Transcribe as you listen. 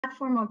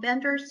platform of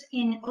vendors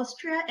in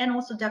Austria and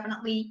also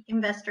definitely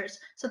investors.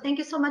 So thank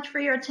you so much for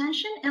your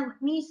attention. And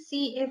let me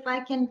see if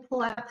I can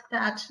pull up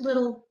that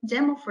little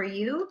demo for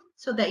you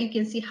so that you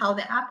can see how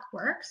the app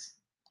works.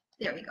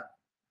 There we go.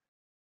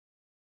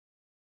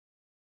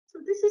 So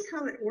this is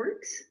how it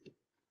works.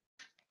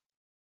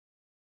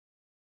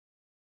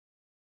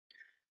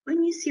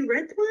 When you see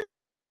red line,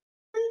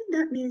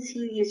 that means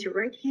you use your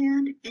right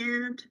hand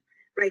and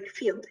right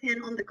field.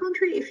 And on the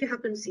contrary, if you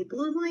happen to see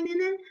blue line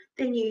in it,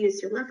 then you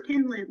use your left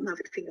hand,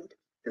 left field.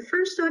 The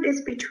first dot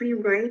is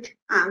between red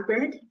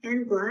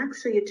and black,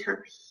 so you tap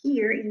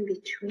here in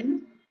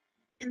between.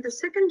 And the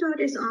second dot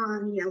is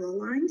on yellow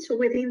line, so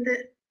within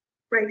the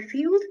right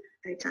field,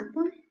 I tap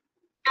on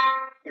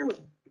yellow.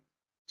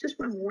 Just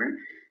one more.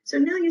 So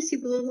now you see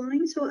blue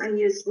line, so I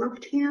use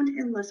left hand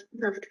and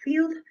left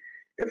field.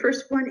 The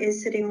first one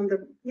is sitting on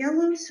the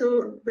yellow,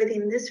 so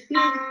within this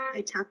field,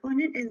 I tap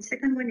on it, and the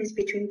second one is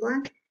between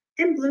black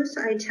and blue,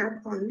 so I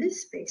tap on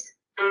this space.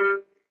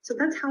 So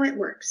that's how it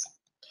works.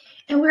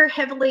 And we're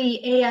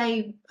heavily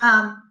AI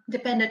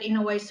dependent in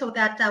a way, so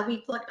that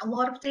we collect a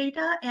lot of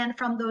data, and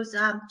from those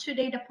 2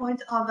 data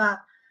points of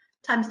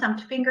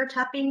time-stamped finger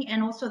tapping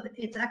and also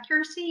its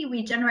accuracy,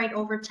 we generate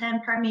over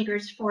 10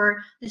 parameters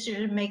for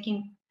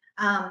decision-making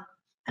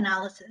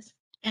analysis.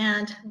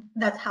 And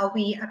that's how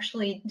we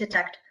actually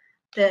detect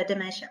the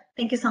dementia.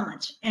 Thank you so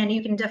much. And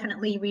you can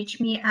definitely reach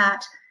me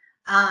at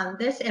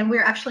this, and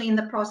we're actually in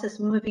the process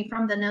of moving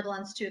from the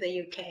Netherlands to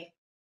the UK.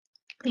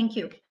 Thank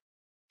you.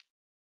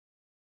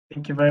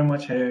 Thank you very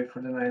much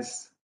for the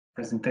nice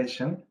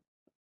presentation.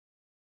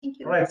 Thank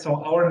you. All right, so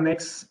our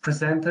next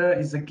presenter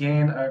is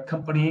again a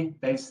company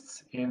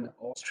based in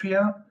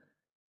Austria,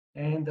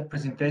 and the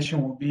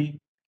presentation will be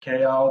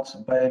carried out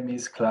by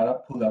Ms. Clara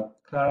Puller.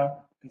 Clara,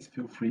 please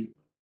feel free.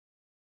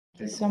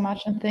 Thank you so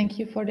much, and thank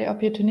you for the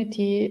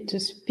opportunity to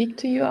speak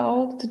to you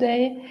all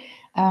today.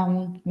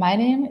 My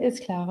name is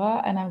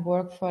Clara, and I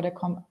work for the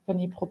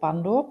company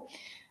Probando.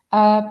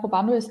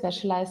 Probando is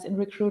specialized in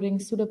recruiting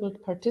suitable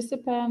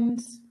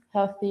participants,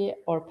 healthy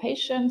or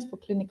patients for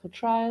clinical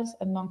trials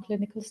and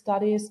non-clinical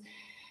studies,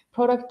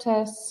 product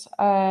tests,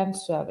 and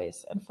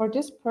surveys. And for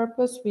this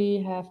purpose,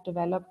 we have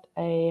developed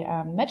a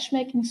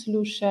matchmaking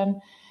solution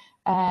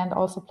and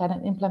also plan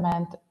and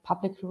implement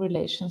public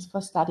relations for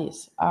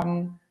studies.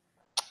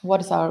 What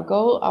is our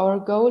goal? Our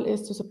goal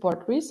is to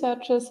support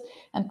researchers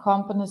and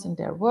companies in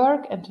their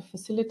work and to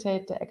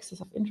facilitate the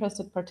access of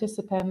interested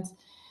participants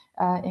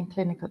in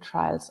clinical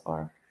trials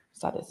or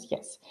studies.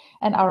 Yes.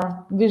 And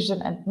our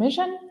vision and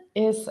mission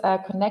is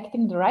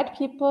connecting the right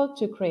people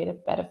to create a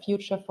better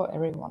future for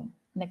everyone.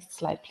 Next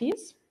slide,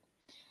 please.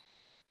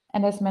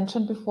 And as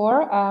mentioned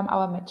before,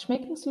 our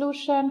matchmaking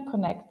solution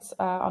connects,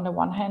 on the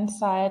one hand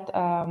side,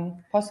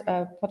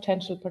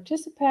 potential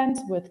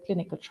participants with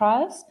clinical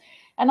trials,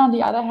 and on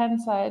the other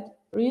hand side,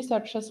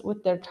 researchers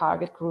with their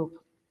target group.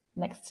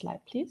 Next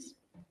slide, please.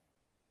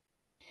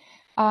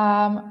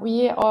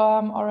 We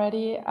are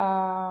already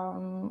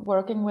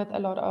working with a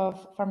lot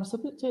of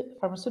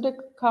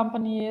pharmaceutical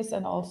companies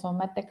and also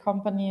medtech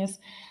companies,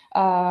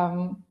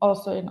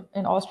 also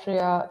in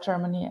Austria,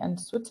 Germany, and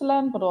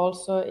Switzerland, but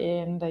also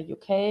in the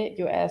UK,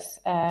 US,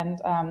 and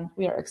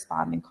we are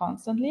expanding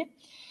constantly.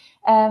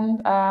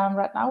 And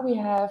right now we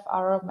have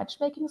our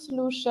matchmaking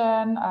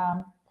solution,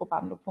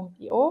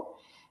 PlatformUptake.eu.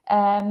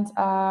 And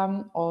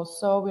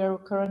also we are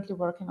currently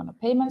working on a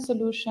payment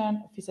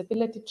solution, a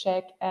feasibility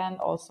check, and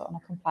also on a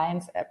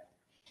compliance app.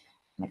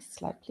 Next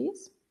slide,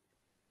 please.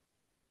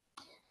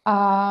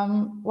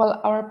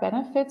 Well, our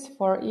benefits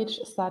for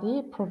each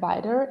study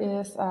provider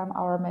is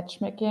our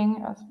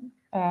matchmaking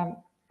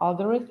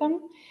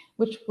algorithm,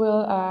 which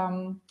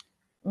will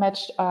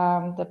match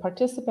the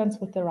participants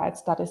with the right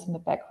studies in the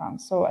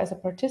background. So as a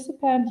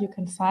participant, you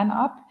can sign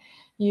up.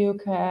 You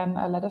can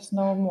let us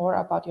know more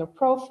about your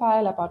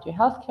profile, about your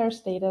healthcare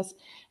status,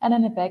 and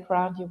in the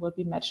background, you will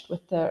be matched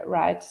with the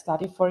right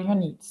study for your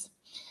needs.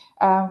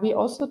 We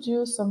also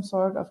do some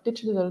sort of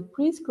digital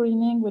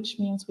pre-screening, which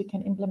means we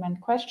can implement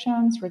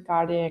questions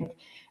regarding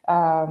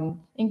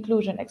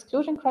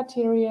inclusion-exclusion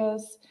criteria,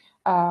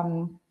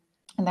 and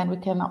then we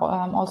can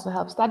also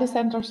help study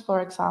centers, for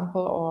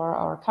example,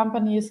 or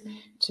companies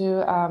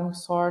to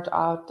sort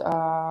out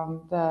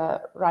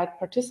the right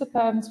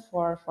participants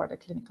for the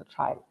clinical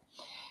trial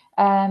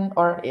and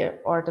or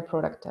the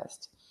product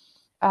test.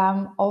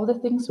 All the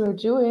things we're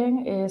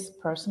doing is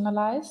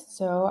personalized,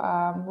 so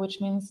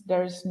which means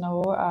there's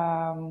no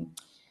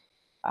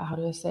how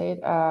do I say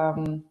it?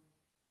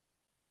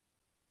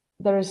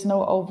 There is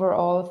no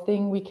overall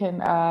thing we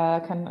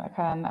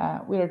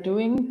we are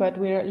doing, but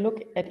we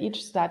look at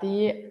each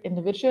study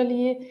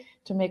individually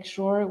to make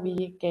sure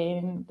we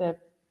gain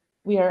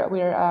we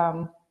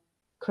are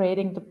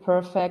creating the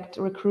perfect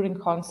recruiting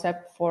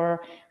concept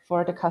for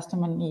the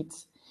customer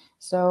needs.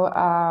 So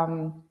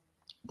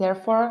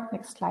therefore,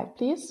 next slide,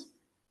 please.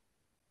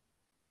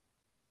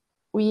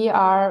 We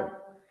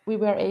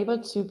were able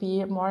to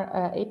be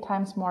 8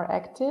 times more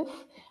active.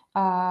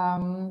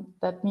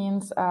 That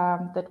means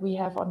that we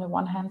have on the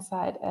one hand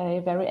side a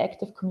very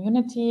active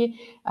community,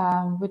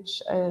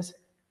 which is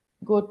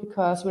good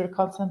because we're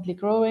constantly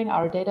growing.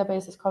 Our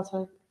database is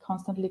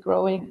constantly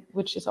growing,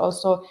 which is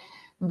also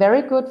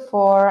very good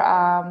for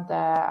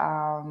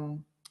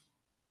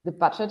the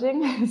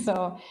budgeting.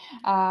 So,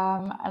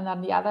 and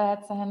on the other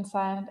hand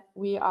side,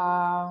 we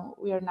are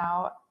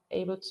now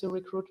able to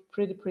recruit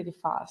pretty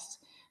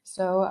fast.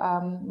 So,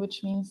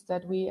 which means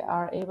that we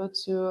are able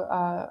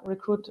to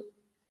recruit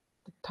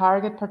the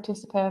target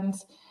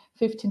participants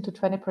 15 to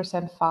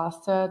 20%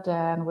 faster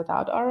than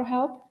without our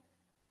help.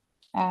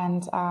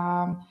 And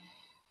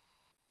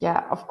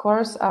yeah, of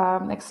course,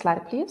 next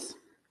slide, please.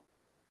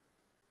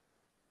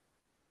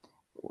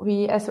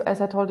 We, as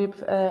I told you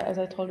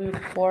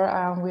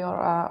before, we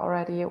are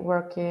already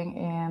working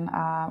in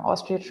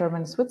Austria,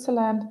 Germany,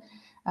 Switzerland,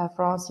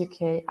 France,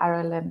 UK,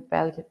 Ireland,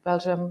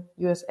 Belgium,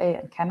 USA,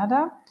 and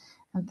Canada.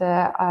 And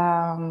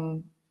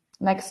the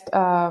next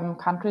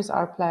countries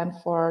are planned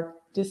for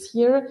this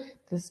year.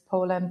 This is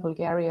Poland,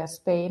 Bulgaria,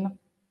 Spain,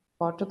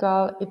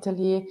 Portugal,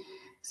 Italy,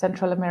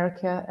 Central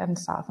America, and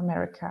South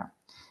America.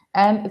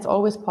 And it's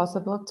always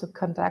possible to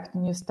conduct a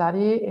new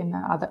study in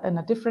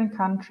a different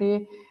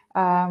country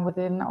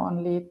within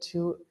only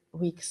 2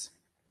 weeks.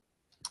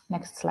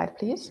 Next slide,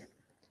 please.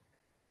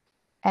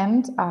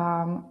 And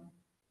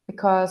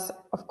because,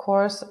 of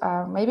course,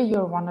 maybe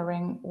you're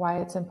wondering why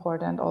it's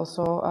important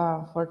also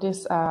for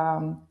this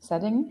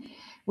setting,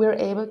 we're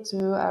able to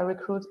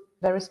recruit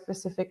very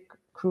specific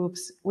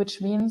groups,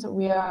 which means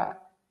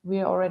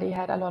we already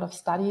had a lot of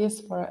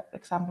studies, for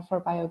example,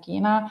 for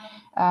Biogena,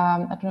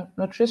 a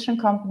nutrition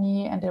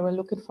company, and they were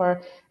looking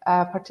for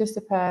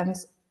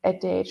participants at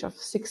the age of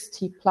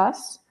 60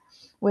 plus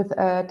with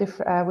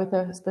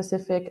a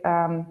specific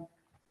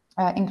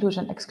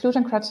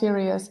inclusion-exclusion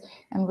criteria,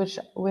 and which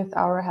with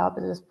our help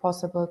it is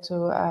possible to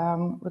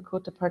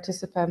recruit the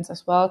participants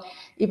as well,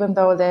 even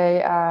though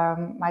they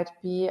might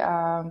be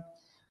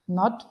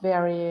not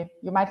very,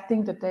 you might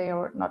think that they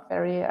are not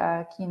very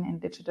keen in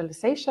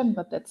digitalization,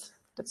 but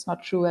that's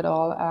not true at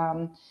all.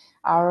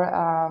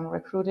 Our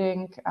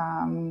recruiting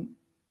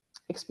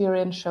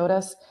experience showed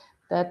us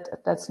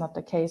that that's not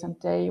the case, and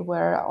they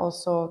were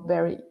also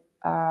very,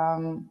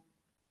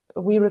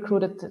 we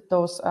recruited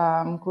those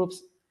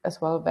groups as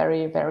well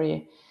very,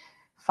 very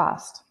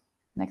fast.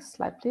 Next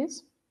slide,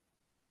 please.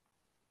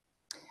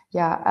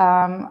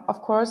 Yeah,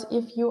 of course,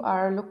 if you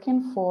are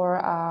looking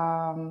for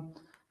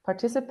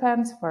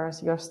participants for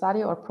your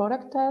study or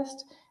product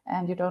test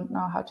and you don't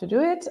know how to do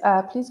it,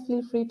 please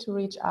feel free to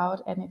reach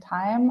out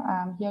anytime.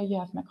 Here you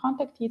have my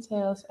contact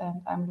details,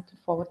 and I'm looking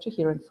forward to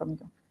hearing from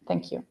you.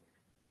 Thank you.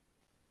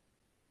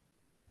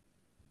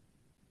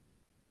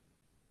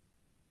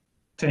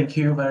 Thank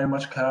you very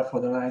much, Clara, for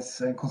the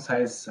nice and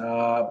concise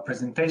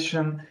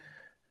presentation.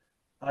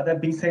 That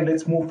being said,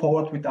 let's move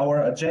forward with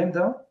our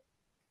agenda.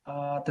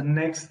 The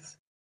next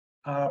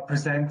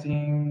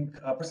presenting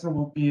person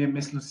will be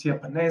Ms. Lucia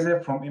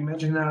Panese from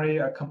Imaginary,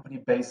 a company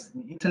based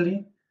in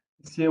Italy.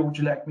 Lucia, would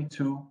you like me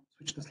to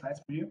switch the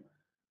slides for you?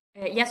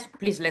 Yes,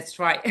 please, let's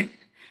try.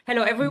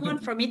 Hello, everyone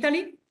from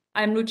Italy.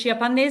 I'm Lucia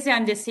Panese.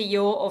 I'm the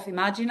CEO of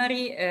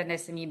Imaginary, an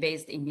SME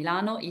based in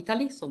Milano,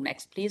 Italy. So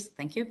next, please.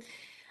 Thank you.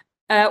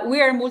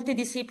 We are a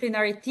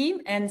multidisciplinary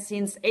team, and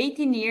since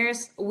 18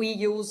 years, we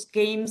use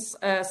games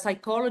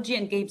psychology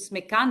and games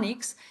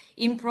mechanics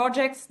in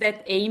projects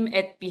that aim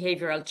at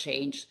behavioral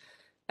change.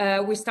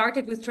 We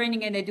started with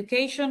training and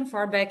education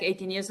far back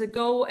 18 years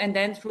ago, and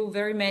then through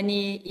very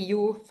many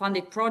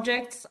EU-funded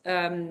projects,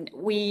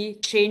 we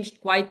changed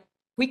quite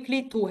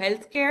quickly to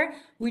healthcare,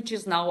 which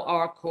is now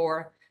our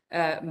core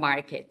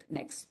market.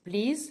 Next,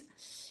 please.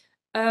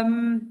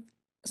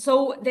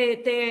 So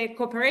the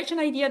cooperation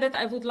idea that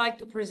I would like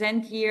to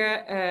present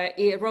here,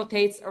 it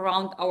rotates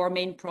around our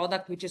main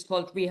product, which is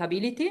called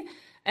Rehability.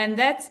 And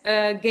that's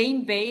a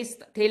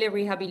game-based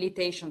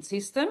telerehabilitation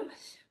system,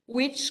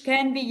 which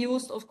can be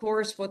used, of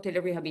course, for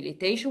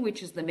telerehabilitation,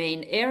 which is the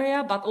main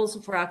area, but also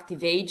for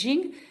active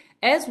aging,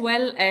 as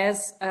well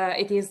as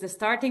it is the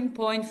starting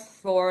point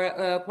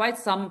for quite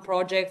some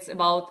projects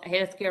about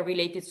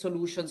healthcare-related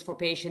solutions for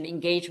patient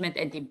engagement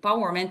and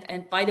empowerment.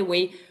 And by the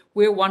way,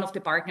 we're one of the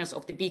partners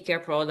of the Be Care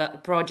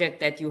project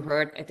that you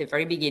heard at the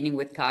very beginning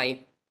with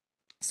Kai.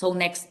 So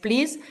next,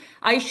 please.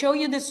 I show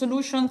you the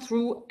solution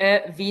through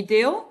a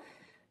video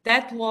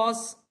that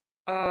was,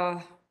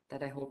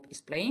 that I hope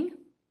is playing.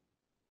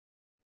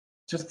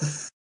 Just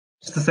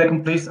a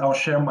second, please. I'll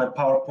share my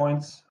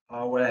PowerPoints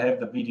where I have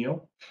the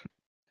video.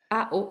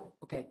 Oh,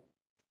 okay.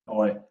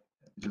 All right,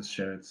 just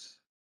share it.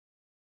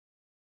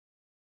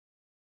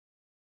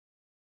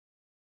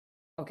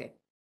 Okay,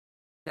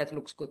 that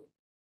looks good.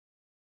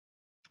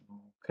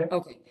 Okay.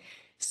 Okay,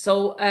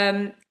 so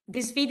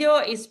this video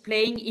is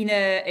playing in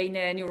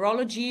a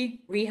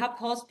neurology rehab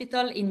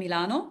hospital in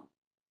Milano.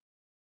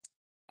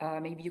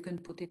 Maybe you can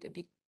put it a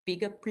bit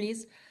bigger,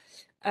 please.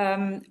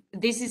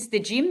 This is the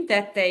gym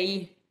that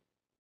they.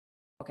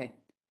 Okay.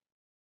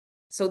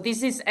 So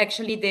this is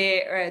actually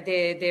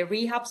the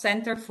rehab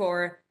center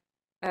for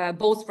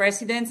both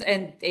residents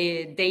and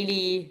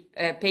daily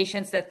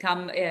patients that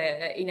come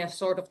in a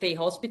sort of day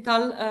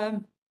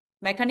hospital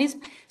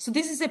mechanism. So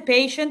this is a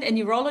patient, a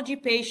neurology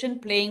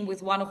patient playing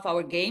with one of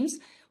our games.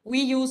 We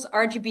use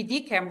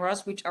RGBD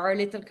cameras, which are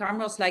little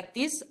cameras like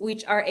this,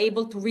 which are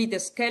able to read the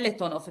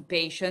skeleton of a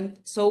patient.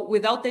 So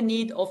without the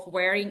need of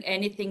wearing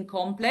anything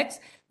complex,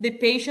 the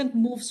patient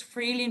moves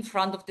freely in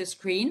front of the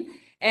screen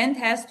and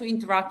has to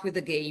interact with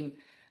the game.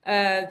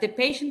 The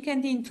patient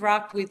can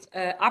interact with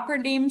upper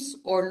limbs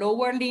or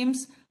lower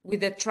limbs, with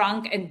the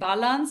trunk and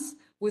balance,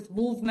 with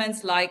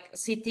movements like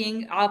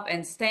sitting up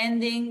and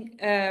standing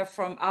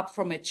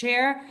from a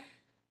chair.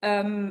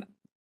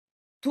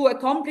 To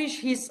accomplish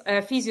his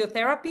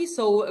physiotherapy,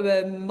 so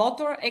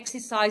motor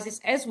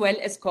exercises as well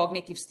as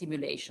cognitive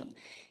stimulation.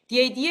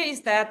 The idea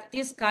is that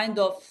this kind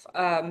of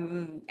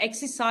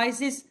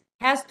exercises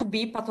has to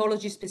be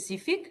pathology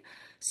specific.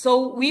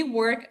 So we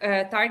work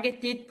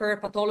targeted per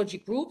pathology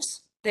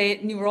groups. The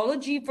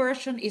neurology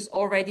version is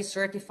already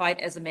certified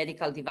as a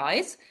medical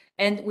device,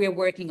 and we're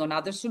working on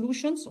other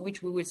solutions,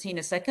 which we will see in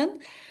a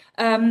second.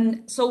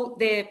 So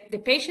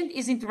the patient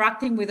is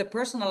interacting with a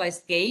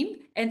personalized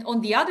game, and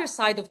on the other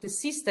side of the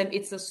system,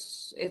 it's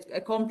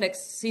a complex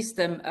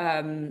system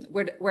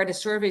where the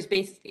server is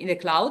based in the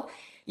cloud.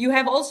 You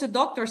have also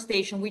doctor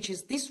station, which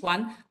is this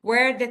one,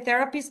 where the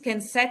therapist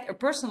can set a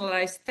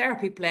personalized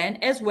therapy plan,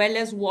 as well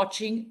as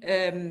watching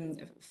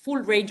full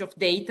range of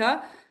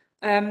data,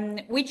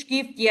 which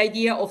give the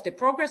idea of the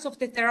progress of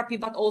the therapy,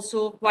 but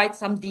also quite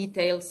some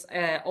details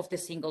of the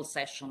single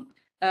session.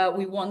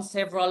 We won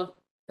several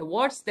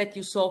awards that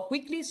you saw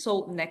quickly.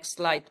 So next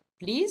slide,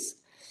 please.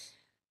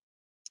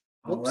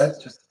 All right,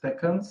 just a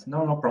second.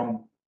 No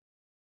problem.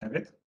 Have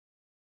it.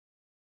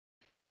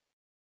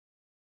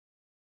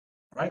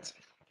 Right.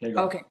 Here you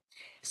go. Okay.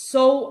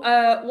 So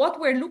what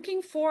we're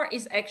looking for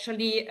is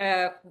actually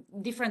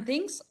different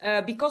things.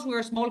 Because we're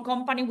a small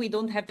company, we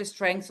don't have the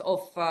strength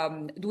of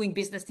doing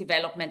business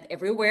development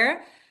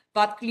everywhere,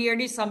 but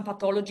clearly some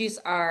pathologies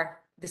are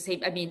the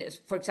same. I mean,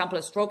 for example,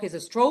 a stroke is a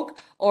stroke,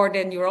 or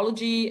the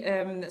neurology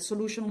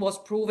solution was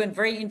proven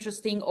very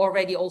interesting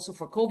already also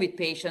for COVID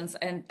patients.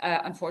 And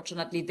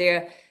unfortunately,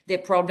 their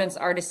problems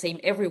are the same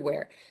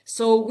everywhere.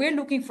 So we're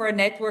looking for a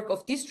network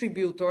of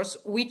distributors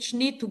which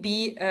need to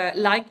be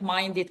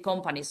like-minded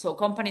companies. So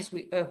companies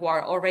who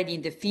are already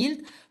in the field,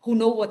 who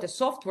know what the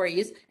software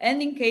is,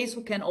 and in case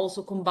who can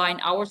also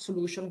combine our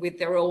solution with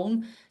their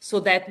own, so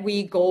that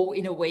we go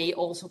in a way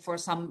also for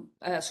some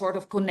sort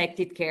of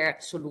connected care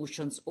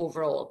solutions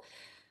overall.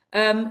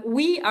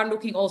 We are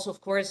looking also,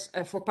 of course,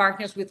 for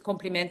partners with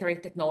complementary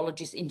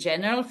technologies in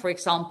general. For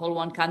example,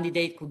 one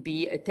candidate could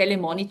be a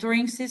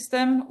telemonitoring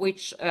system,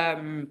 which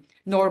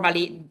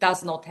normally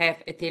does not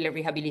have a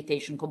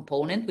telerehabilitation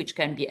component, which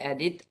can be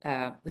added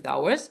with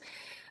ours.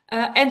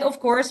 And of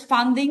course,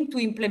 funding to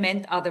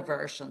implement other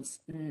versions.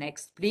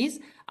 Next, please.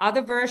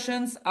 Other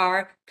versions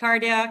are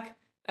cardiac,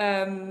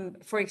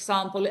 for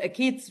example, a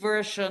kids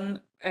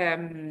version,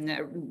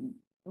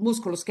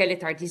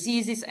 musculoskeletal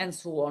diseases, and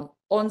so on.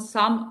 On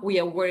some, we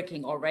are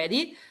working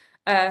already.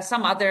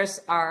 Some others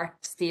are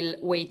still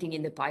waiting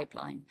in the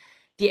pipeline.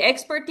 The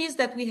expertise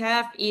that we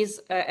have is,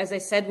 as I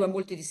said, we're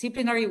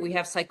multidisciplinary. We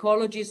have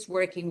psychologists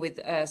working with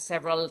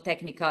several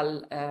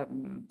technical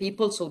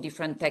people, so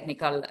different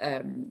technical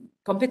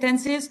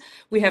competencies.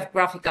 We have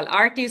graphical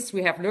artists,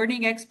 we have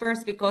learning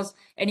experts, because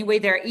anyway,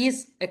 there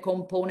is a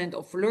component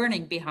of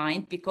learning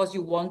behind, because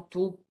you want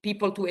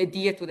people to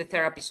adhere to the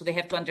therapy. So they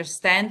have to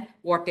understand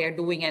what they're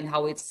doing and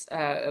how it's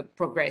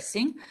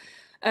progressing.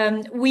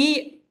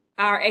 We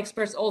are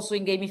experts also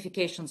in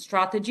gamification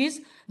strategies.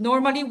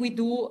 Normally, we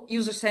do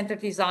user-centered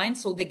design.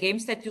 So the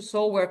games that you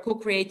saw were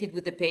co-created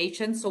with the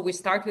patients. So we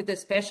start with the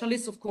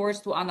specialists, of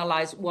course, to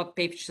analyze what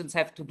patients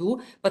have to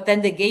do. But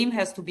then the game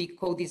has to be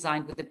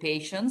co-designed with the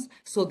patients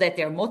so that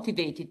they're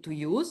motivated to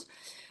use.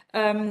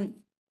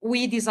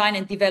 We design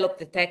and develop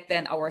the tech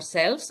then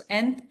ourselves.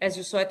 And as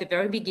you saw at the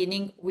very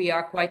beginning, we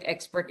are quite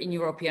expert in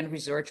European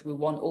research. We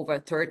won over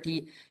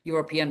 30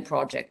 European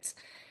projects.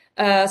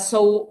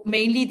 So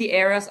mainly the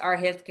areas are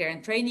healthcare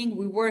and training.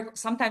 We work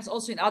sometimes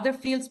also in other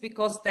fields,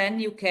 because then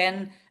you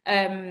can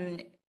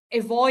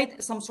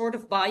avoid some sort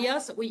of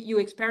bias. You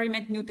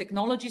experiment new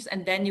technologies,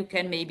 and then you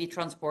can maybe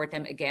transport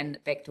them again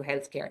back to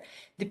healthcare.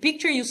 The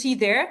picture you see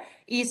there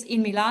is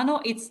in Milano.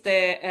 It's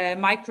the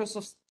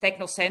Microsoft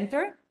Techno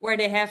Center, where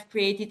they have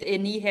created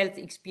an e-health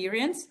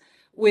experience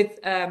with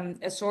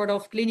a sort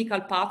of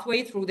clinical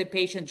pathway through the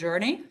patient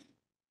journey.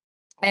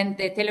 And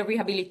the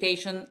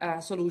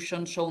telerehabilitation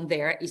solution shown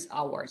there is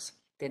ours.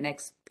 The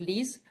next,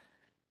 please.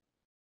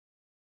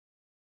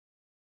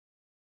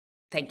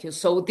 Thank you.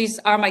 So these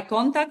are my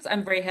contacts.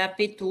 I'm very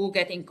happy to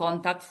get in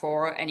contact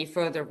for any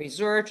further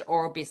research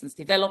or business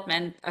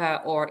development,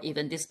 or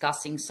even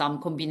discussing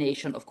some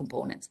combination of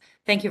components.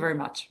 Thank you very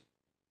much.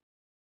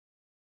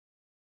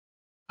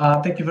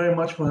 Thank you very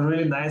much for the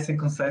really nice and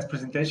concise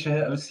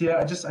presentation,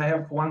 Lucia. I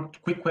have one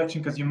quick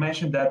question, because you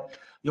mentioned that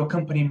your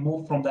company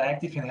moved from the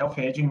active and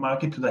healthy aging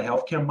market to the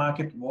healthcare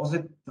market. Was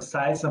it the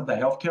size of the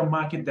healthcare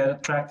market that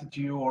attracted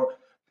you, or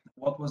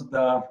what was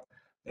the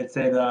let's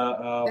say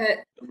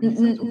the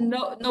reason to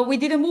move? No, we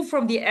didn't move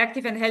from the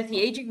active and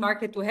healthy aging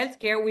market to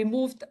healthcare. We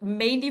moved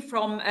mainly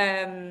from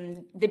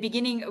the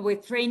beginning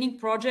with training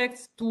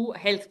projects to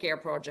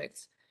healthcare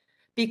projects,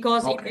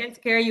 because in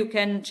healthcare you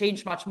can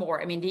change much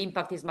more. I mean, the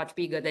impact is much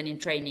bigger than in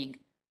training.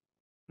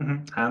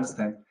 I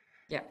understand.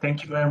 Yeah.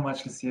 Thank you very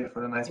much, Lucia,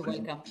 for the nice You're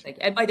presentation.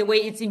 welcome. And by the way,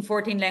 it's in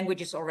 14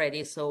 languages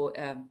already, so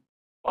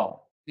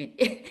wow,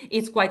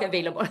 it's quite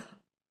available.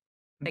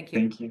 Thank you.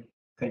 Thank you.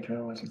 Thank you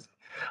very much, Lucia.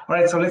 All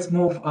right, so let's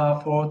move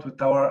forward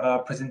with our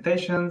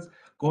presentations,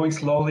 going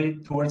slowly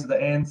towards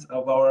the end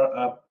of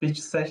our pitch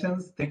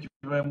sessions. Thank you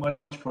very much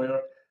for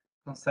your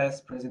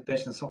concise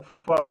presentation so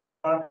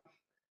far.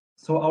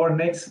 So our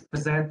next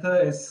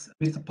presenter is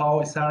Mr.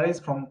 Paul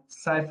Isaris from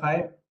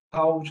Sci-Fi.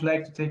 Paul, would you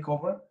like to take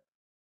over?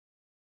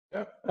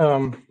 Yeah.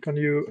 Can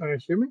you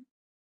hear me?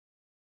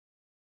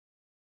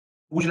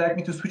 Would you like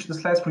me to switch the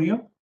slides for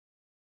you?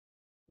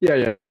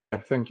 Yeah.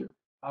 Thank you.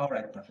 All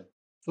right, perfect.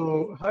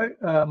 So hi,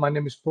 my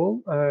name is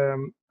Paul.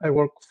 I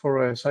work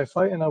for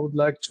Sci-Fi, and I would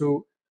like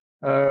to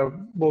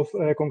both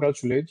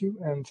congratulate you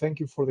and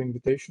thank you for the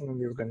invitation and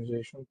the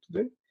organization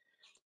today.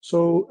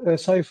 So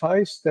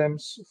Sci-Fi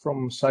stems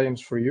from Science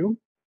for You,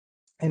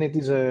 and it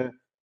is a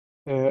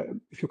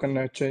if you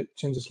can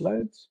change the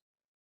slides.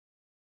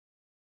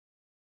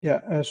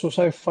 Yeah, so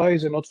Sci-Fi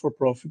is a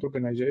not-for-profit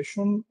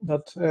organization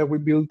that we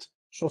build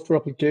software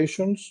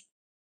applications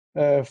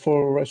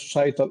for a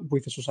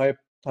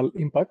societal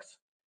impact,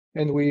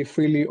 and we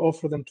freely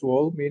offer them to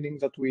all, meaning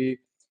that we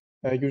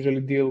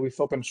usually deal with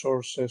open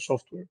source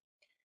software.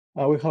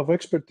 We have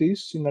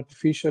expertise in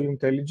artificial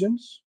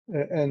intelligence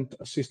and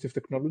assistive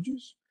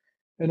technologies,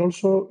 and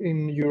also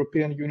in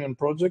European Union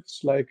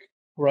projects like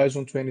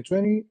Horizon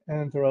 2020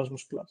 and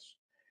Erasmus+.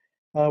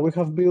 We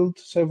have built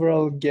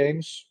several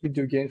games,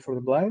 video games for the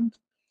blind,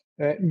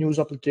 news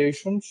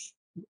applications,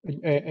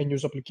 a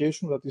news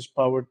application that is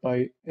powered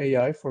by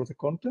AI for the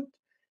content,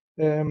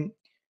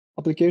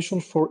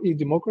 applications for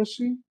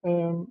e-democracy,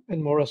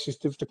 and more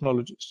assistive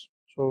technologies.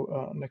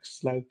 So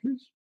next slide,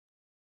 please.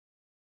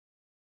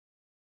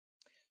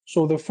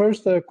 So the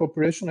first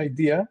cooperation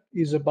idea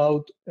is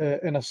about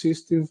an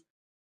assistive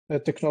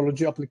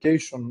technology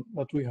application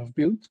that we have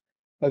built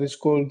that is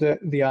called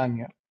the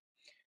ANIA.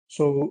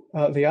 So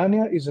the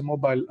ANIA is a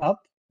mobile app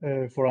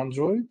for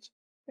Android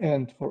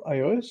and for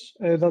iOS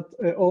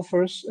that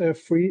offers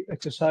free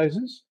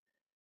exercises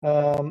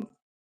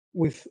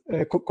with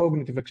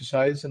cognitive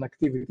exercise and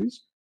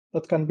activities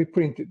that can be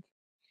printed.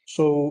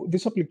 So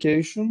this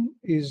application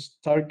is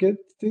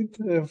targeted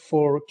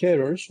for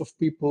carers of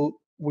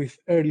people with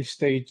early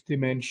stage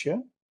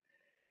dementia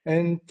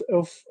and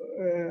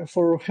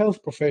for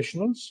health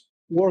professionals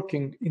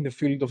working in the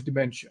field of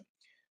dementia.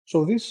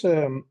 So this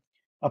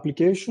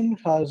application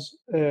has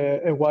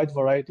a wide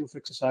variety of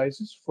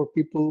exercises for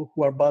people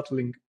who are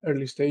battling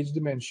early stage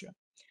dementia.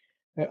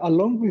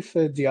 Along with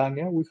the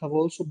ANIA, we have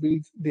also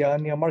built the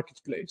ANIA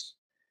Marketplace,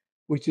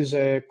 which is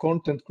a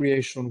content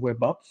creation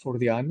web app for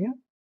the ANIA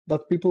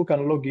that people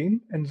can log in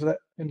and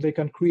they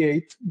can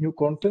create new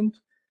content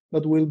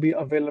that will be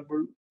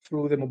available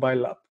through the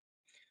mobile app.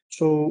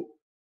 So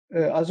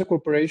as a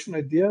corporation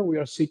idea, we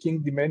are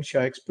seeking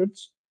dementia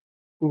experts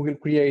who will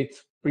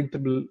create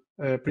printable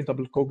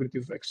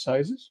cognitive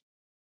exercises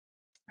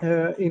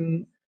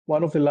in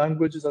one of the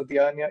languages that the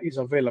ANIA is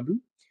available.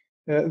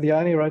 The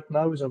ANIA right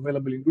now is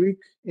available in Greek,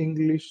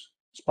 English,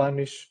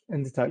 Spanish,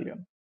 and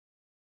Italian.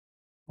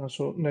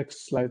 So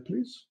next slide,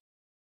 please.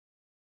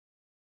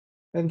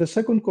 And the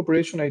second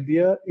cooperation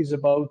idea is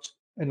about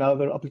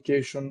another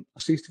application,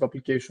 assistive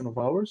application of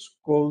ours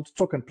called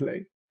Talk and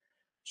Play.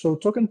 So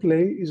Talk and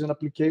Play is an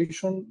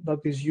application that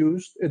is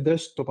used, a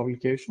desktop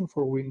application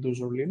for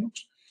Windows or Linux,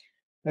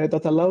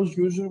 that allows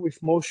users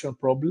with motion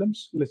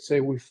problems, let's say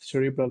with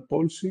cerebral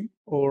palsy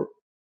or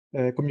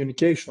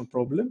communication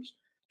problems,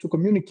 to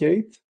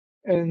communicate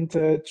and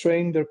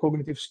train their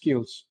cognitive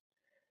skills.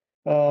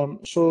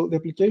 So the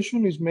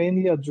application is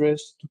mainly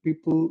addressed to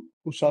people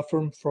who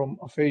suffer from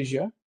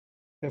aphasia,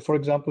 for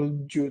example,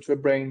 due to a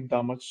brain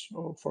damage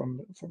or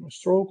from a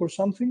stroke or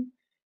something,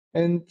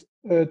 and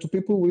to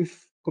people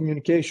with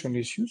communication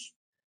issues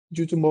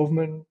due to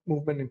movement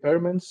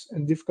impairments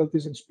and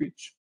difficulties in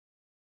speech.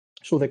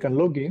 So they can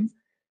log in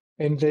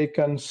and they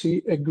can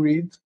see a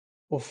grid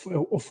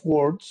of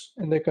words,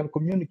 and they can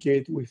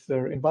communicate with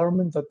their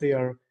environment that they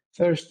are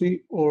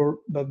thirsty or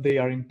that they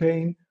are in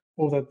pain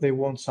or that they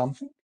want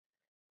something.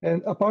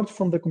 And apart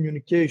from the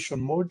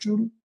communication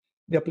module,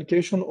 the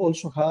application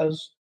also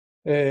has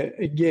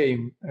a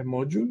game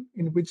module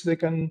in which they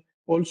can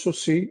also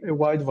see a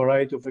wide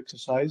variety of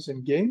exercise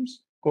and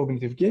games,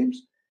 cognitive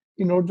games,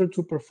 in order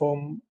to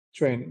perform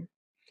training.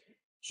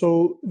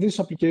 So this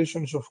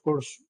application is, of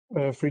course,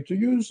 free to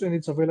use, and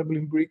it's available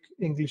in Greek,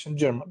 English, and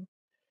German.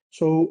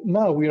 So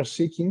now we are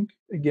seeking,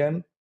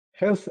 again,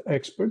 health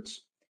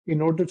experts in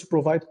order to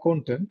provide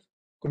content,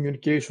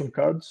 communication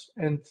cards,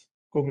 and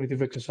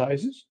cognitive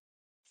exercises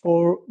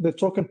for the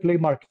Talk and Play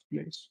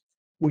Marketplace,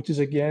 which is,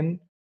 again,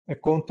 a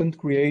content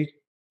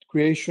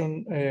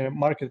creation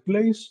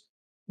marketplace,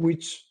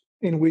 which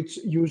in which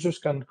users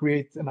can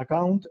create an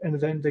account and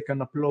then they can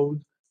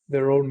upload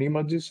their own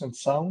images and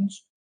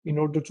sounds in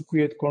order to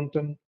create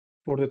content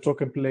for the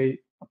Talk and Play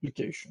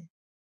application.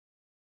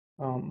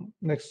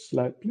 Next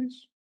slide,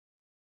 please.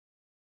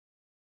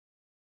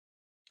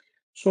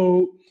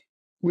 So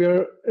we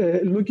are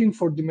looking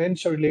for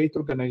dementia-related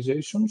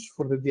organizations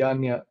for the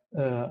Diania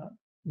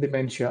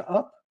Dementia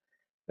app.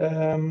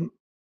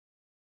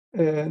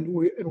 And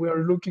we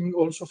are looking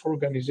also for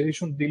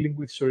organizations dealing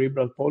with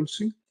cerebral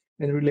palsy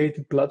and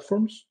related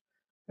platforms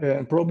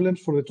and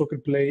problems for the Talk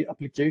and Play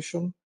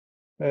application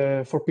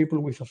for people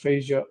with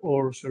aphasia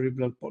or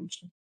cerebral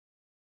palsy.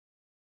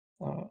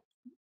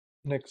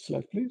 Next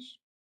slide, please.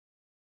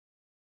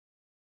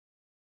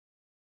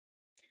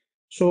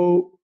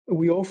 So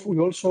we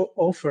also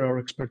offer our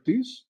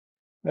expertise.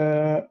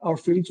 Our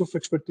fields of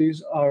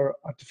expertise are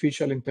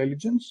artificial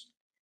intelligence,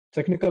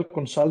 technical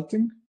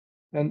consulting,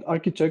 and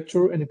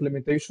architecture and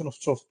implementation of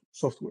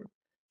software.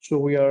 So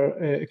we are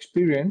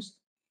experienced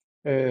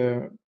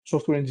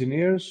software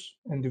engineers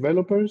and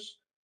developers,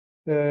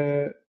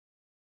 and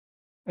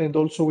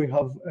also we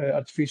have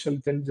artificial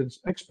intelligence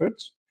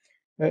experts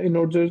in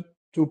order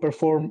to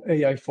perform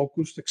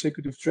AI-focused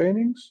executive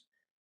trainings.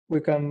 We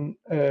can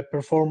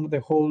perform the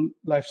whole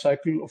life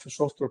cycle of a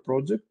software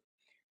project,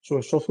 so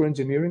software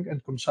engineering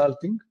and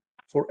consulting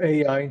for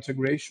AI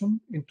integration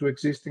into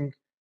existing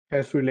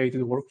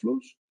health-related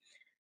workflows.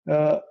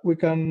 We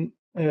can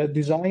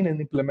design and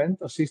implement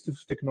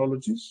assistive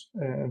technologies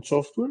and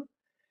software.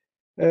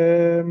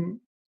 And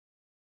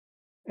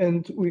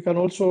we can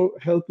also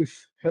help with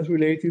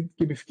health-related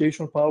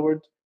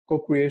gamification-powered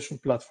co-creation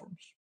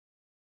platforms.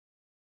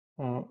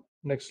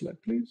 Next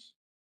slide, please.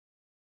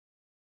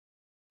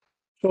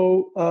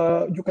 So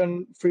you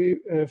can feel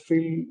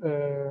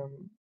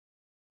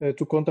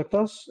to contact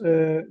us.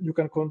 You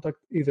can contact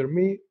either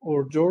me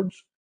or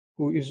George,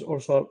 who is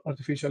also an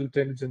artificial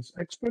intelligence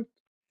expert,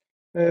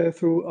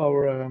 through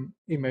our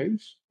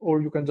emails,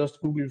 or you can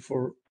just Google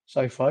for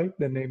Sci-Fi,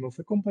 the name of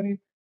the company,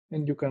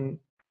 and you can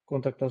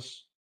contact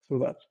us through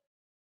that.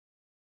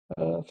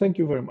 Thank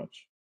you very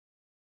much.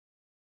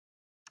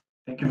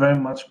 Thank you very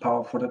much,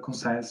 Paul, for the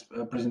concise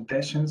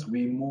presentations.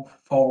 We move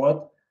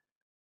forward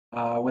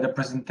with a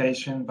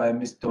presentation by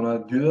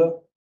Mr.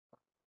 Dürr,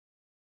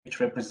 which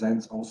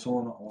represents also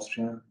an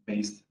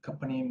Austrian-based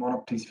company. Mona,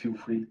 please feel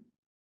free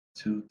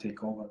to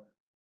take over.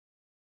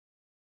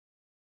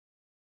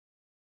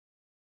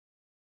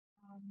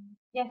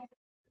 Yes.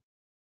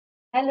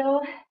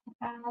 Hello.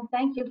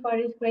 Thank you for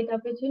this great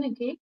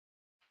opportunity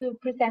to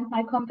present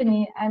my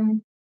company.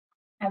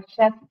 I've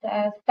just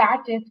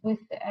started with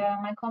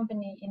my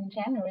company in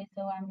January,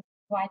 so I'm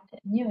quite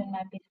new in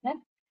my business.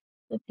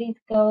 So please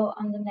go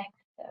on the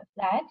next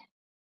slide.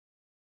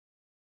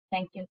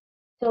 Thank you.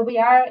 So we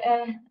are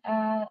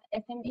a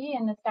SME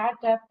and a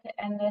startup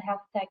and a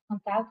health tech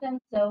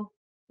consultant. So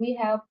we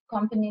help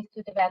companies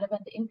to develop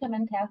and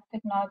implement health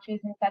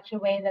technologies in such a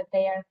way that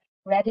they are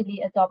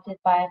readily adopted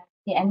by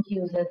the end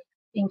users,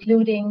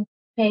 including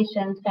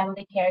patients,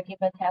 family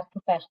caregivers, health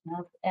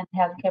professionals, and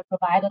healthcare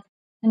providers,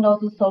 and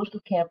also social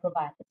care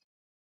providers.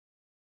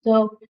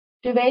 So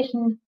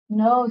Duration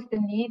knows the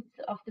needs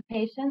of the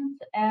patients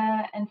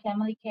and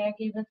family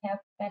caregivers,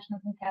 health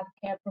professionals, and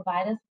healthcare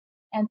providers,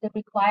 and the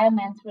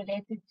requirements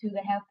related to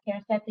the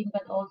healthcare setting,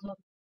 but also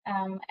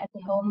at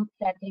the home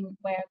setting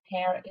where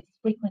care is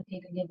frequently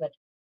delivered.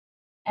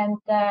 And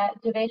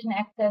Duration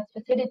acts as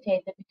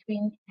facilitator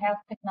between health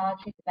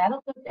technology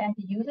developers and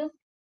the users,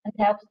 and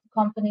helps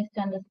companies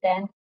to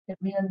understand the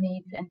real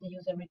needs and the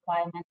user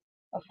requirements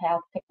of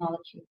health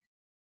technologies.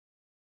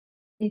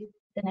 Please,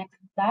 the next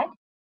slide.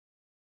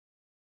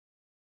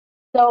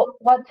 So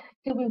what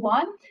do we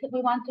want?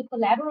 We want to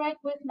collaborate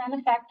with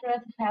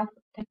manufacturers of health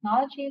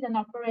technologies and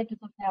operators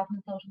of health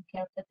and social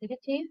care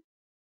facilities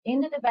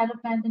in the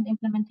development and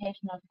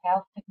implementation of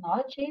health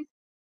technologies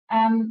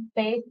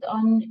based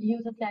on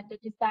user-centered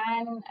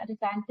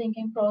design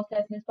thinking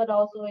processes, but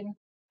also in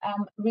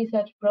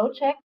research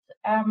projects.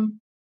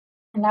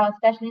 And our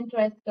special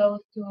interest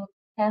goes to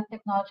health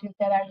technologies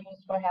that are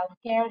used for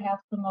healthcare, health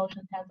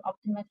promotion, health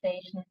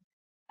optimization,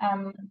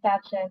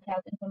 such as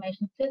health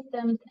information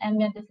systems,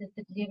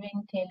 ambient-assisted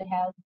living,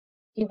 telehealth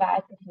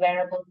devices,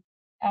 wearables,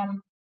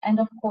 and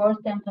of course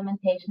the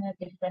implementation of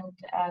different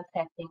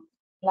settings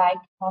like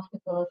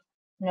hospitals,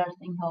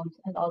 nursing homes,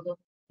 and also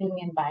living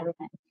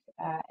environments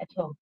at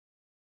home.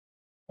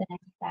 The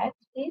next slide,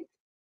 please.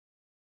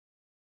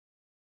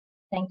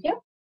 Thank you.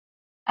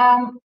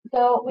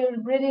 So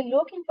we're really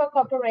looking for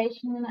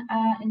cooperation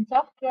in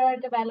software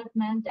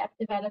development, app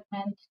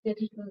development,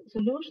 digital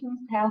solutions,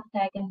 health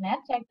tech, and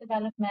medtech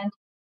development.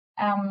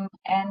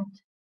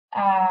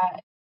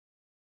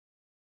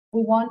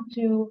 We want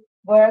to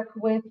work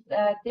with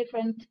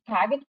different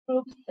target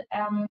groups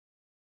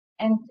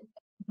and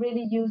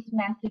really use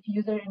massive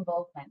user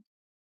involvement.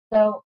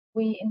 So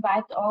we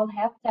invite all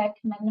health tech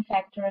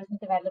manufacturers and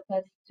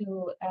developers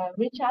to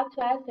reach out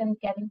to us and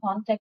get in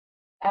contact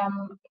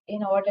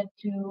in order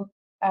to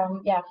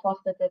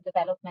foster the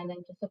development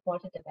and to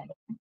support the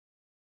development.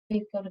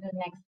 Please go to the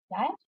next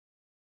slide.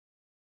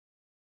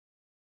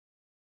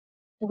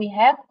 So we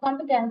have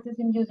competences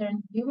in user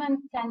and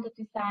human-centered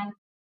design,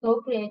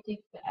 co-creative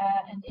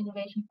and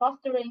innovation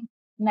fostering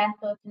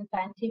methods and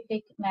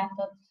scientific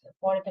methods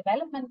for the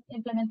development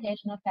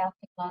implementation of health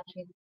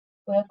technologies.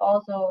 We have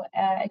also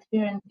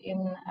experience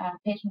in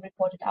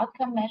patient-reported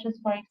outcome measures,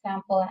 for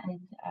example, and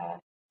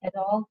at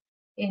all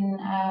in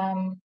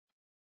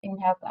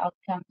health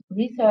outcome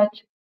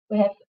research. We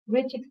have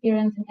rich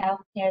experience in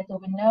healthcare,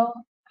 so we know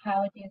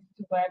how it is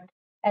to work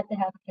at the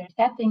healthcare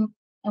setting,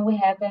 and we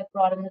have a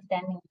broad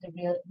understanding of the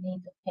real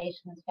needs of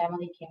patients,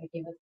 family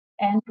caregivers,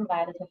 and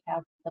providers of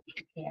health and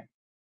social care.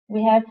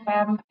 We have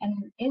an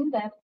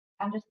in-depth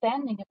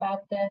understanding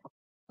about the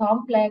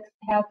complex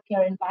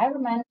healthcare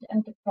environment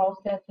and the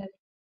processes.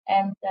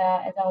 And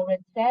as I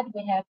already said,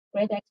 we have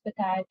great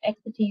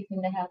expertise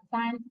in the health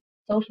science,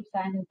 social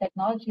science, and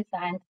technology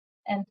science,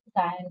 and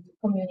science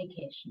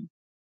communication.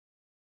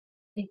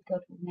 Please go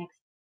to the next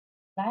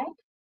slide.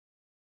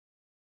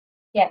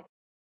 Yes.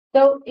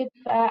 So if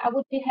I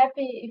would be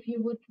happy if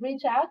you would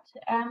reach out.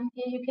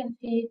 Here you can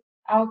see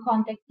our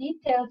contact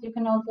details. You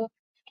can also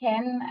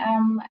scan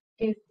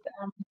this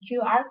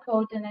QR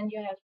code, and then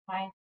you have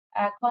my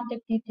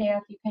contact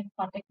details. You can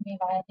contact me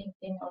via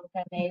LinkedIn or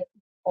by mail,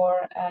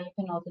 or you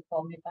can also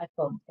call me by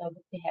phone. So I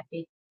would be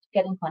happy to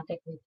get in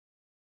contact with you.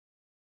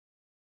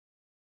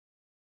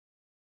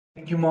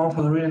 Thank you, Mom,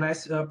 for the really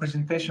nice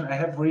presentation. I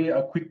have really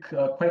a quick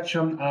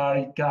question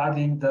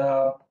regarding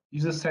the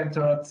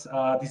user-centered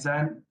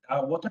design.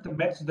 What are the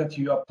methods that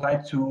you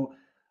apply to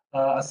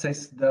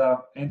assess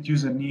the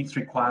end-user needs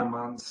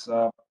requirements?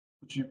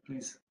 Would you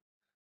please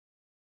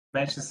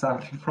mention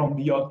something from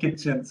your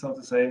kitchen, so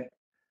to say?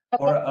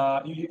 Okay.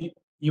 Or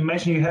you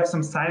mentioned you have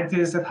some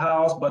scientists at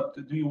house, but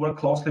do you work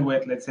closely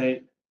with, let's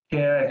say,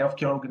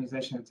 healthcare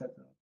organizations,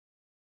 etc.?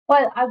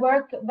 Well, I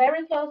work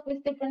very close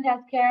with different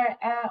healthcare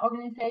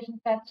organizations,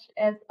 such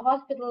as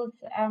hospitals,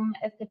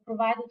 as the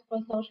providers for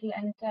social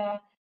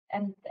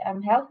and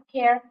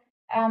healthcare.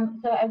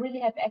 So I really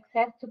have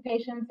access to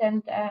patients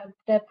and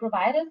the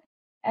providers.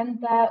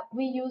 And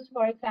we use,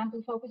 for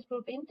example, focus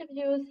group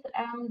interviews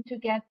to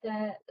get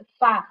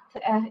fast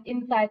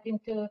insight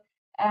into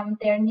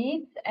their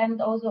needs.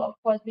 And also, of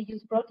course, we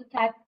use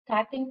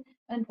prototyping.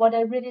 And what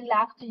I really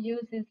love to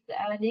use is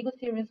Lego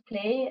Serious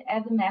Play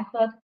as a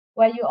method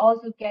where you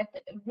also get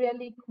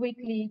really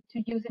quickly to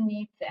user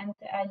needs, and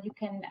you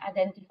can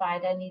identify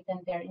their needs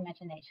and their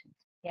imaginations,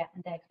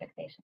 and their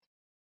expectations.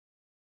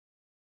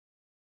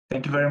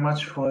 Thank you very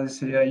much for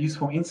this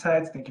useful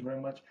insights. Thank you very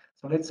much.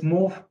 So let's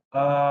move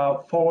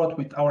forward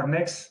with our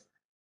next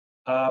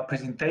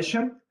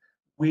presentation,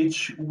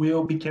 which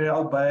will be carried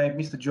out by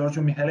Mr.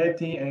 Giorgio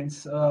Micheletti, and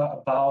it's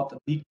about a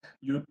big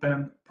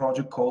European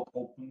project called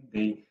Open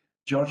Day.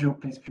 Giorgio,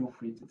 please feel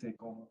free to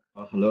take over.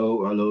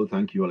 Hello.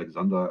 Thank you,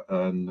 Alexander,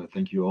 and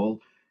thank you all.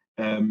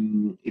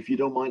 If you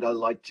don't mind, I'd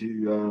like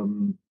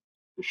to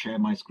share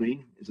my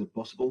screen. Is it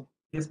possible?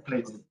 Yes,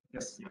 please.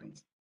 Yes, yeah.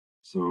 Please.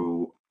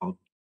 So I'll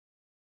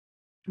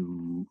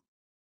do.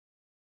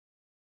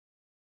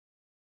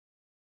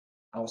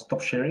 I'll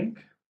stop sharing.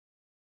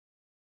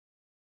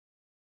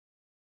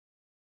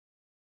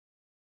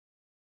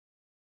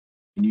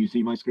 Can you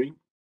see my screen?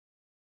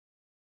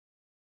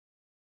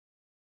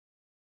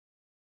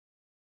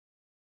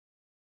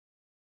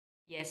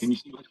 Yes. Can you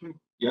see my screen?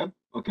 Yeah.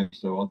 Okay.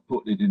 So I'll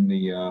put it in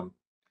the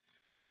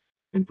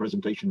in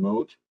presentation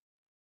mode.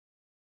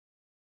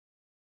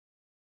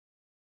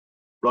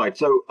 Right.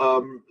 So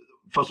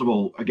first of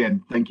all,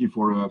 again, thank you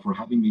for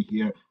having me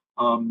here.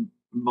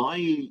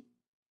 My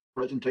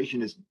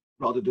presentation is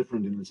rather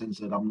different in the sense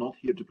that I'm not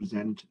here to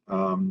present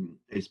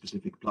a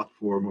specific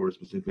platform or a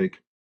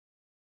specific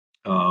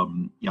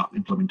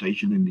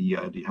implementation in the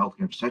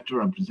healthcare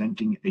sector. I'm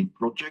presenting a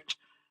project,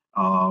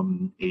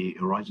 a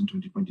Horizon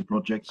 2020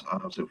 project,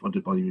 so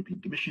funded by the European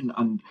Commission,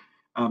 and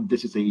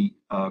this is a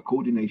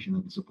coordination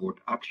and support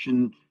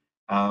action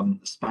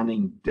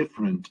spanning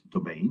different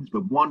domains,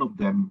 but one of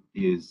them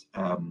is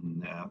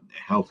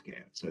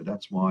healthcare. So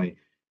that's why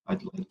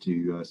I'd like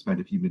to spend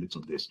a few minutes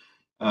on this.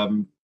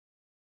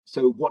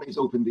 So what is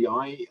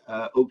OpenDI?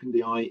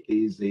 OpenDI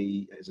is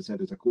as I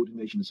said, is a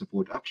coordination and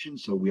support action.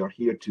 So we are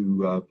here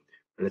to,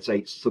 let's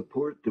say,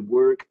 support the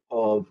work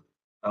of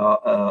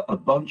a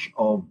bunch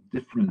of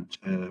different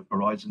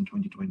Horizon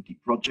 2020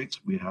 projects.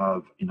 We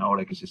have in our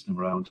ecosystem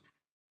around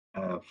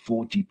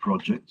 40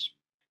 projects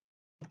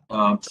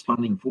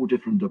spanning 4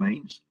 different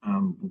domains.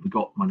 We've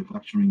got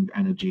manufacturing,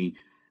 energy,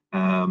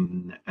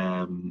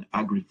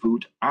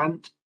 agri-food,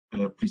 and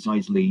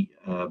precisely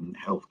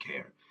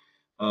healthcare.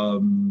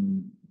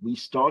 We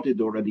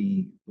started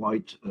already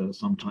quite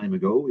some time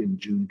ago in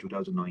June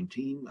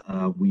 2019.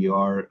 We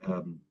are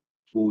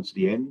towards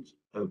the end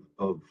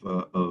of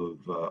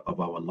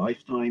our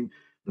lifetime.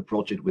 The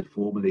project would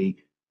formally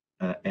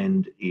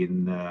end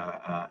in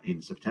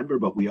September,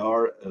 but we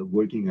are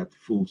working at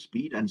full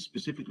speed, and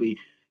specifically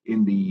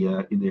in the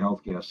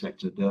healthcare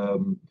sector.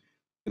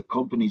 The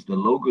companies, the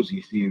logos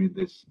you see in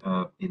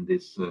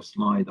this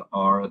slide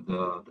are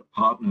the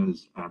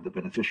partners and the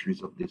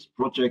beneficiaries of this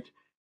project.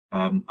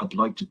 I'd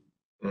like to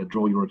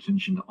draw your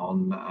attention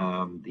on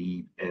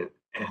the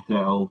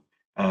AAL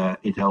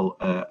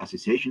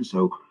Association.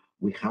 So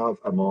we have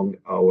among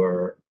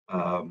our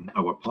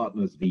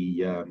partners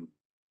the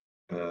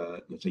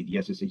let's say the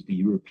association, the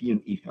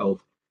European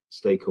e-health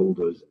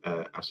Stakeholders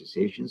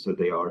Association. So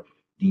they are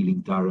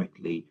dealing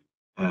directly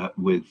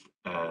with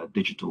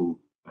digital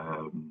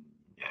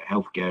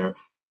healthcare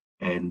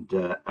and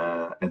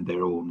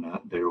their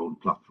own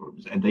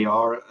platforms, and they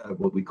are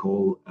what we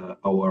call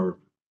our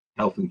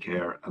health and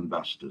care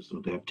ambassadors. So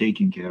they are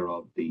taking care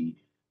of the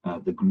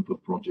group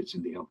of projects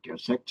in the healthcare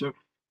sector.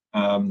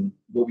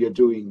 What we are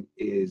doing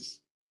is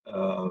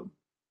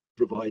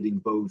providing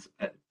both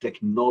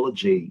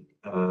technology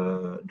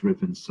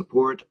driven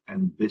support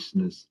and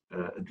business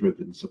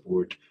driven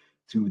support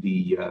to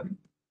the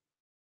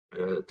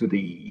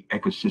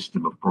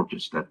ecosystem of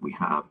projects that we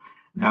have.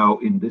 Now,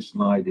 in this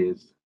slide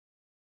is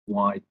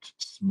quite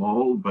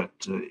small, but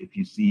if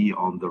you see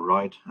on the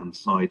right hand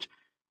side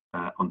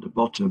on the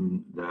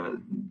bottom,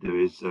 there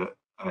is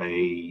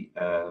a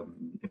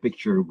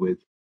picture with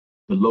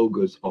the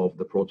logos of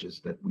the projects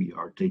that we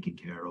are taking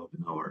care of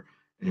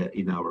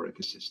in our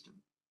ecosystem.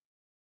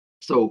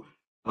 So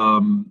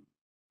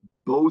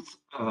both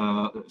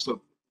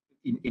so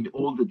in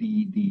all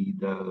the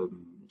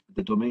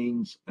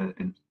domains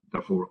and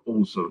therefore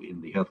also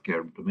in the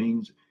healthcare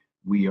domains,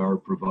 we are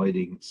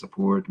providing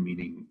support,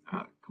 meaning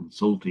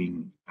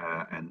consulting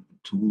and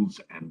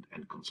tools and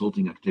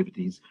consulting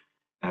activities,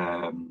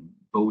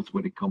 both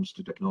when it comes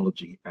to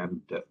technology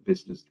and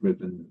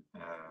business-driven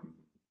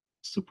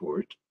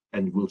support.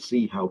 And we'll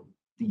see how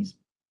these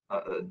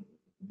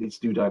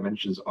two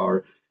dimensions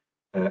are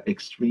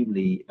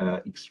extremely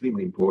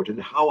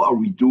important. How are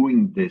we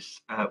doing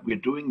this? We're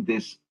doing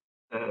this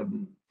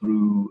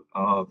through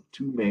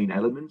two main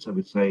elements, I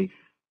would say.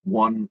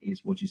 One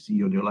is what you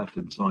see on your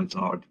left-hand side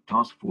are the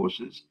task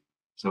forces.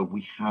 So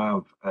we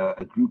have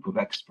a group of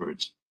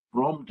experts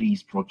from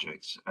these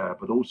projects,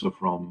 but also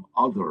from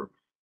other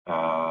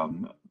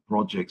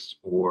projects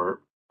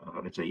or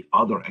let's say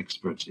other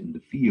experts in the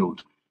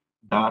field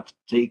that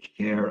take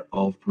care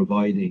of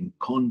providing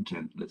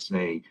content, let's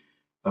say,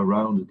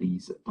 around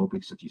these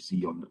topics that you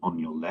see on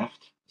your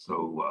left.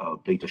 So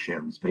data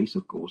sharing space,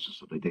 of course.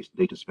 So the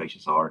data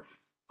spaces are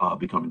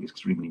becoming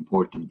extremely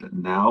important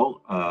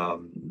now.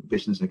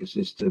 Business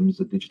ecosystems,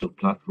 the digital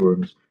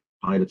platforms,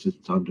 pilots and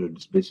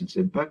standards, business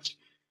impacts,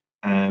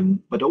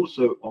 but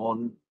also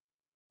on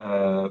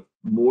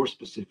more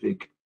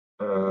specific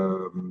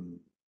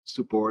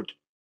support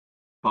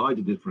by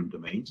the different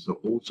domains. So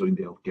also in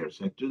the healthcare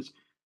sectors,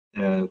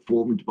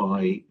 formed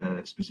by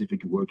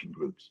specific working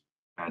groups.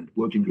 And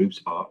working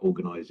groups are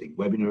organizing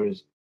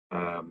webinars,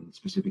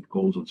 specific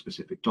calls on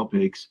specific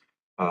topics,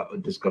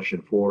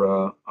 discussion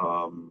fora,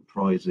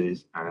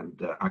 prizes and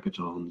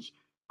hackathons,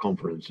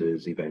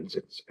 conferences, events,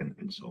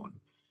 and so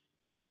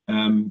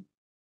on.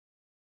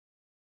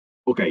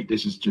 Okay,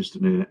 this is just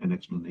an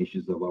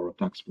explanation of our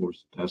task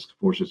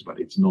forces, but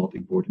it's not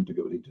important to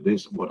go into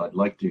this. What I'd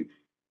like to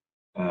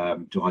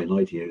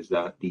highlight here is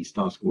that these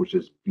task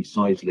forces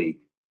precisely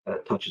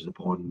touches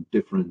upon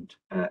different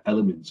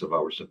elements of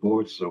our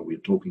support. So we're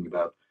talking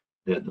about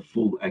the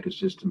full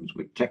ecosystems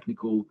with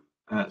technical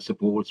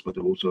supports, but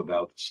also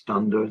about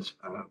standards,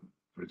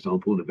 for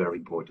example, a very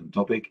important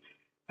topic,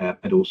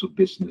 and also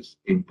business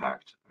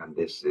impact. And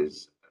this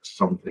is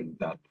something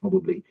that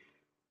probably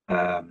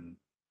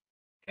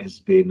has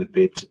been a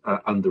bit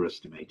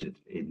underestimated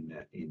in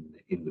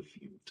the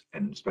field,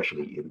 and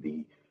especially in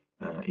the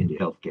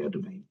healthcare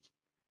domains.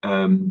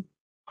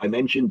 I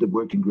mentioned the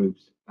working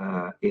groups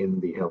in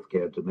the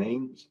healthcare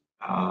domains.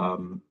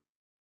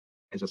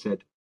 As I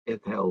said,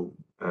 AAL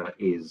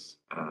is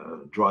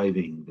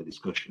driving the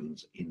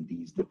discussions in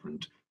these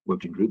different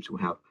working groups.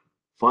 We have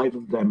 5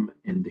 of them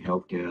in the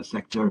healthcare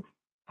sector,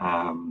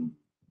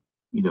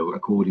 you know,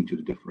 according to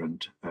the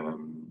different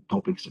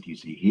topics that you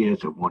see here.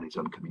 So one is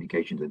on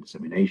communications and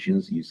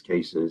disseminations, use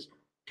cases,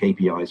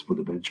 KPIs for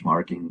the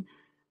benchmarking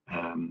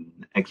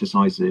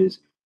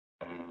exercises.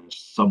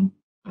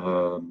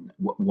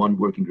 One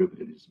working group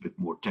that is a bit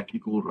more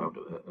technical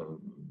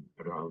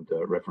around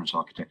reference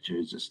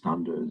architectures,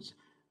 standards,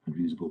 and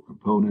reusable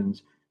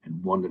components,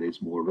 and one that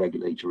is more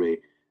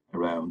regulatory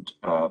around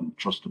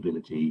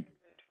trustability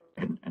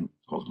and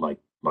like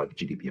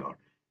GDPR.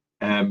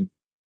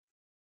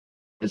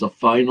 As a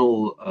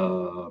final,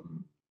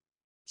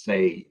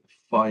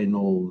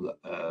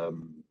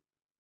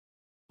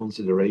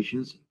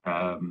 considerations,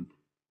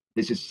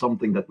 this is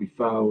something that we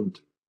found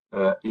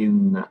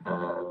in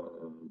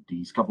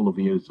these couple of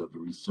years of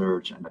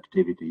research and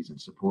activities and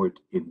support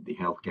in the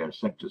healthcare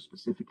sector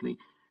specifically.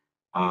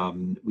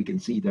 We can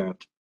see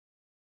that,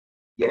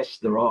 yes,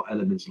 there are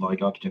elements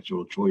like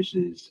architectural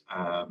choices,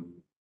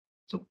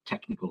 some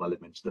technical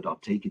elements that are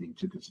taken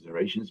into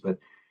considerations, but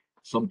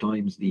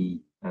sometimes the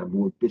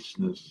more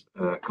business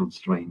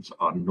constraints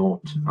are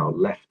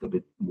left a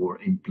bit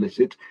more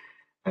implicit.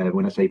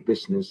 When I say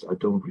business, I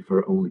don't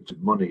refer only to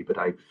money, but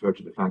I refer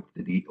to the fact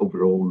that the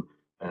overall,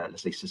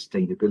 let's say,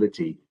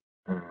 sustainability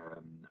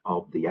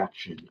of the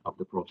action of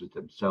the project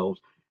themselves.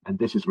 And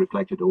this is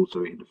reflected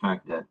also in the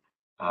fact that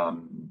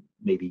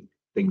maybe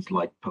things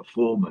like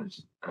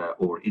performance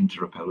or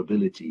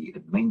interoperability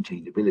and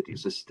maintainability,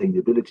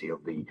 sustainability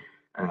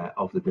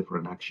of the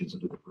different actions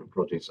of the different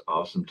projects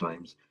are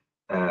sometimes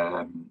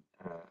a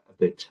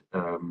bit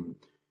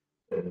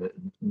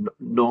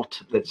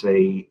not, let's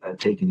say,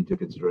 taken into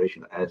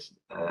consideration as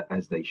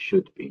they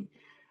should be.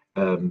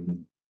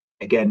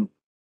 Again,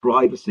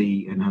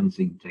 privacy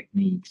enhancing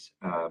techniques,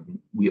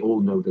 we all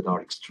know that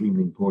are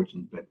extremely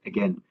important, but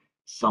again,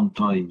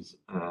 sometimes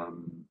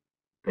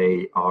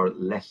they are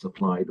less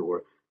applied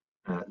or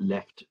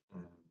left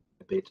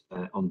a bit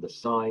on the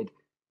side.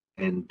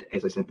 And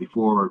as I said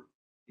before,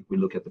 if we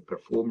look at the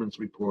performance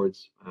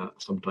reports,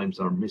 sometimes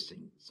are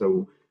missing.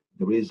 So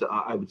there is,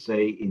 I would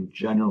say, in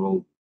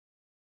general,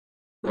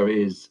 there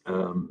is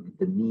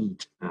the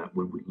need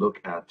when we look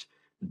at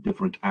the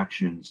different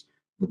actions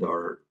that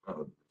are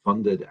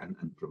funded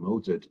and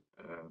promoted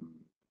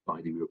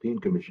by the European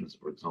Commissions,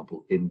 for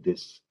example, in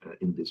this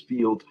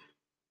field.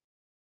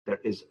 There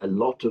is a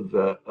lot of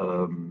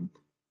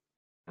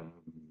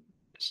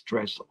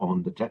stress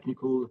on the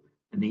technical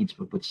needs,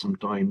 but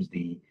sometimes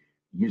the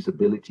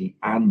usability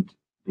and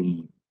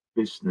the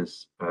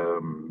business,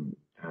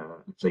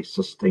 let's say,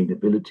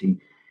 sustainability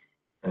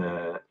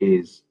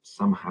is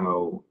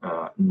somehow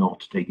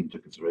not taken into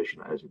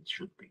consideration as it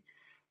should be.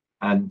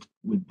 And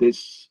with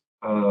this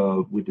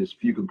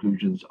few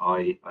conclusions,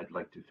 I'd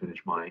like to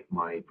finish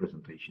my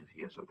presentation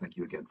here. So thank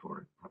you again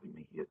for having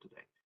me here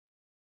today.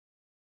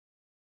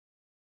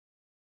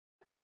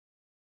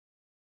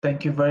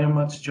 Thank you very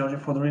much, Giorgio,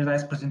 for the really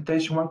nice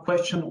presentation. One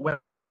question: when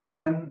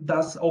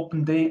does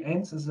Open Day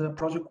ends as a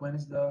project? When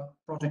is the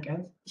project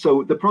end?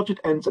 So the project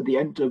ends at the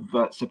end of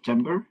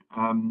September.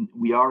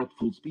 We are at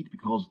full speed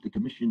because the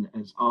Commission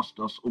has asked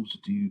us also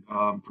to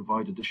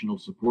provide additional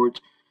support.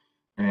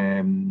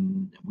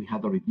 We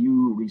had a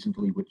review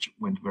recently, which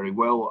went very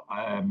well.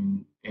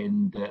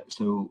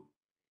 So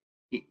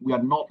we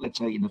are not, let's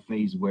say, in a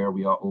phase where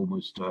we are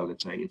almost,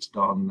 let's say, it's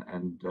done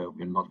and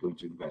we're not going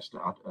to invest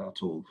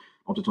at all,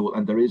 not at all.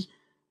 And there is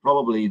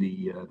probably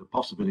the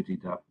possibility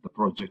that the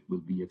project will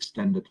be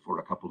extended for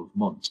a couple of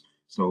months.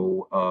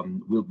 So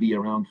we'll be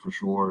around for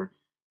sure,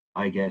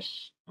 I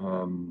guess,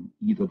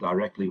 either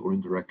directly or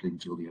indirectly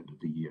until the end of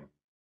the year.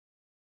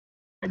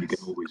 And you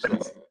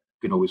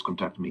can always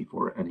contact me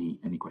for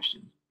any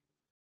questions.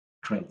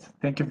 Great,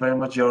 thank you very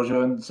much,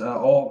 Giorgio, and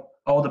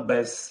all the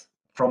best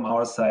from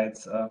our side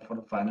for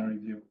the final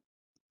review.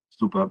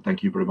 Super,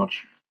 thank you very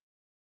much.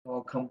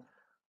 Welcome.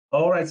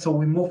 All right, so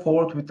we move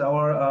forward with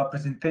our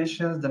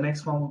presentations. The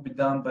next one will be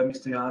done by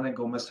Mr. Johanne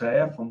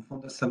Gomez-Rea from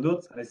Fundación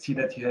Salud. I see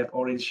that you have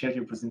already shared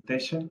your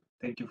presentation.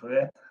 Thank you for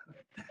that.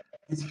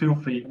 Please feel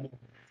free.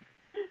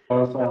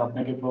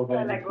 Thank you for the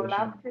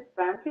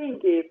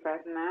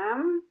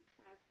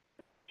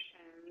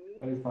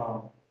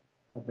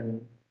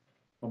invitation.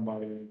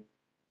 Somebody.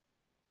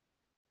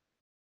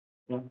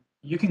 Yeah.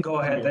 You can go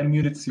ahead. I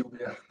muted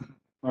Sylvia.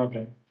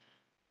 Okay.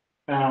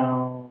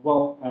 I'm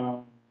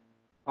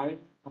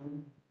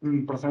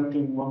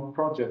presenting one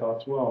project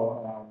as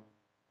well.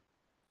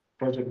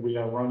 Project we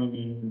are running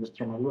in the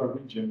Extremadura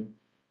region,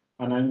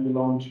 and I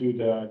belong to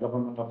the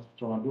government of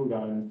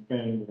Extremadura in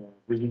Spain, the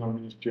Regional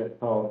Ministry of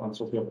Health and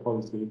Social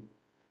Policy,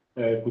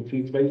 which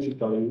is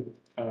basically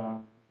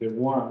the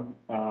one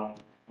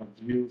as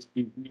you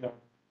see here,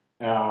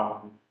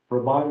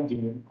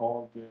 providing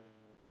all the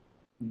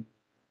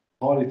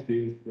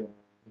policies in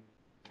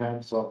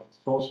terms of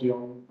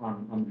social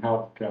and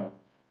healthcare.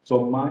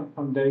 So my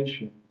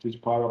foundation, which is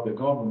part of the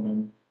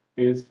government,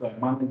 is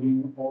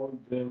managing all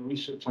the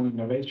research and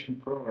innovation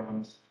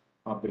programs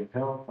of the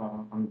health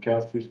and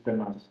care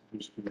system as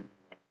used to be.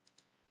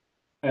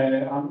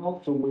 And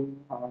also we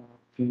are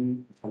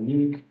in a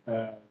link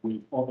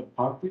with other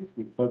parties,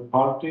 with third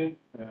parties,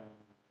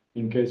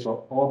 in case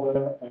of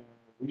other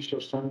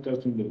research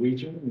centers in the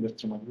region, in the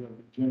Extremadura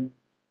region,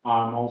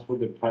 and also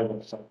the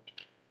private sector.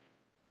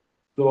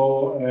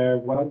 So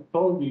what I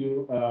told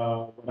you,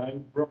 what I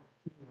brought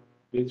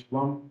is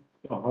one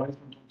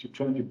Horizon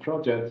 2020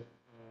 project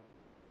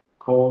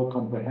called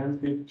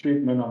Comprehensive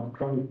Treatment of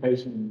Chronic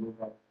Patients in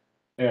Rural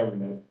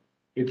Areas.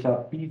 It's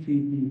a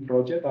PCP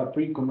project, a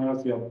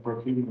pre-commercial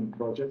procurement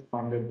project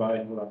funded by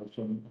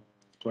Horizon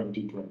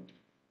 2020.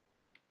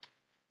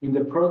 In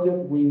the project,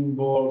 we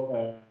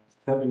involve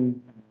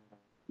 7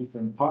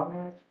 different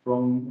partners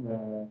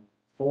from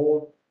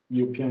 4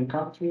 European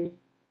countries.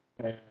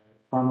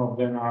 Some of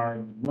them are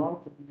in the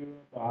north of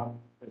Europe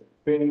and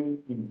Spain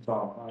in the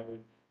south. I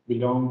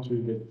belong to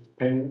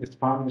the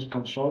Spanish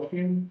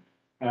consortium,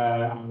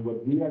 and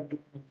what we are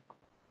doing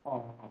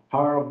as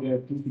part of the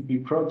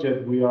PCP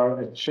project, we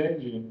are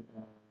exchanging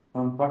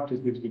some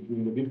practices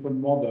between the different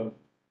models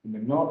in the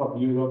north of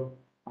Europe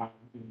and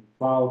in the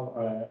south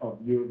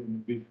of Europe,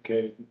 in this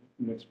case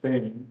in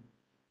Spain,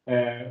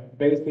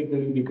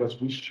 basically because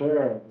we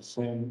share the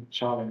same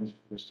challenge,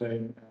 the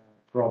same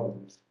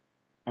problems.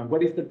 And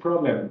what is the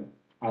problem?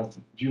 As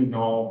you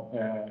know,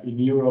 in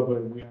Europe,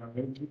 we are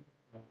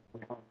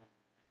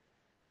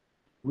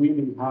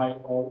really high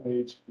old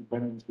age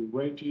dependency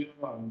ratio,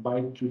 and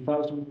by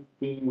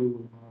 2015 we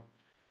will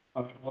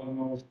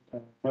almost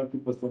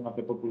 30% of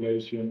the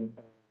population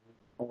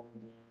on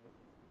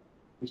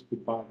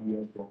 65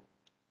 years old.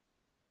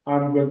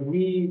 And what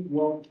we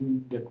want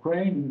in the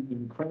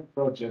crane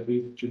project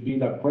is to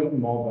build a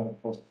crane model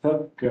for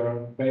self-care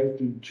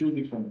based in two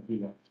different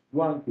pillars.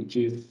 One, which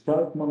is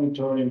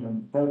self-monitoring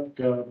and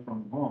self-care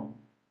from home,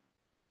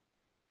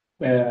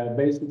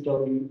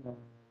 basically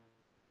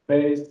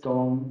based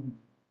on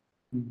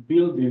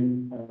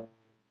building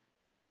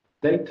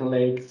data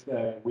lakes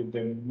with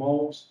the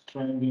most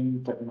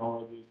trending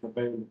technologies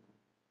available,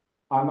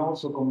 and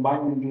also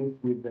combining it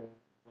with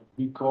what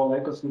we call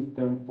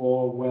ecosystem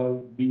for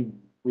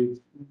well-being, which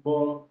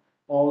involve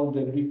all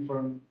the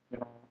different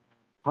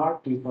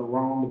parties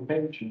around the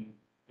patient,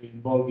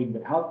 involving the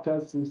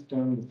healthcare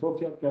system, the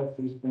social care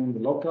system, the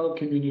local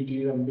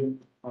community and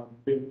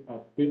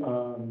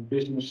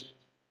business,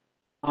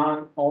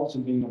 and also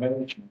the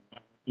innovation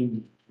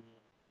industry,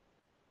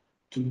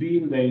 to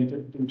build the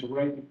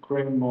integrated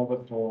crane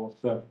model for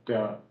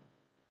self-care.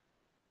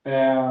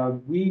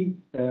 We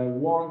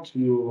want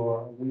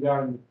to, we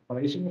are in the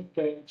preparation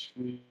stage,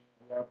 we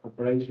are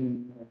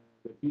preparing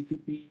the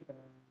PCP,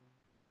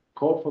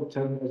 call for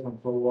tenders and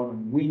so on,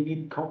 and we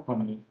need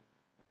companies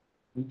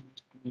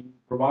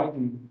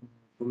providing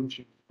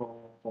solutions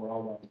for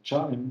our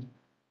challenge,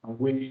 and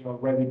we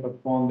already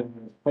performed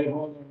the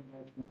stakeholder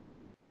engagement,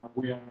 and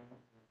we are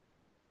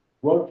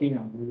working,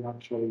 and we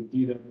actually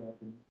did a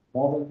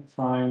model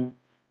design,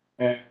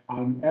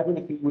 and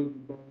everything will be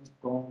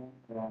based on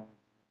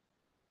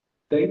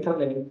data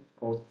lake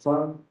or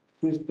some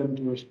system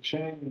to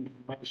exchange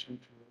information,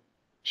 to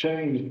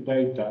exchange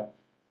data,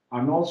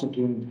 and also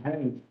to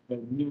enhance the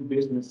new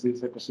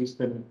businesses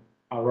ecosystem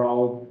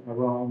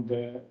around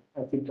the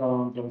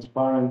ethical and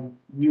transparent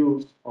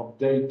use of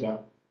data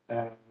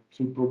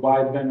to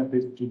provide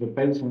benefits to the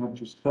patient and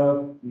to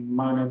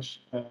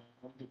self-manage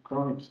the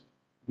chronic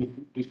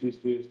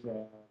diseases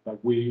that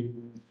we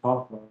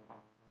suffer,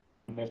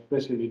 and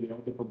especially the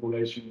older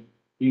population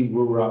in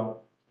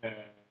rural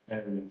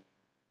areas.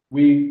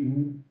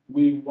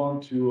 We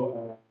want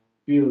to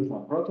build a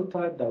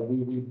prototype that we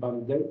will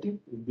validate it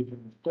in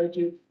different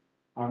stages,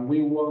 and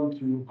we want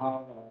to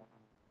have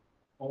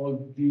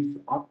all these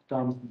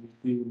outcomes you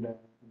see on the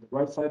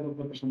right side of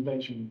the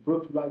presentation: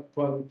 improved life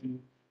quality,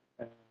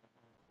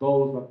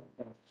 those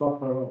that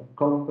suffer of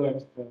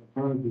complex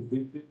chronic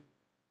diseases,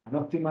 and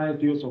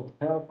optimized use of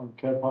health and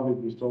care public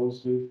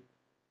resources.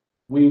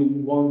 We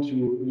want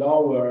to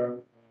lower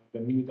the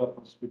need of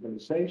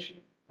hospitalization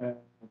of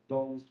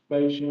those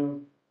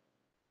patients,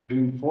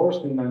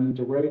 reinforcing and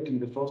integrating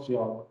the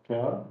social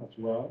care as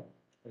well,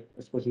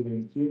 especially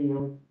in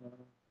senior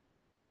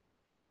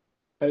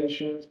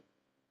patients,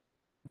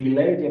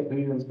 delay the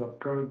appearance of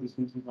current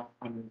diseases,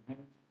 and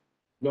enhance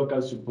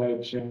local supply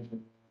chains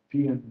and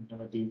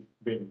innovative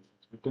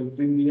benefits. Because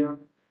in the end,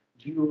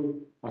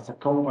 you as a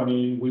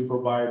company, we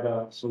provide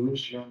a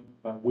solution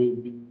that will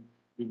be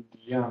in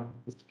the end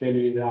scale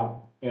it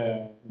up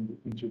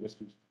into the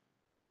system.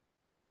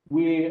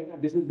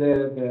 This is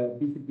the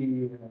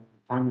BCP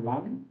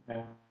timeline.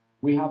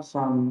 We have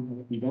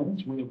some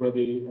events. We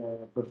already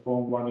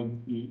performed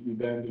one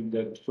event in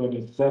the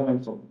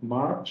 27th of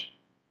March.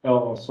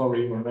 On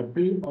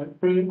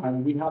April,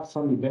 and we have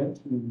some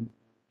events in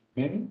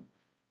May.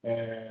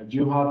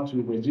 You have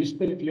to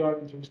register if you are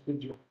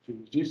interested. You have to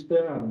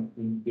register, and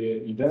in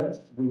the events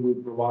we will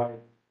provide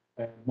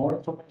more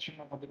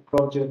information about the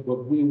project,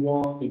 what we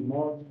want in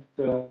more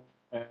detail,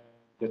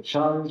 the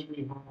challenge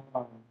we have,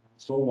 and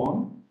so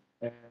on.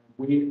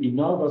 In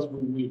August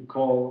we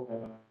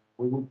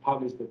will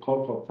publish the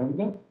call for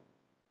tender.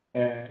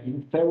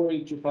 In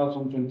February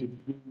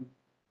 2023,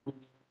 we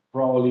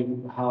probably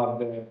have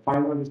the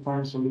final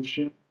design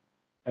solution,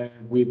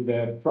 with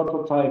the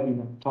prototype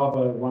in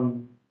October,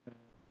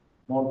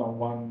 more than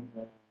 1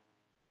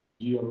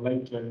 year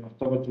later, in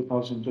October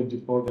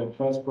 2024, the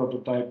first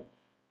prototype,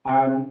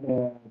 and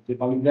the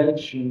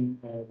validation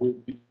will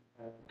be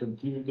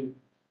concluded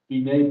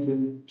in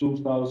April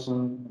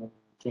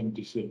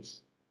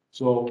 2026.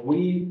 So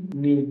we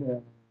need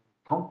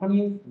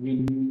companies, we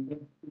need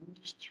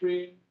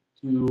industry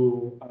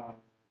to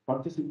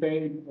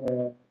participate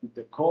in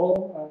the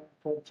call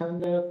for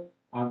tender.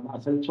 And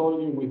as I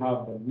told you, we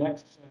have the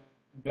next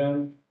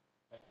event,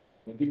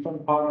 the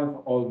different partners,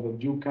 although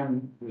you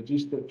can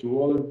register to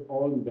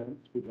all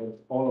events, because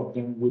all of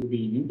them will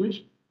be in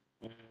English,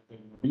 the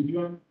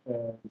Norwegian,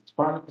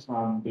 Spanish,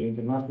 and the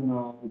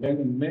international event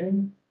in May,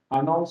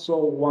 and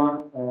also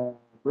one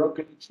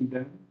brokerage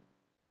event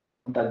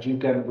that you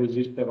can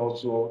register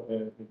also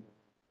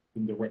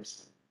in the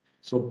website.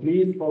 So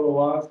please follow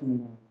us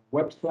in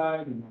our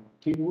website, in our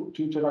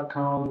Twitter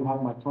account. You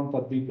have my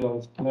contact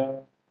details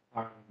there.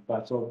 And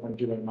that's all.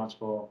 Thank you very much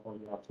for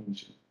your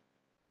attention.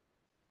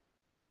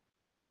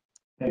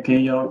 Thank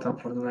you, Jonathan,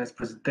 for the nice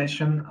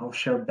presentation. I'll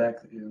share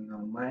back in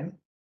mine.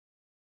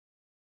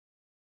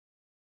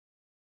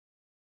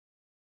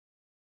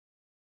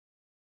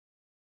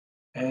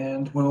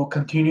 And we will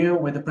continue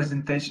with the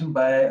presentation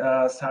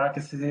by Sarah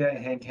Cecilia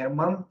and Henk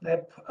Herman.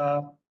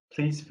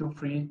 Please feel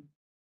free to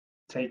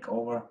take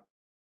over.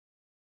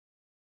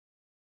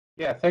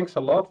 Yeah, thanks a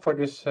lot for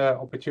this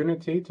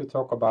opportunity to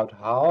talk about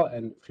HAL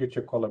and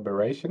future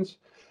collaborations.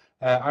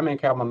 I'm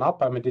Henk Herman Nap.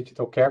 I'm a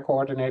digital care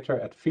coordinator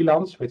at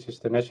Vilans, which is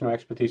the National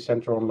Expertise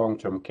Center on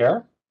Long-Term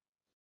Care.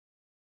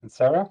 And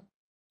Sarah?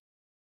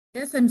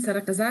 Yes, I'm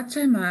Sarah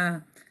Casaccia. I'm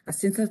an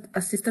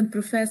assistant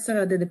professor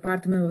at the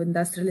Department of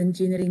Industrial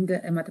Engineering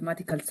and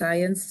Mathematical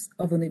Science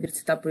of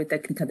Università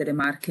Politecnica delle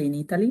Marche in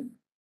Italy.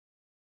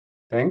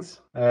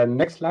 Thanks.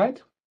 Next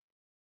slide.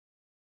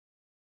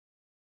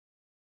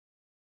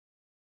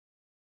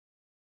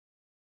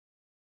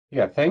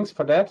 Yeah, thanks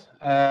for that.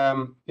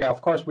 Yeah,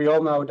 of course, we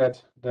all know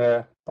that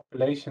the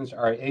populations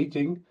are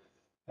aging,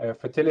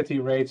 fertility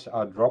rates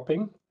are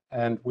dropping,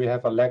 and we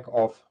have a lack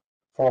of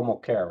formal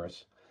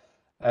carers.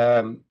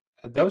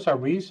 Those are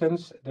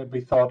reasons that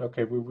we thought,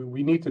 okay,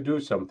 we need to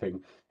do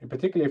something. In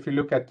particular, if you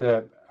look at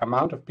the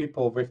amount of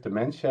people with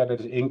dementia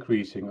that is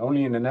increasing,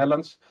 only in the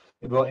Netherlands,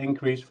 it will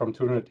increase from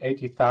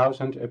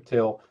 280,000 up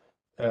till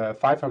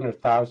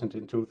 500,000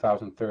 in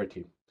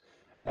 2030.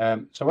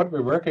 So what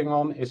we're working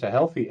on is a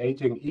healthy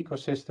aging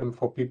ecosystem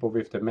for people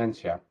with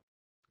dementia.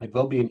 It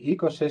will be an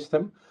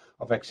ecosystem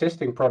of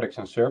existing products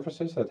and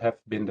services that have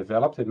been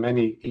developed in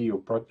many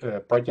EU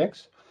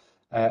projects.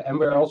 And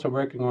we're also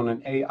working on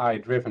an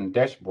AI-driven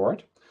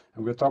dashboard,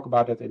 and we'll talk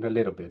about it in a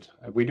little bit.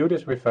 We do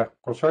this with a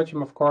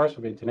consortium, of course,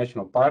 of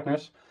international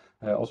partners,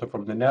 also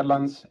from the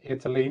Netherlands,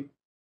 Italy,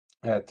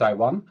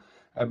 Taiwan,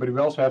 but we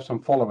also have some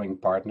following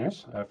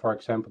partners, for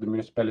example, the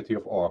municipality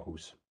of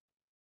Aarhus.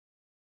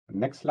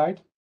 Next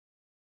slide.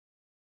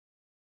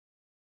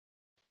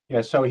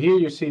 Yeah, so here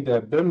you see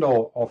the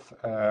bundle of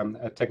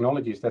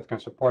technologies that can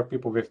support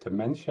people with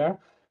dementia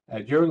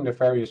during the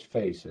various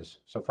phases.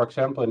 So for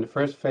example, in the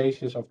first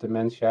phases of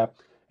dementia,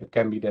 it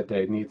can be that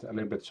they need a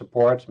little bit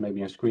support,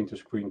 maybe in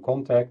screen-to-screen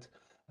contact.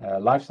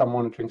 Lifestyle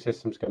monitoring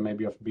systems can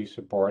maybe be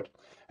support.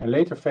 And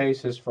later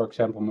phases, for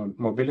example,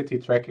 mobility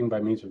tracking by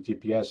means of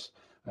GPS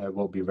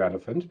will be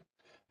relevant,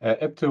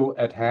 up to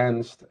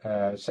enhanced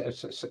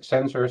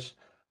sensors,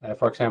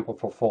 for example,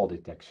 for fall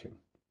detection.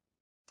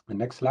 The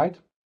next slide.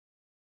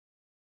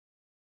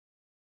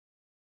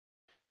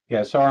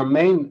 Yeah, so our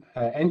main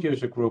end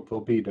user group will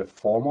be the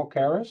formal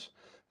carers,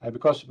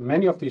 because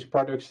many of these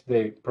products,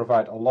 they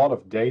provide a lot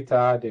of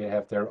data. They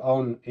have their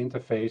own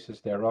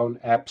interfaces, their own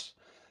apps.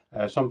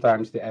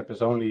 Sometimes the app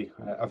is only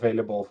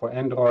available for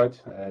Android.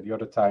 The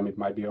other time it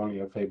might be only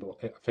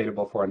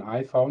available for an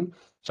iPhone.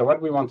 So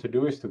what we want to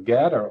do is to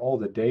gather all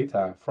the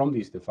data from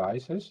these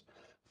devices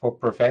for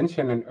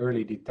prevention and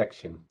early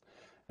detection.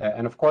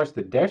 And of course,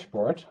 the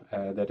dashboard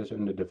that is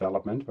under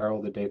development, where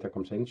all the data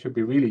comes in, should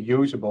be really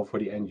usable for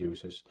the end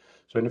users.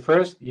 So in the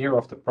first year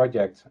of the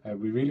project,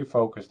 we really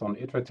focused on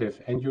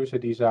iterative end user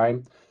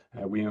design.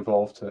 We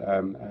involved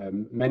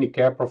many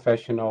care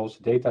professionals,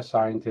 data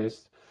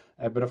scientists,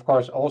 but of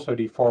course also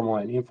the formal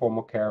and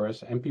informal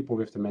carers and people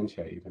with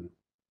dementia even.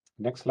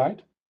 Next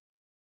slide.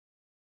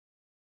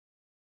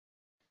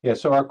 Yeah,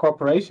 so our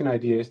cooperation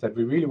idea is that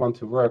we really want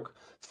to work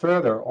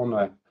further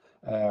on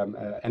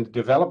and the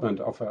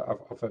development of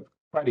a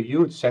quite a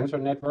huge sensor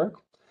network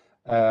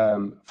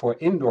for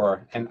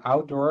indoor and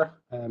outdoor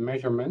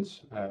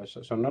measurements.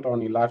 So not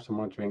only lifestyle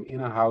monitoring in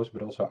a house,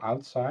 but also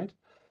outside.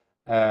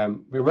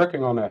 We're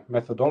working on a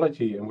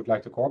methodology and would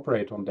like to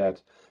cooperate on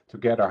that to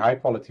gather high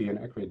quality and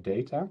accurate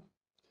data.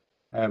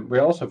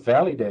 We're also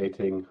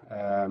validating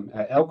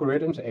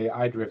algorithms,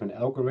 AI-driven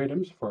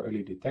algorithms for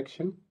early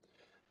detection.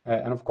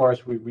 And of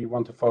course, we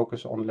want to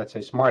focus on, let's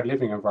say, smart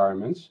living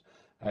environments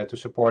to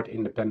support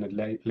independent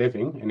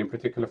living. And in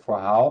particular for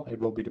HAL, it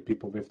will be the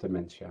people with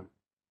dementia.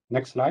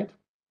 Next slide.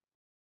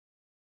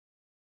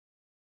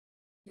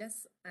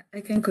 Yes, I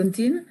can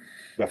continue.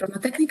 Yeah. From a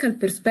technical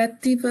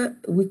perspective,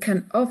 we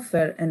can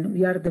offer and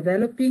we are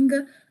developing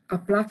a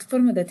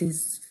platform that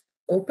is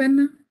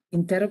open,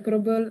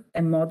 interoperable,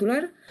 and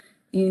modular,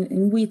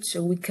 in which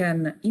we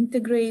can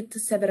integrate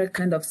several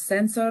kinds of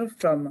sensors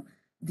from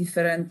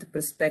different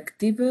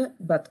perspectives,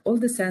 but all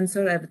the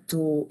sensors have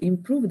to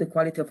improve the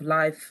quality of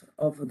life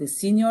of the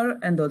senior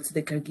and also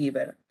the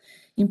caregiver.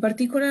 In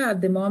particular,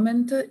 at the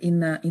moment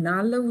in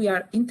HAL, we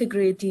are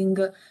integrating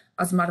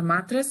a smart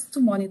mattress to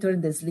monitor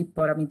the sleep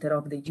parameter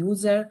of the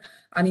user,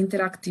 an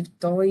interactive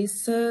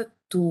toys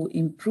to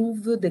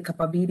improve the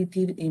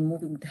capability in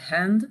moving the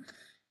hand,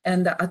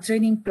 and a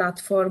training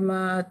platform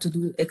to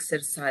do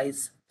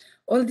exercise.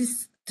 All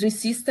these three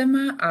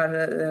systems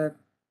are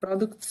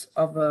products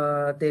of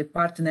the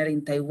partner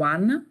in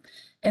Taiwan.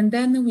 And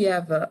then we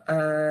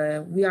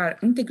are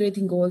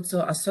integrating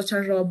also a social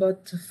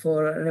robot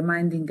for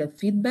reminding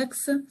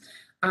feedbacks,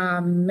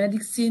 a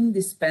medicine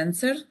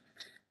dispenser,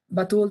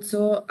 but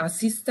also a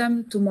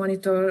system to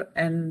monitor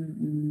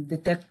and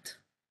detect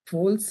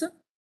falls,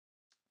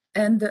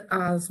 and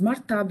a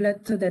smart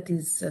tablet that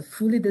is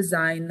fully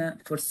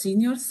designed for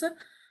seniors,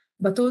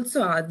 but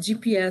also a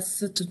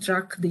GPS to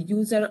track the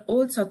user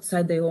also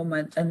outside the home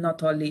and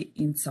not only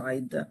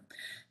inside.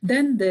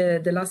 Then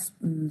the last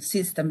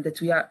system that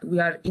we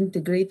are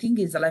integrating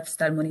is a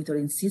lifestyle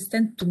monitoring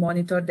system to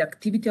monitor the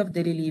activity of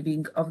daily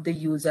living of the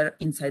user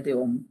inside the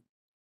home.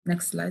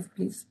 Next slide,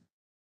 please.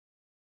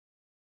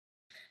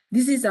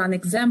 This is an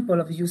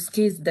example of use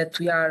case that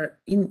we are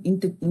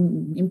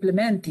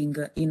implementing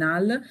in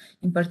AAL.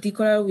 In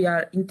particular, we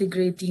are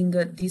integrating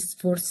this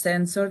force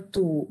sensor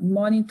to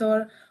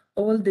monitor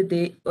all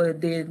to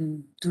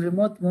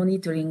remote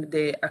monitoring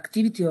the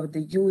activity of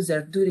the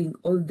user during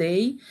all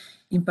day.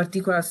 In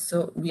particular,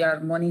 so we are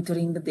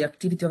monitoring the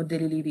activity of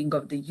daily living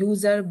of the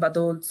user, but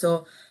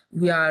also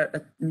we are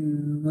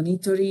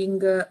monitoring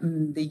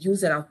the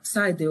user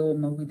outside the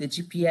home with the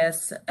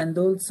GPS and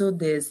also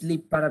the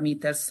sleep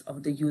parameters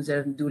of the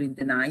user during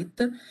the night.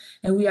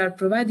 And we are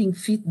providing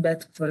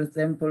feedback, for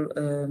example,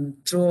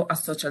 through a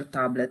social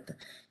tablet.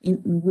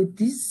 With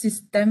this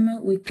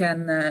system, we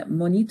can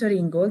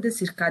monitoring all the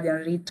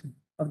circadian rhythm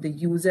of the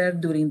user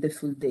during the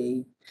full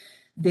day.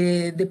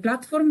 The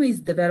platform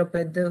is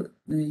developed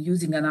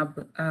using an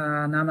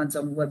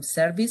Amazon Web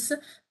Service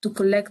to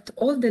collect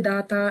all the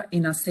data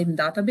in a same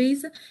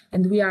database,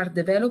 and we are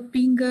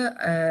developing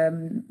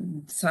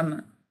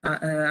some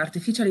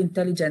artificial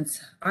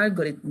intelligence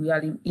algorithm. We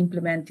are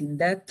implementing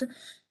that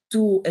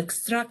to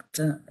extract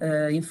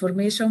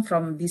information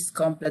from this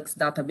complex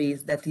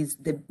database that is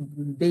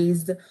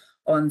based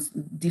on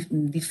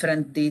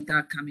different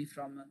data coming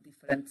from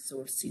different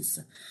sources.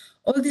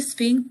 All these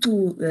things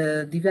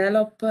to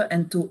develop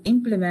and to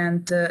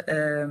implement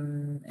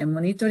and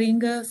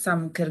monitoring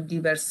some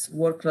caregivers'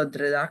 workload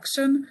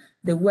reduction,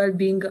 the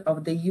well-being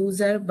of the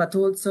user, but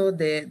also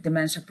the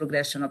dementia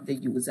progression of the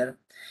user.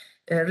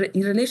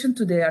 In relation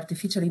to the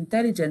artificial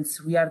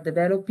intelligence, we are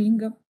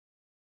developing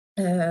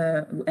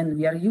and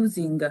we are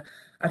using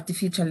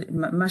artificial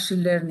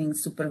machine learning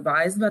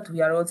supervised, but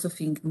we are also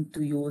thinking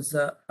to use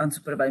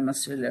unsupervised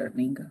machine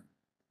learning.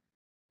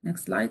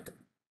 Next slide.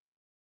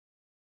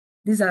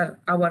 These are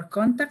our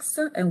contacts,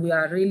 and we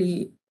are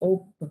really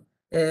open.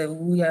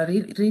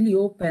 Really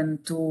open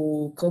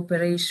to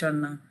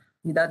cooperation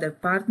with other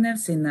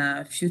partners in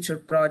a future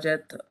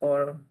project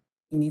or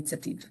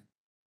initiative.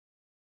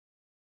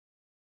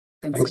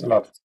 Thanks a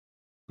lot.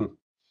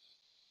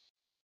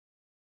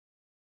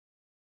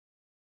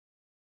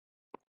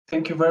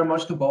 Thank you very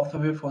much to both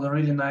of you for the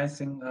really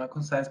nice and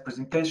concise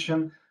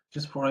presentation.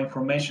 Just for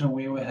information,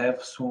 we will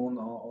have soon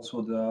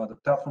also the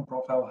platform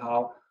profile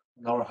hub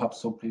on our hub,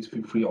 so please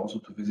feel free also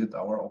to visit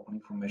our open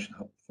information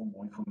hub for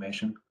more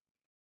information on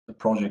the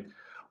project.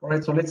 All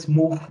right, so let's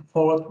move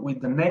forward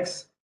with the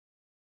next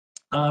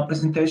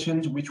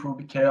presentation, which will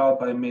be carried out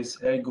by Ms.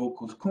 Ergo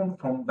Koskun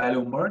from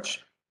Value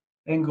Merge.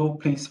 Ergo,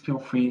 please feel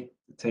free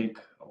to take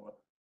over.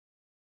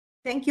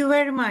 Thank you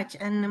very much.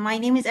 And my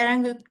name is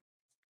Ergo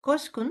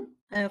Koskun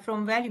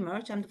from Value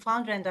Merge. I'm the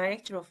founder and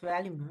director of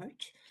Value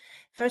Merge.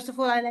 First of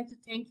all, I'd like to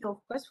thank you, of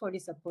course, for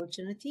this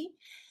opportunity.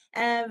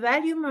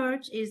 Value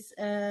Merge is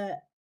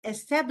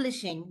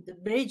establishing the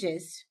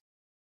bridges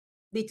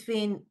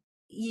between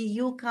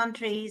EU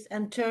countries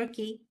and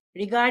Turkey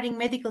regarding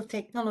medical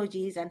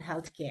technologies and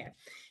healthcare,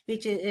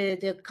 which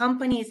the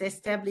company is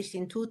established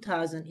in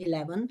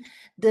 2011.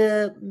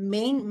 The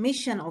main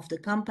mission of the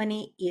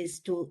company is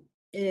to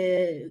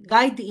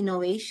guide the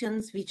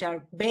innovations which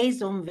are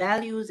based on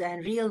values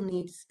and real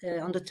needs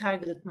on the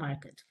targeted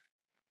market.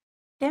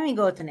 Can we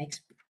go to the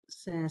next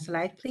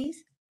slide,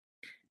 please?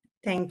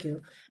 Thank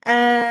you.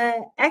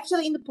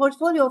 Actually, in the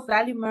portfolio of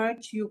Value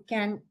Merge, you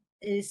can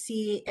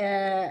see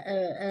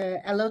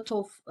a lot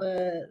of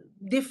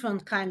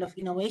different kind of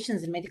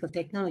innovations in medical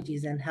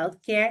technologies and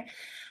healthcare.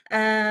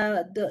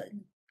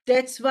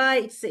 That's why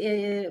it's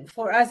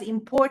for us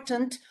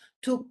important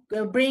to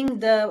bring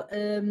the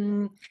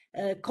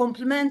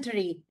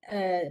complementary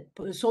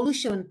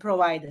solution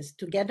providers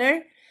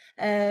together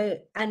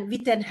and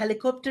with a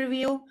helicopter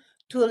view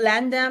to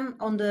land them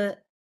on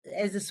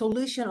as a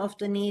solution of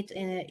the need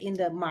in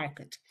the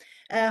market.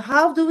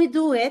 How do we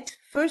do it?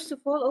 First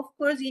of all, of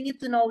course, you need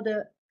to know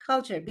the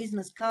culture,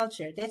 business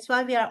culture. That's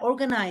why we are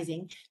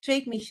organizing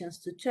trade missions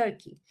to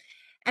Turkey.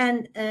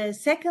 And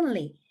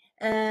secondly,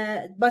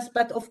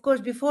 but of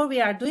course, before we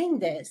are doing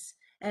this,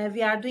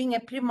 we are doing a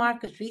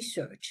pre-market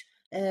research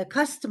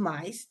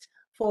customized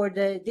for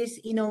this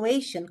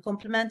innovation,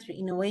 complementary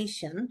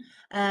innovation,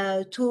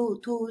 to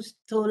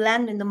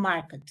land in the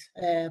market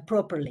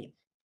properly.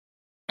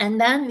 And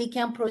then we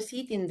can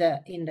proceed in the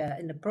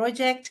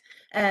project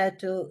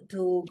to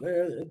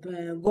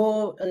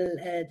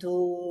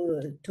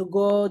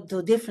go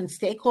to different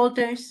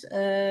stakeholders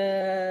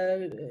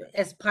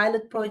as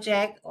pilot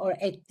project, or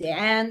at the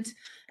end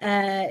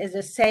as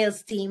a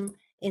sales team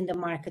in the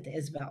market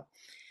as well.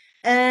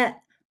 And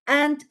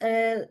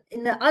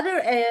in the other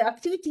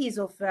activities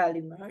of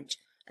Value Merge,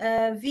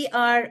 we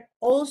are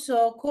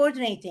also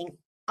coordinating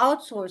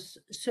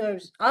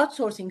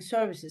outsourcing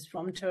services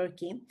from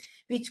Turkey,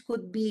 which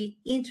could be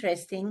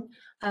interesting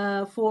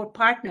for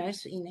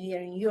partners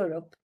here in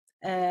Europe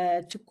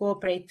to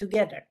cooperate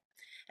together.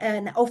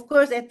 And of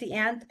course, at the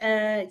end,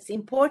 it's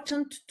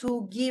important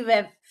to give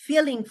a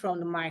feeling from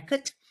the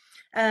market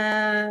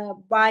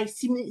by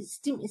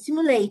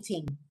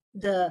simulating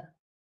the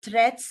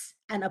threats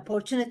and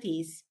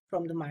opportunities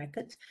from the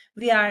market.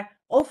 We are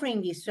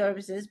offering these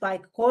services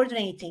by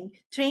coordinating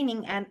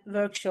training and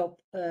workshop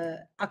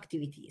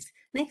activities.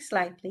 Next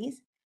slide,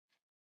 please.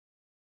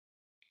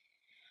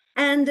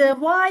 And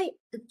why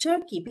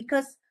Turkey?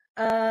 Because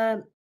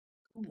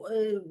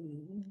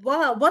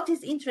what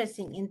is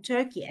interesting in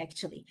Turkey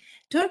actually?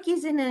 Turkey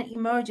is in an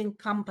emerging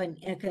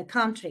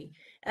country,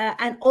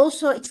 and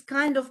also it's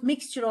kind of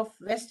mixture of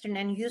Western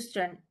and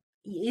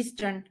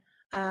Eastern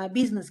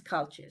business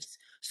cultures.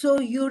 So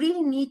you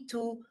really need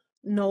to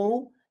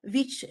know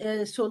which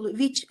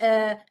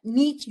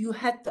need you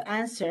had to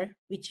answer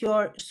with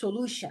your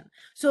solution.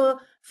 So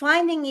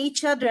finding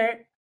each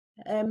other,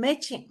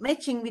 matching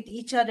with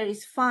each other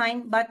is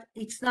fine, but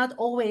it's not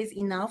always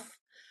enough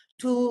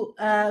to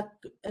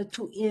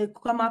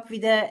come up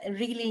with a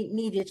really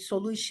needed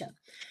solution.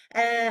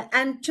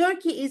 And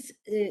Turkey is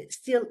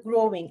still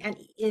growing, and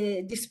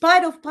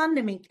despite of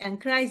pandemic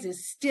and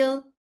crisis,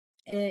 still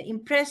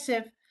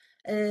impressive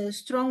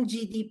strong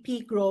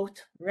GDP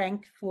growth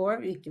rank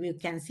for, you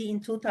can see in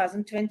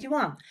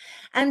 2021.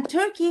 And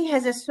Turkey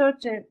has a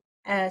certain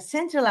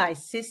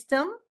centralized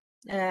system,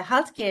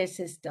 healthcare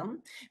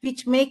system,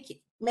 which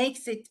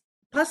makes it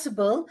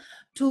possible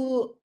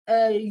to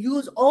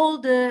use all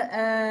the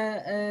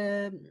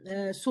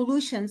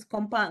solutions,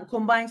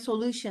 combined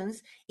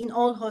solutions in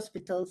all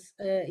hospitals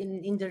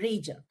in the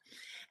region.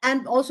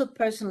 And also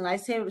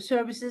personalized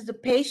services. The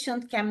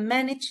patient can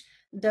manage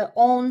their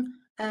own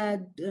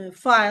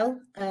file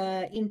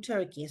in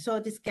Turkey. So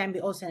this can be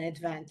also an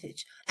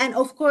advantage. And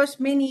of course,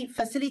 many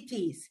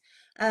facilities,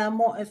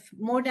 more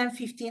than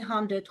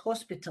 1,500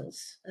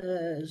 hospitals,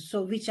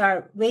 so which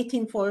are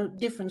waiting for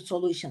different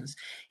solutions.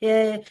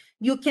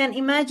 You can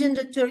imagine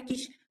the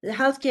Turkish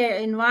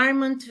healthcare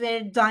environment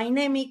where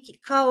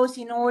dynamic, chaos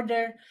in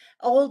order,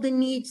 all the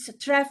needs,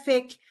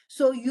 traffic.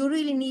 So you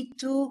really need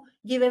to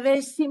give a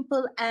very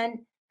simple and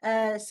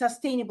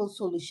sustainable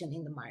solution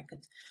in the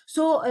market.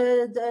 So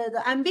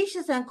the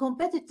ambitious and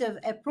competitive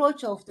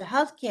approach of the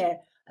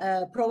healthcare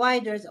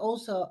providers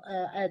also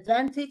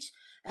advantage,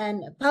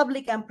 and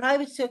public and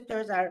private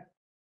sectors are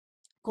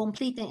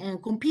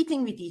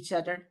competing with each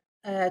other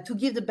to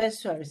give the best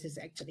services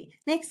actually.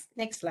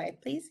 Next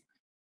slide, please.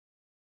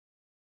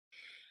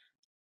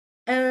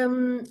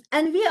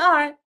 And we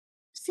are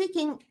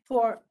seeking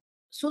for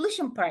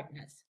solution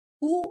partners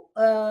who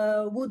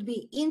would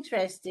be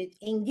interested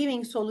in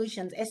giving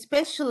solutions,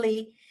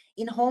 especially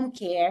in home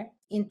care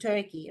in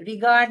Turkey,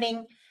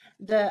 regarding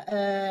the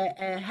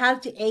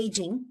healthy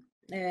aging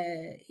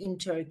in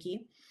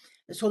Turkey,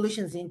 the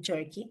solutions in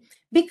Turkey,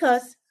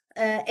 because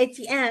at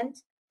the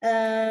end,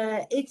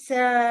 it's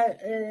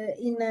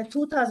in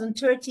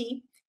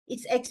 2030,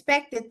 it's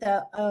expected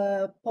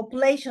the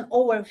population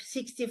over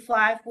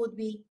 65 would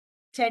be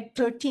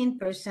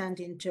 13%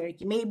 in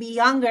Turkey, maybe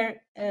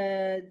younger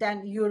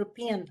than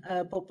European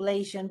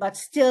population, but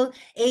still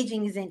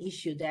aging is an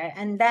issue there.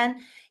 And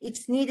then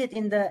it's needed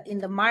in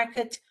the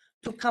market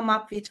to come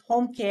up with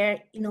home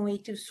care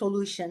innovative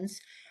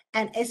solutions,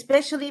 and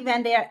especially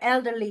when they are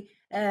elderly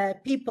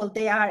people,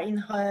 they are in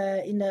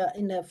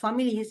the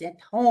families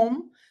at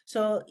home.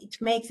 So it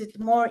makes it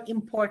more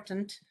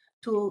important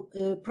to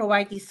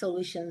provide these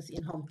solutions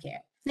in home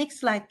care. Next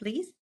slide,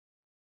 please.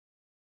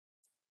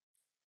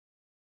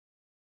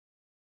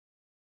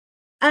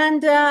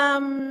 And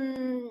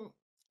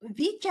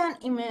we can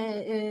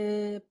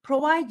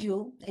provide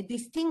you a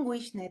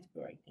distinguished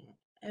networking,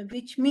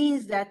 which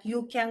means that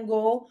you can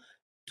go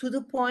to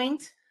the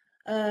point,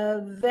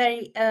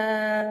 very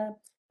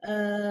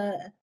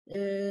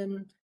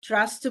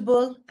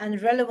trustable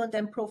and relevant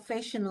and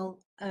professional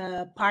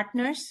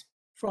partners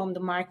from the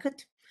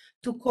market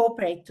to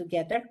cooperate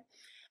together.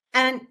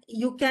 And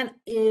you can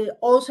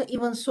also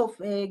even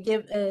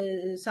give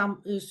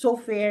some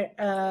software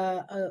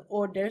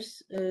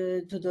orders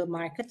to the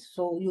market,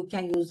 so you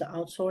can use the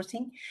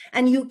outsourcing,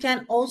 and you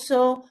can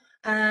also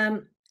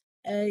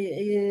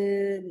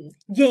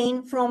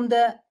gain from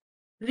the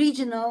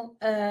regional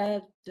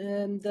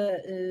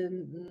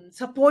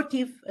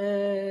supportive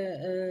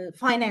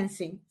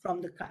financing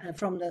from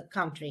the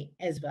country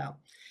as well.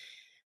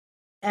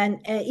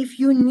 And if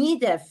you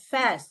need a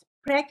fast,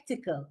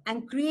 practical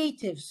and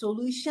creative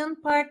solution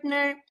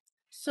partner,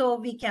 so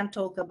we can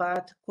talk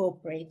about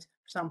cooperate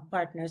some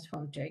partners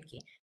from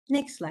Turkey.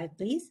 Next slide,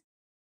 please.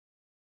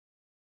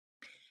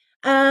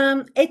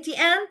 At the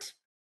end,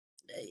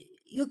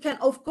 you can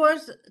of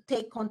course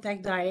take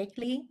contact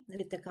directly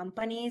with the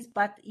companies,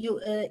 but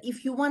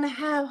if you want to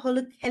have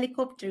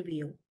helicopter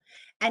view,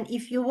 and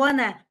if you want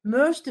to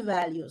merge the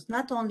values,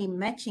 not only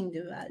matching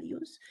the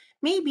values,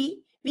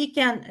 maybe we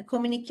can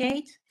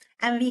communicate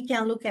and we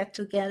can look at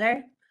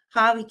together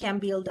how we can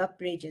build up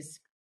bridges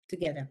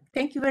together.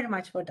 Thank you very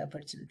much for the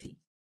opportunity.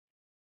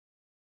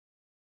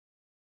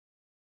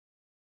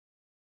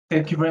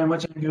 Thank you very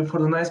much, Angel,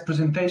 for the nice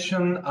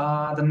presentation.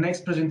 The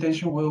next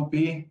presentation will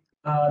be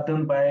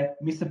done by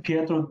Mr.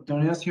 Pietro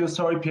Donasio.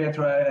 Sorry,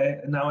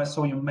 Pietro, now I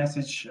saw your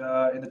message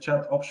in the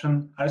chat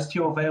option. Are you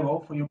still available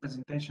for your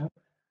presentation?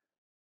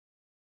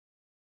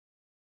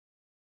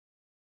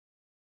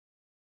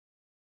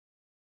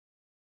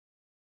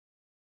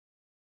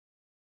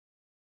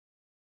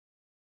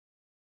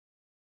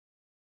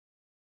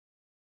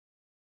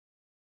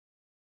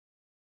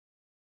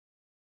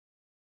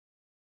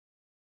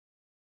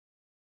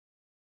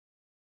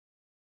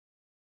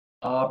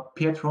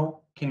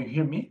 Pietro, can you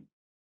hear me?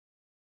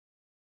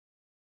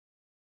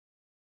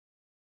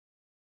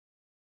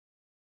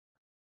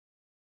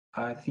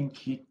 I think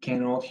he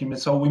cannot hear me.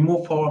 So we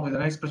move forward with the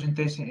next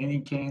presentation. Any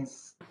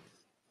gains?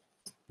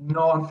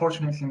 No,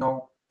 unfortunately,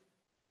 no.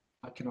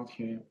 I cannot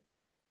hear you.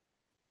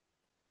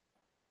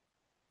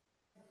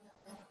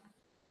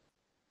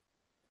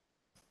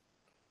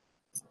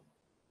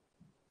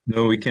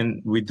 No, we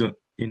don't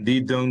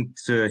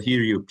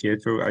hear you,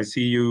 Pietro. I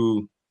see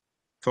you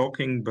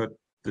talking, but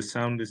the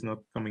sound is not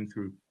coming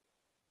through.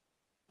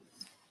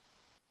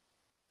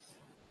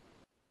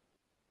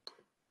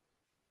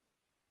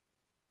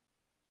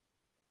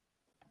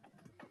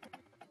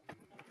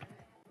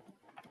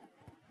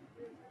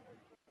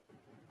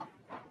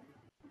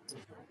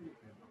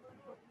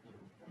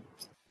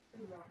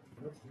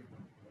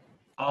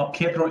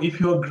 Pietro, if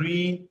you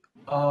agree,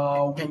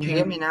 can you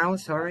hear me now?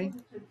 Sorry.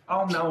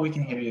 Oh, now we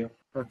can hear you.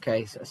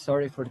 Okay, so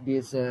sorry for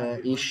this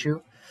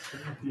issue.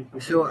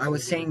 So I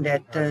was saying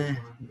that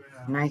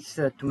nice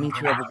to meet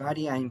you,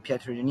 everybody. I'm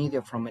Pietro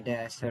Dionizio from the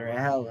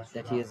AAL,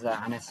 that is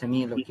an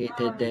SME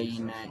located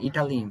in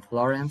Italy, in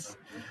Florence,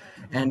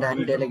 and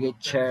I'm delegate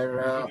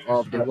chair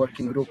of the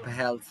working group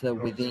health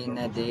within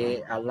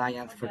the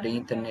Alliance for the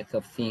Internet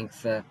of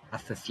Things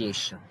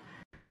Association.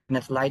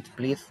 Next slide,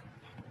 please.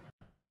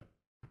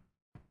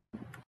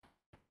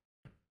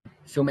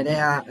 So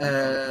Medea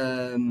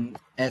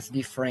has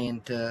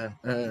different,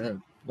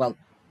 well,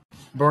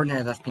 born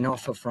as a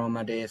spin-off from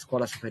the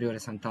Scuola Superiore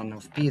Sant'Anna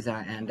of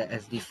Pisa and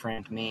has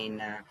different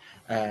main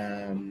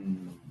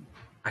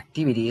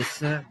activities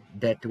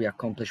that we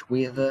accomplish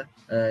with.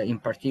 In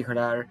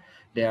particular,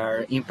 there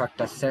are impact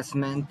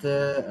assessment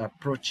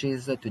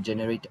approaches to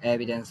generate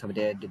evidence of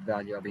the added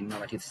value of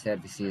innovative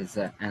services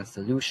and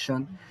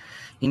solutions,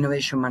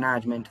 innovation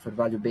management for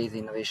value-based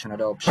innovation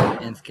adoption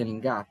and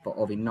scaling up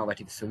of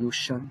innovative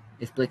solutions,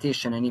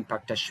 exploitation and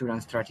impact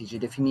assurance strategy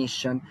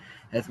definition,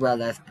 as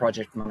well as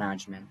project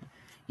management.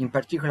 In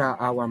particular,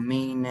 our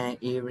main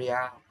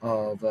area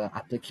of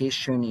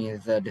application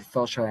is the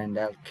social and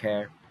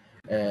healthcare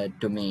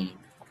domain.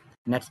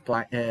 Next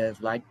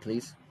slide,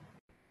 please.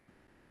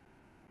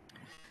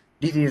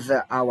 This is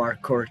our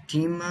core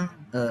team,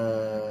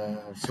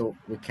 so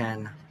we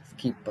can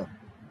skip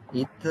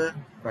it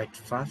quite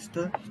fast.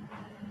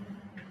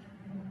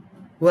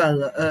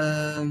 Well,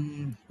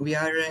 we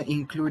are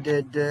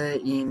included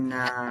in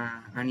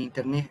an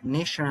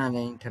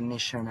international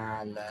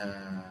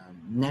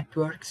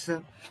networks.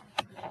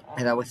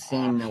 As I was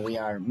saying, we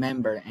are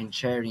member and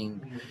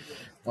chairing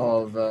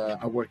of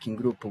a working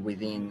group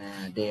within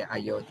the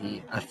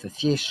IoT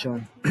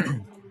Association.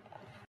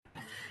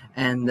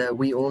 And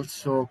we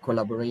also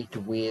collaborate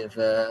with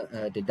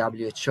the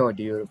WHO,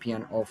 the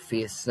European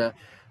Office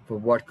for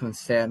what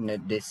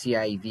concerns the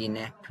CIV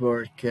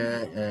network,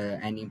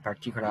 and in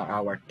particular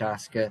our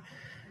task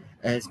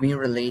has been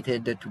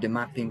related to the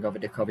mapping of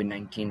the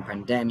COVID-19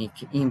 pandemic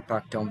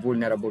impact on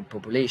vulnerable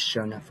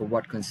population for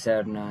what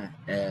concerns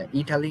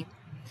Italy.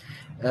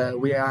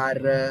 We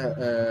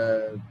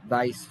are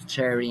vice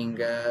chairing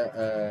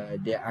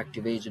the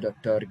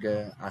ActiveAge.org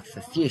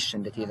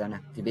association, that is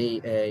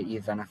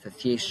an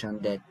association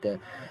that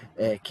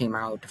came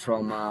out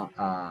from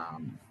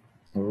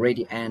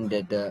already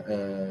ended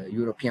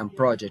European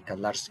project, a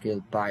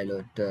large-scale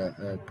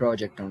pilot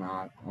project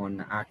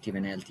on active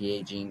and healthy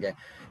aging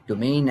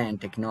domain and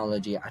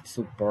technology at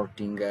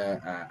supporting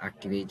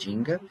active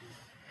aging.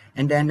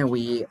 And then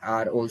we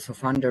are also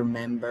founder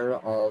member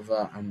of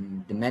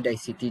the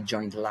MedICT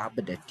Joint Lab,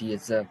 that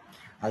is a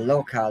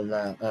local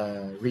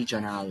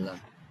regional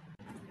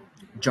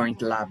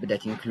joint lab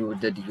that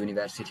includes the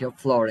University of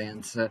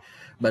Florence,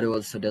 but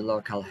also the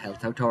local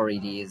health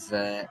authorities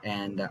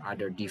and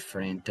other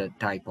different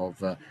type of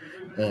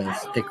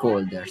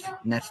stakeholders.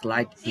 Next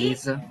slide,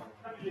 please.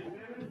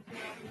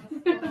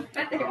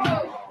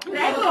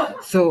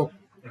 So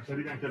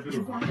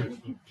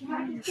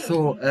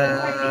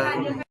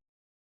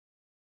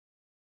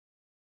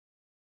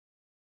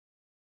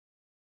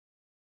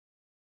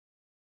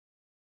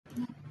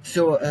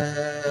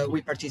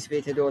we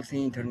participated also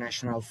in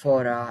international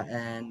fora,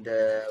 and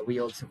we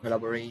also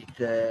collaborate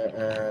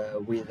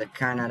with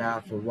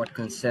Canada for what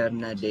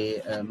concerns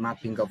the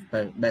mapping of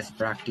best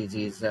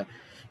practices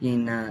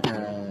in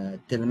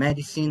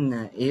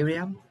telemedicine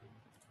area.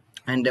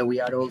 And we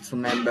are also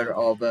member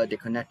of the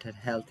Connected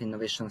Health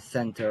Innovation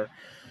Center,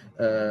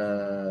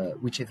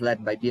 which is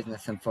led by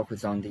business and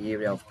focused on the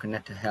area of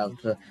connected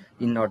health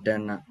in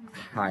Northern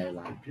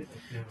Ireland.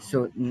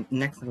 So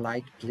next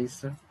slide,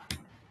 please.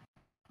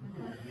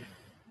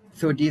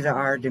 So these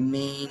are the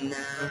main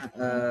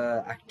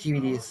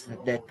activities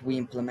that we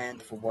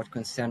implement for what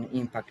concern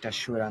impact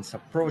assurance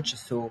approach.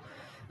 So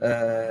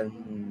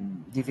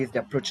this is the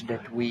approach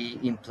that we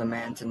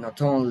implement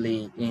not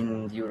only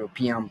in the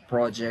European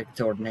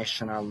project or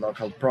national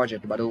local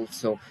project, but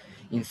also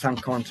in some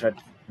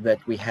contracts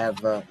that we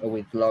have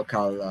with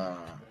local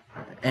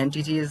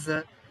entities.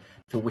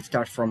 So we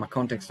start from a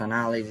context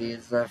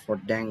analysis for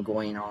then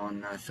going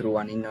on through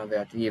an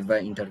innovative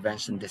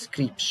intervention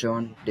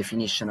description,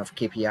 definition of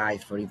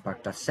KPIs for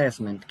impact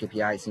assessment,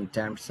 KPIs in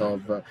terms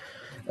of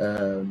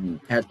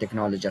health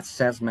technology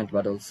assessment,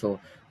 but also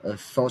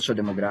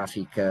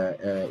socio-demographic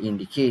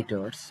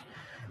indicators.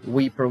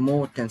 We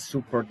promote and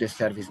support the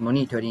service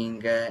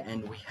monitoring,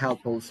 and we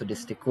help also the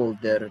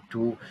stakeholder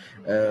to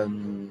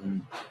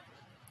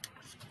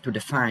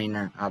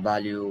define a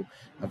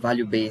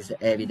value-based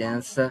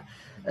evidence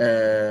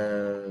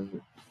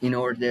in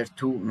order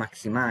to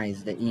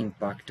maximize the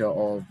impact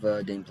of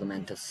the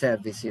implemented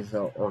services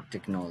or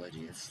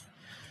technologies.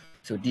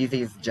 So this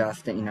is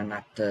just in a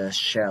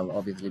nutshell,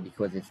 obviously,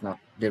 because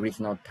there is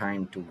no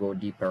time to go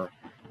deeper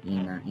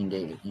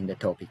in the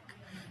topic.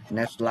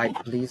 Next slide,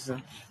 please.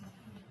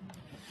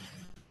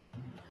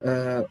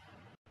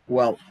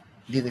 Well,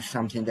 this is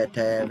something that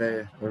I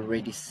have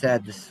already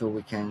said, so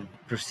we can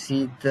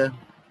proceed.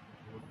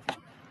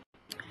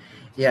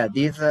 Yeah,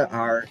 these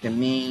are the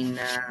main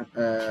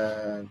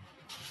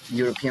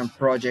European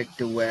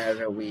project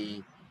where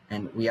we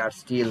are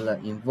still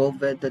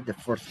involved. The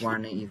first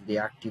one is the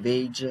Active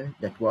Age,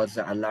 that was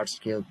a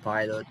large-scale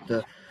pilot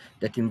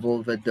that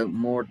involved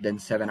more than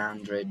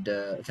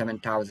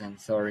 7,000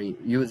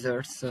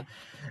 users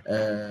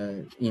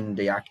in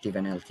the active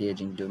and healthy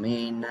aging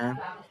domain.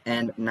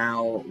 And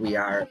now we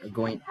are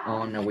going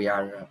on, we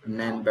are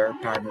member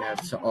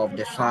partners of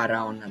the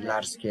Pharaon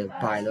large-scale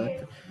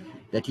pilot.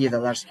 That is a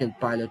large-scale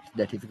pilot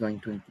that is going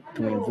to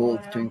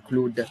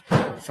include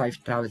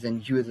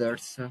 5,000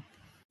 users,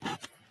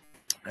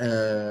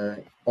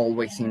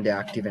 always in the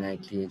active and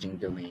healthy aging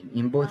domain.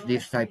 In both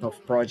these type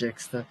of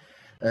projects,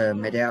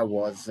 Medea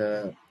was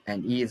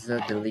and is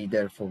the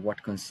leader for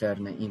what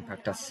concern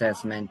impact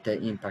assessment,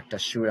 impact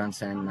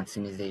assurance, and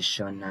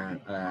maximization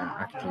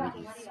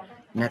activities.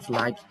 Next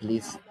slide,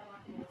 please.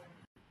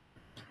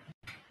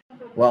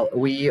 Well,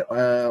 we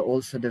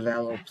also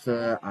developed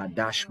a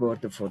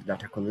dashboard for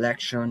data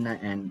collection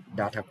and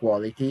data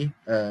quality,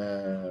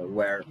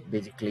 where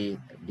basically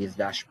this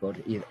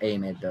dashboard is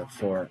aimed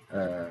for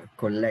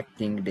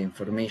collecting the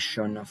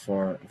information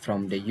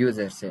from the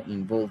users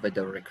involved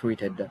or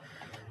recruited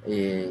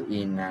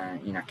in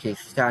a case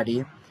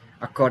study,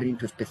 according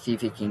to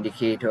specific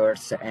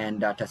indicators and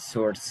data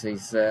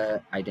sources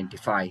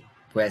identified,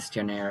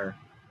 questionnaire,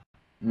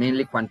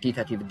 mainly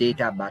quantitative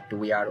data, but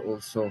we are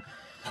also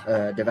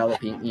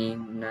developing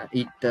in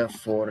it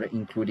for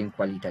including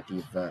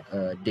qualitative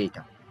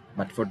data,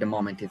 but for the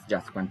moment it's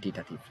just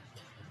quantitative.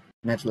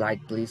 Next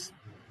slide, please.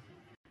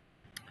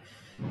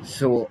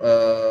 So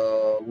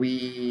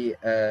we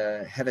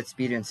have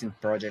experience in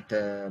project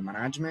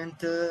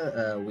management.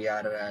 We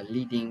are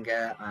leading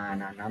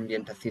an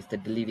ambient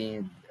assisted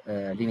living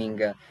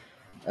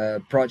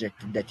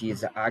project that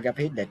is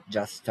Agape, that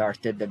just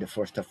started the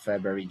 1st of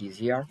February this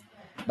year.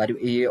 But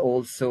we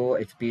also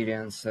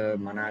experience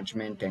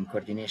management and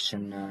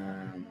coordination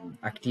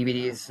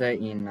activities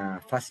in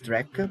Fast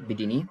Track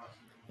BDNI.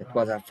 That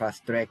was a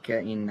fast track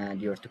in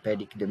the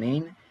orthopedic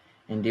domain,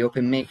 and the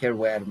Open Maker,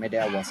 where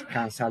Medea was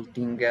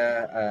consulting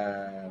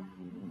the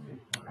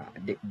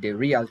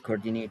real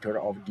coordinator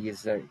of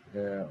this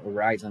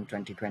Horizon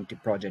 2020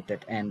 project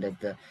that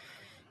ended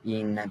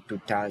in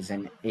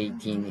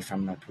 2018, if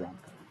I'm not wrong.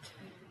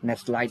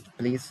 Next slide,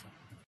 please.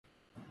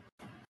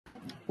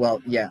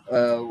 Well, yeah,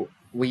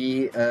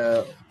 we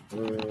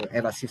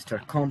have a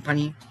sister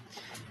company,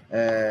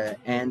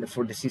 and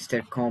for the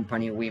sister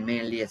company we are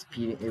mainly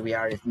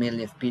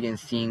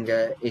experiencing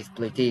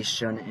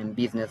exploitation and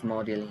business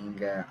modeling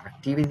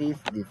activities.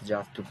 This is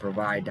just to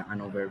provide an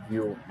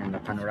overview and a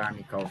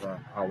panoramic of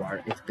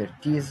our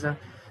expertise.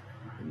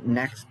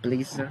 Next,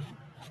 please.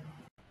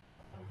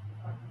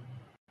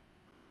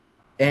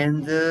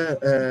 And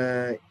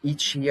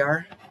each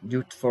year,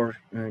 due to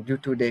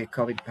the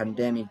COVID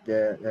pandemic,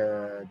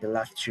 the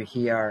last 3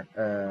 years,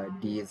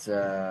 this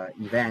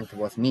event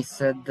was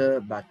missed,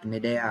 but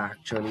Medea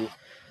actually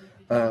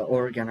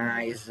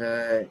organized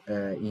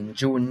in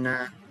June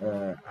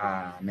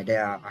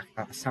Medea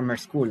a summer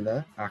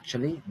school,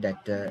 actually,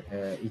 that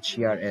each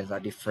year has a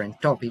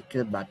different topic,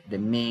 but the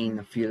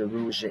main fil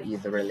rouge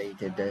is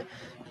related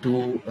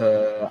to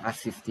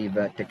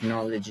assistive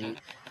technology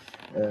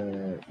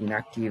in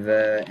active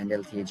and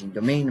healthy aging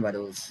domain, but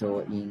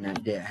also in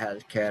the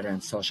healthcare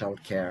and social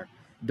care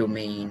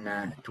domain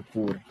to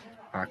poor.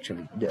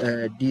 Actually,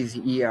 this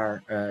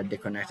year the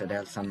Connected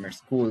Health Summer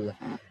School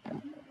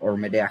or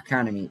Medea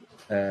Academy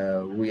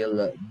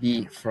will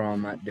be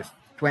from the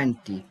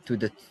 20th to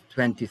the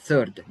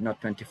 23rd, not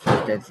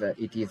 21st as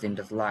it is in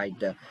the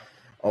slide,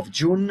 of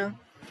June.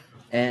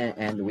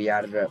 And we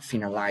are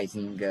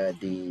finalizing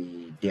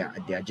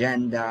the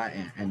agenda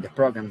and the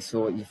program.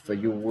 So if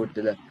you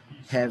would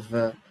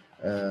have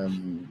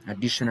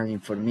additional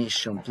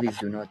information, please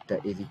do not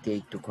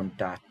hesitate to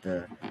contact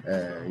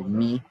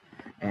me,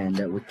 and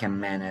we can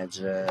manage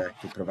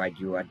to provide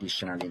you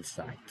additional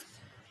insight.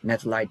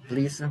 Next slide,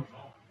 please.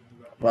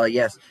 Well,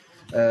 yes,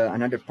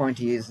 another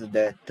point is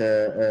that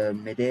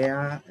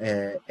Medea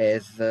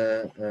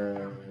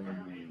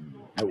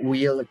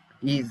will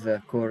is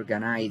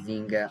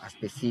co-organizing a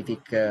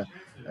specific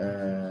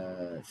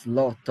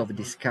slot of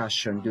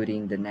discussion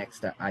during the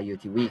next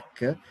IoT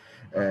week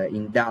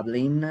in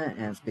Dublin,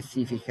 and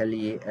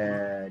specifically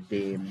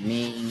the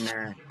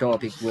main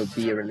topic will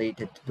be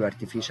related to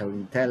artificial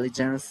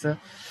intelligence,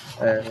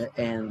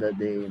 and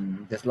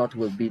the slot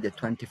will be the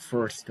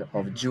 21st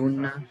of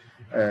June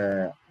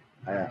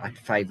at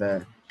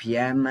 5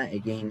 p.m.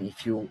 Again,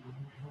 if you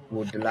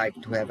would like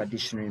to have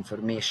additional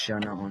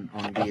information on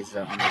this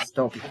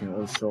topic and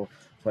also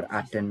for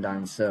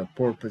attendance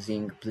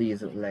purposing,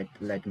 please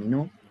let me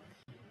know.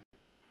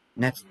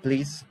 Next,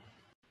 please.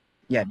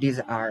 Yeah, these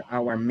are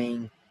our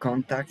main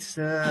contacts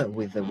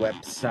with the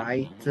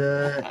website.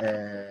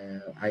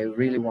 I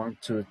really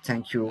want to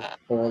thank you,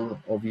 all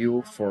of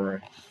you,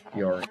 for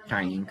your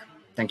timing.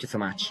 Thank you so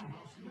much.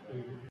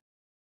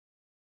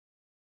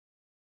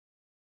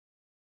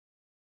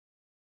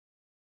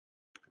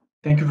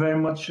 Thank you very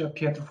much,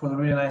 Pietro, for the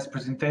really nice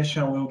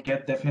presentation. We'll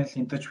get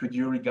definitely in touch with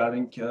you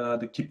regarding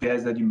the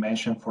KPIs that you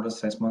mentioned for the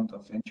assessment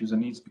of end user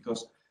needs,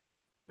 because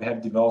we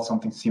have developed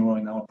something similar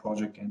in our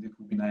project, and it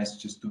would be nice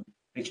just to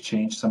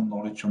exchange some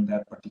knowledge on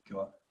that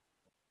particular.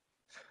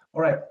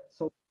 All right,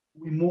 so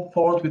we move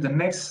forward with the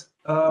next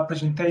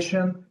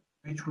presentation,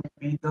 which will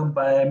be done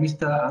by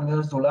Mr.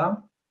 Angel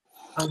Zola.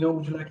 Angel,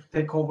 would you like to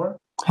take over?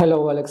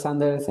 Hello,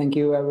 Alexander. Thank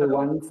you,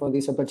 everyone, for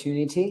this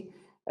opportunity.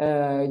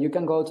 You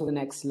can go to the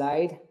next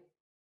slide.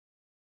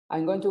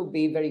 I'm going to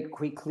be very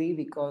quickly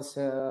because,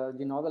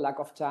 you know, the lack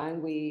of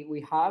time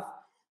we have.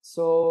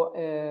 So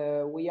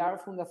we are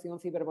Fundación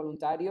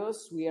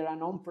Cibervoluntarios. We are a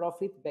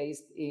non-profit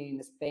based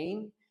in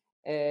Spain.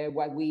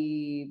 What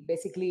we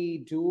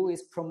basically do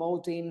is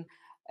promoting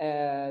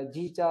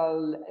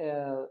digital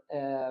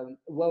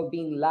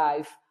well-being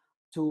life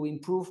to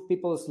improve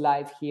people's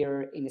life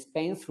here in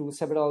Spain through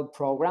several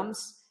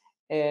programs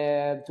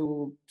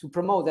to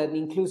promote an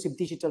inclusive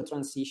digital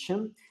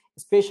transition,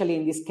 especially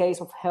in this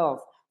case of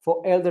health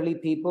for elderly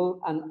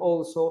people and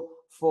also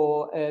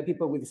for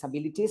people with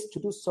disabilities. To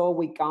do so,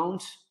 we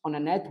count on a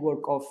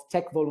network of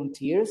tech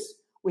volunteers.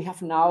 We have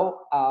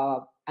now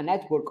a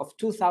network of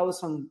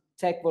 2,000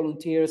 tech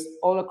volunteers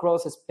all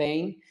across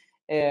Spain,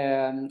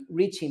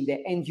 reaching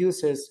the end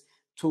users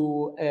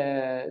to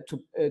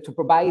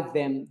provide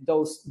them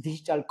those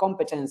digital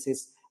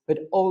competencies, but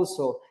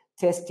also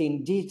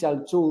testing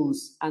digital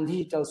tools and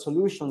digital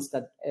solutions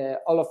that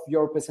all of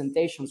your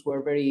presentations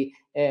were very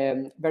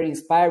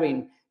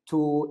inspiring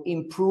to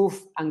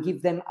improve and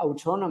give them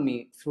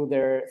autonomy through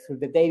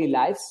the daily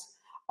lives.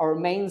 Our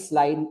main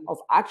line of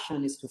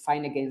action is to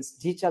fight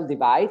against digital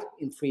divide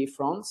in 3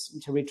 fronts: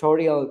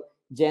 territorial,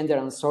 gender,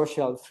 and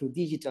social through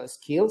digital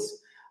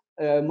skills.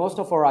 Most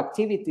of our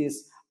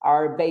activities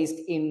are based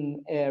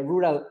in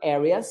rural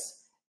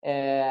areas,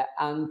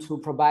 and to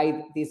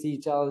provide these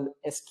digital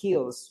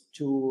skills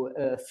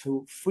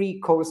through free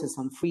courses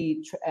and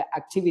free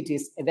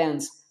activities,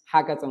 events,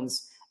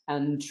 hackathons,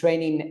 and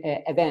training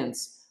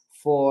events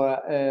for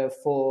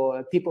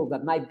people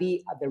that might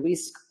be at the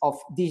risk of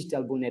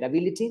digital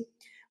vulnerability.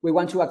 We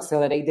want to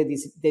accelerate the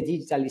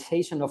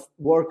digitalization of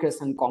workers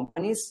and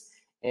companies,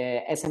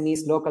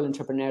 SMEs, local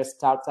entrepreneurs,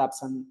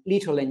 startups, and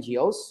little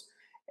NGOs.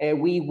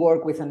 We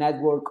work with a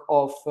network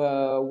of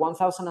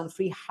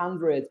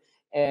 1,300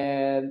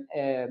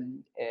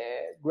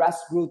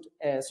 grassroots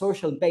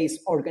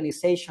social-based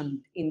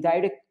organizations in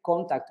direct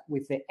contact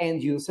with the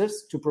end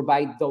users to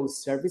provide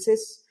those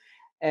services.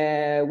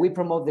 We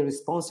promote the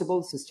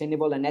responsible,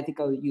 sustainable, and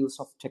ethical use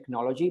of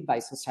technology by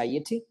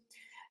society,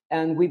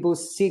 and we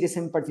boost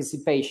citizen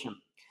participation,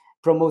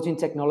 promoting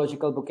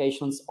technological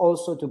vocations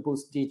also to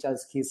boost digital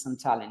skills and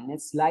talent.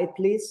 Next slide,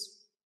 please.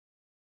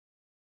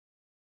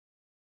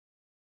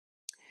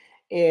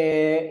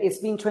 It's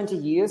been 20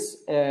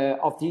 years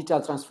of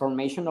digital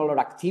transformation, all our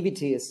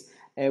activities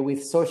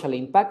with social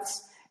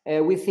impacts.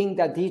 We think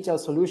that digital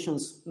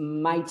solutions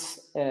might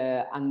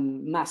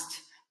and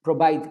must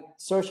provide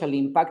social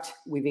impact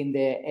within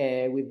the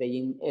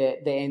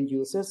end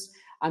users,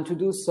 and to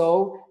do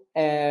so,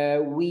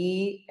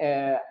 we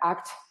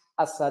act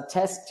as a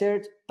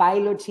tester,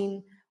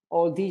 piloting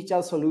all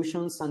digital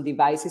solutions and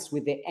devices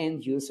with the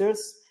end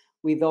users,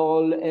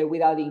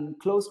 without in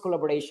close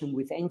collaboration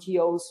with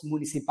NGOs,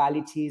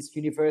 municipalities,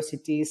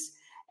 universities,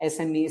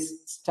 SMEs,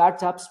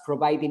 startups,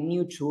 providing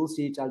new tools,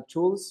 digital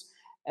tools,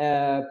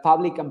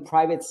 public and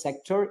private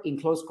sector in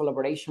close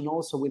collaboration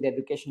also with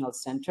educational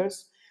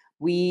centers.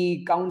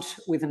 We count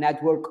with a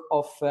network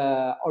of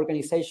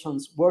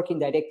organizations working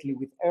directly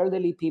with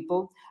elderly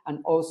people and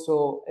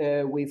also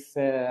with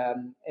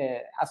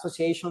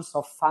associations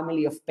of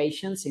family of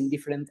patients in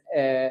different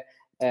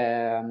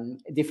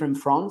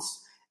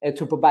fronts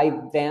to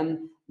provide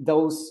them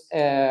those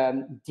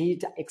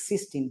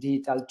existing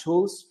digital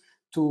tools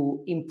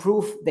to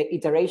improve the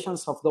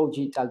iterations of those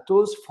digital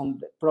tools from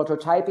the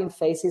prototyping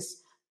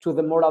phases to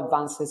the more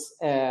advanced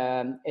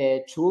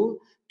tool,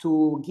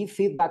 to give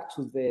feedback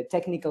to the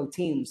technical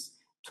teams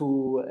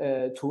to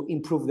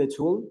improve the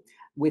tool.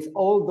 With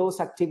all those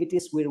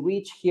activities, we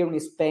reach here in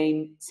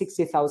Spain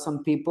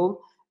 60,000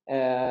 people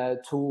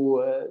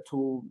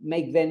to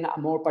make them a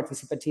more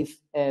participative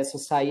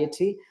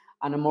society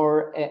and a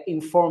more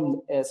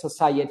informed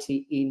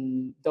society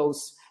in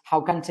those,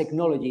 how can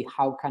technology,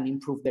 how can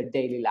improve their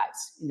daily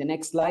lives. In the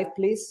next slide,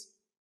 please.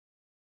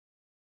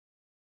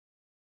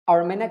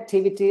 Our main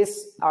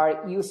activities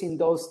are using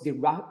those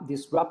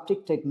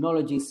disruptive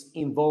technologies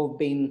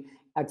involving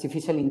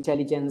artificial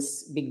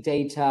intelligence, big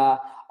data,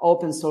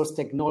 open source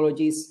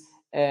technologies,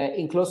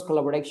 in close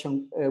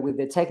collaboration with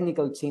the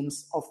technical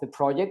teams of the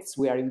projects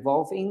we are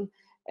involved in,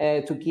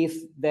 to give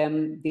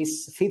them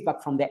this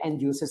feedback from the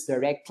end users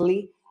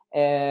directly,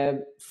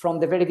 from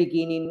the very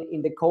beginning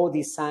in the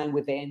co-design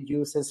with the end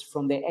users,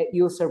 from the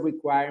user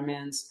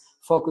requirements,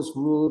 focus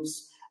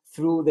groups,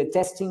 through the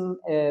testing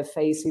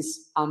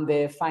phases and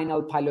the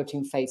final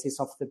piloting phases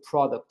of the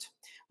product.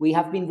 We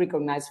have been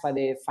recognized by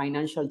the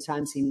Financial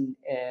Times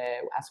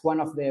as one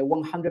of the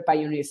 100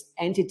 pioneers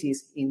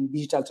entities in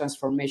digital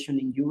transformation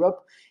in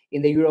Europe,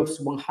 in the Europe's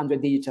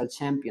 100 Digital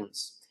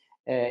Champions.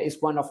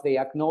 It's one of the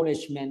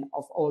acknowledgement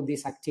of all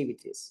these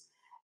activities.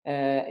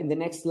 In the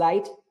next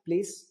slide,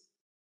 please.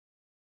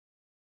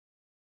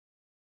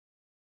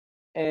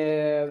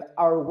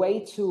 Our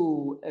way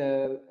to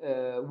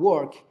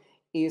work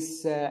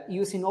is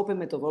using open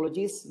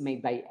methodologies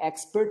made by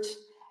experts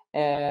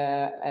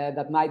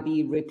that might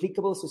be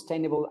replicable,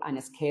 sustainable, and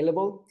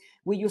scalable.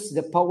 We use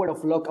the power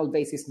of local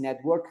basis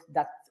network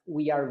that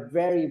we are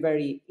very,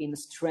 very in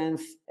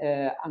strength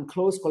and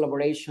close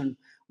collaboration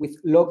with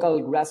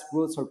local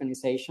grassroots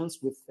organizations,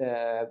 with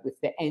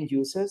the end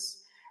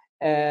users,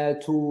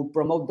 to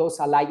promote those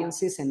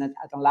alliances and at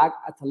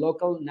a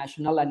local,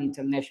 national, and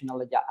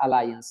international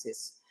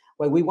alliances,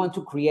 where we want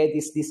to create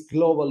this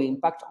global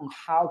impact on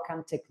how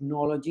can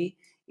technology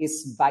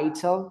is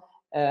vital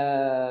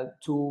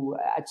to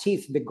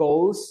achieve the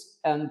goals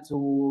and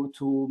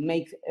to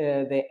make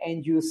the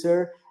end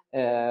user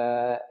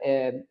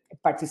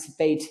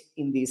participate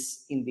in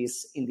this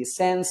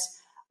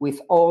sense, with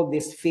all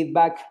this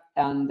feedback,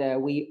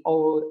 and we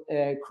all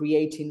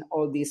creating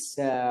all these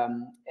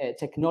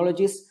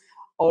technologies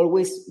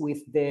always with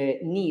the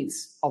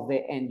needs of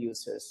the end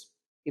users.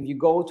 If you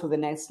go to the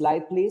next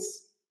slide,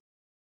 please.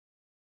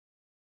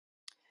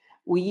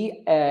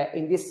 We,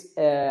 in this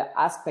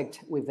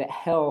aspect with the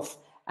health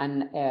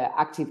and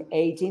active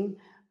aging,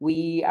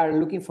 we are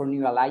looking for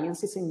new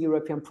alliances in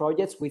European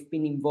projects. We've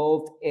been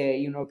involved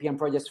in European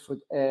projects for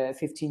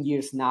 15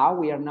 years now.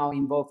 We are now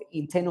involved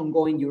in 10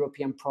 ongoing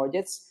European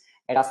projects,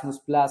 Erasmus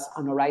Plus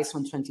and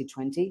Horizon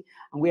 2020.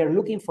 And we are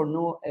looking for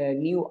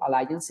new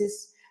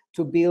alliances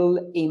to build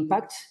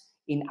impact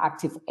in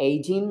active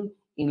aging,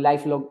 in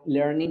lifelong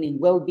learning, in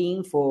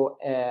well-being for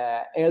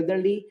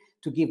elderly,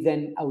 to give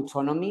them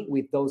autonomy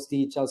with those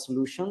digital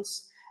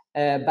solutions,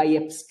 by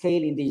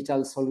upscaling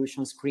digital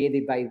solutions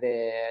created by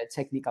the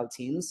technical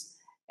teams,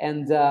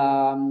 and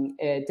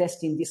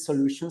testing these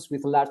solutions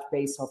with a large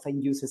base of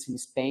end users in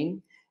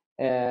Spain.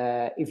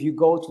 If you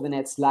go to the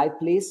next slide,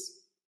 please.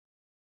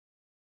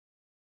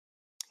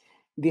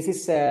 This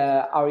is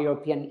our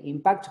European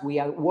impact. We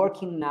are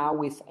working now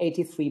with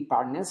 83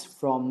 partners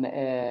from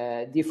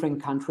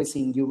different countries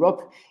in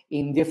Europe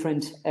in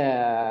different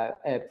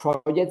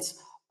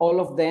projects. All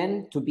of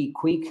them, to be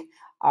quick,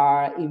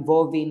 are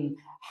involving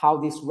how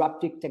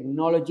disruptive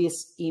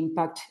technologies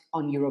impact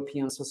on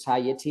European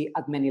society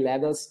at many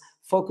levels,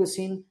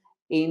 focusing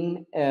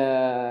in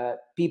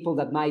people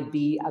that might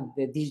be at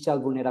the digital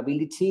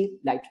vulnerability,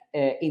 like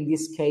in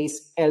this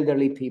case,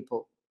 elderly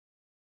people.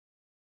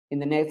 In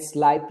the next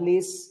slide,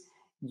 please,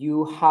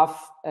 you have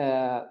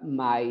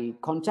my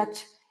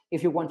contact.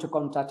 If you want to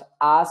contact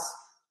us,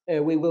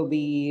 we will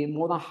be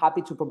more than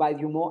happy to provide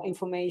you more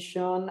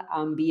information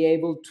and be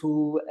able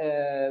to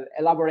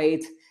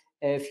elaborate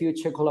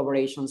future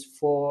collaborations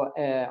for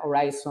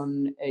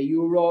Horizon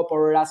Europe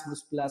or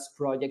Erasmus Plus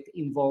project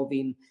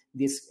involving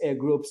these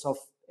groups of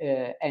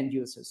end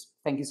users.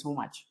 Thank you so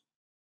much.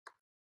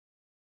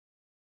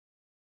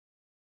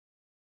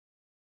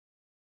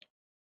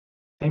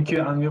 Thank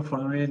you, Angel, for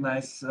a really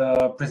nice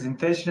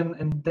presentation.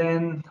 And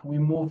then we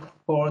move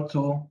forward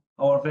to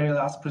our very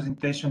last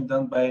presentation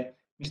done by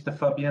Mr.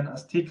 Fabien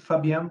Astig.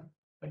 Fabien,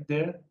 right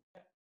there.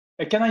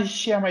 Can I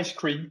share my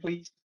screen,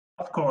 please?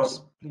 Of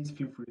course, please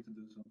feel free to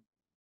do so.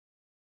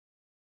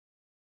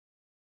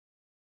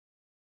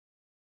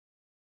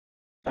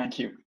 Thank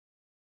you.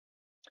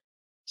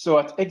 So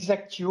at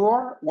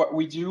Exacture, what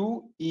we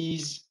do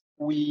is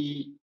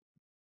we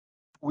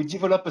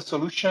develop a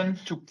solution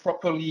to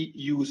properly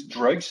use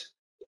drugs.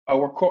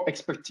 Our core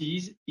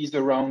expertise is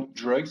around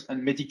drugs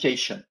and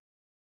medication.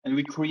 And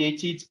we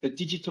created a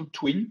digital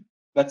twin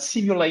that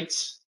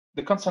simulates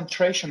the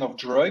concentration of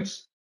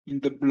drugs in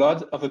the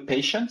blood of a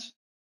patient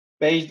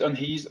based on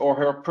his or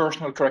her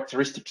personal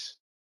characteristics,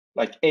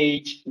 like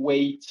age,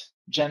 weight,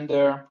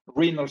 gender,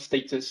 renal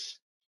status.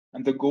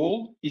 And the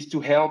goal is to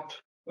help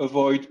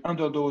avoid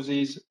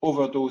underdoses,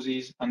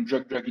 overdoses, and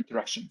drug-drug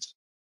interactions.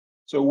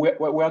 So what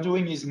we're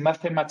doing is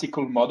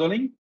mathematical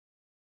modeling,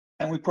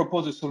 and we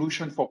propose a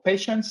solution for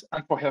patients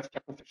and for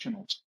healthcare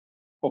professionals.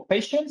 For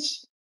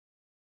patients,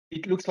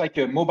 it looks like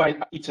a mobile,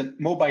 it's a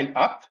mobile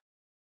app.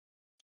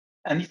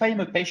 And if I am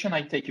a patient,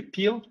 I take a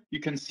pill, you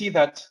can see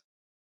that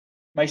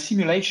my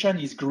simulation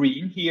is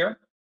green here.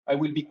 I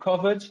will be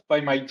covered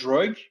by my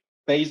drug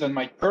based on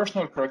my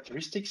personal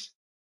characteristics.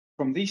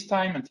 From this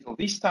time until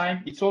this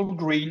time, it's all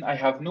green. I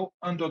have no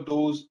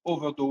underdose,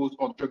 overdose,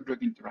 or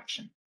drug-drug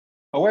interaction.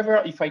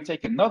 However, if I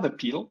take another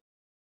pill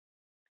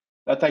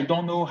that I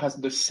don't know has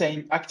the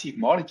same active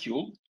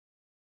molecule,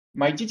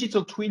 my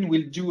digital twin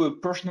will do a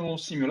personal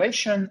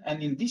simulation,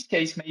 and in this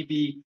case,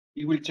 maybe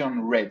it will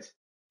turn red.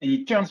 And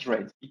it turns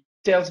red. It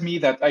tells me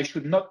that I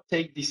should not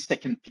take this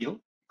second pill,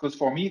 because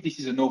for me, this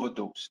is an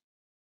overdose.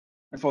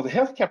 And for the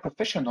healthcare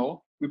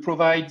professional, we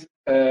provide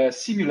a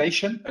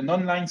simulation, an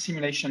online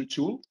simulation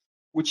tool,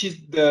 which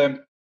is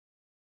the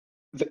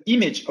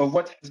image of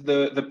what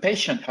the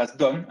patient has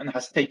done and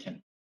has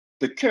taken.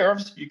 The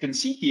curves you can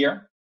see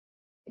here,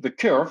 the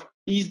curve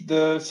is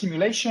the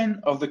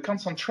simulation of the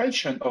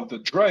concentration of the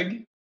drug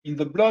in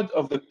the blood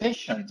of the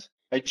patient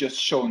I just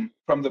shown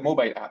from the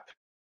mobile app.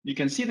 You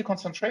can see the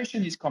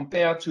concentration is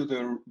compared to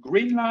the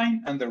green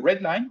line and the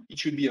red line. It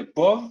should be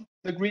above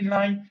the green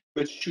line,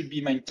 but should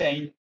be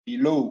maintained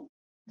below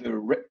the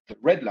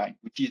red line,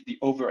 which is the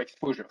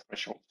overexposure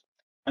threshold.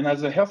 And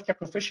as a healthcare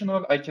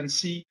professional, I can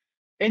see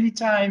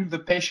anytime the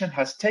patient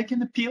has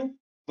taken a pill,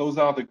 those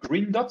are the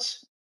green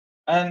dots,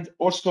 and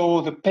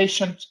also the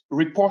patient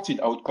reported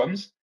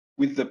outcomes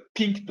with the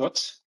pink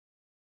dots.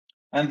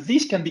 And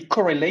this can be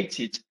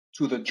correlated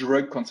to the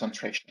drug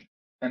concentration.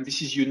 And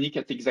this is unique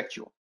at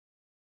Exacture.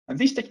 And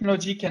this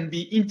technology can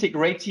be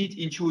integrated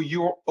into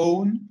your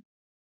own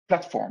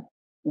platform.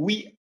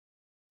 We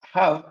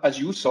have, as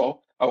you saw,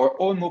 our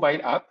own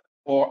mobile app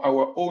or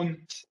our own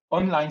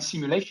online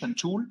simulation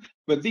tool,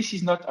 but this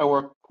is not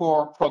our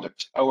core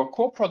product. Our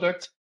core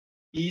product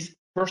is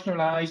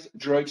personalized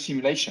drug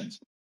simulations.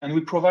 And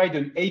we provide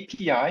an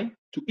API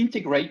to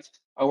integrate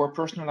our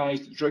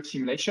personalized drug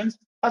simulations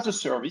as a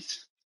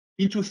service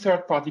into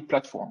third-party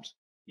platforms,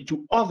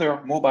 into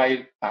other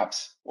mobile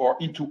apps, or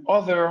into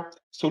other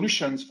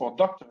solutions for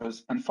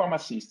doctors and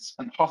pharmacists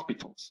and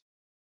hospitals.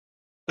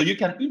 So you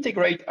can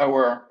integrate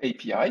our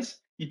APIs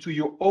into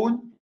your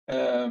own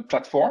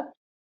platform,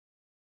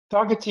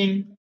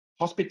 targeting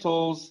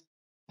hospitals,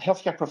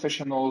 healthcare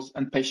professionals,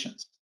 and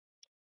patients.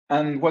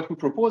 And what we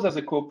propose as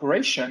a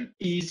cooperation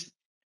is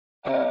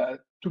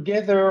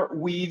together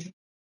with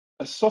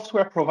a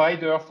software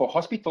provider for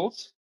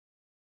hospitals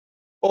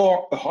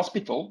or a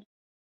hospital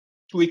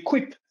to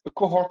equip a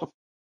cohort of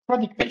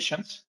chronic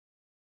patients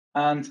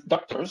and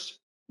doctors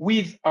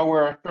with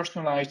our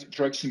personalized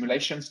drug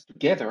simulations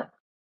together,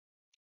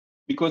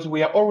 because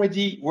we are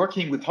already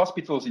working with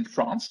hospitals in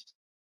France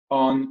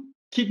on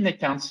kidney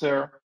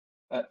cancer,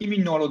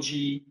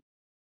 immunology,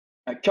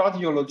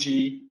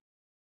 cardiology,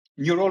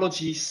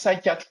 neurology,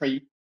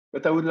 psychiatry,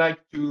 but I would like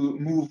to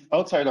move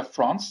outside of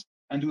France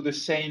and do the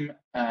same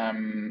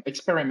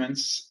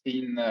experiments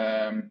in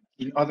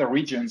other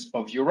regions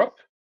of Europe.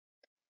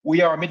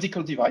 We are a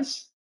medical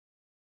device.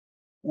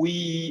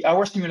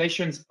 Our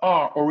simulations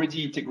are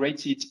already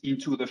integrated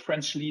into the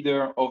French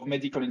leader of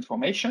medical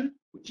information,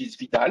 which is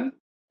Vital,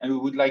 and we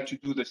would like to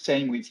do the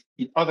same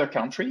in other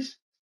countries.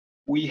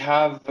 We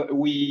are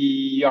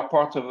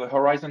part of the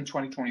Horizon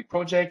 2020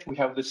 project. We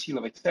have the Seal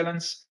of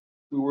Excellence.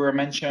 We were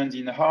mentioned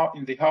in the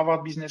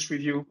Harvard Business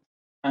Review,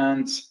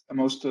 and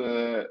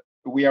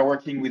we are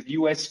working with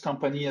US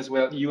companies as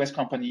well, US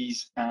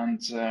companies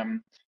and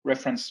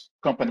reference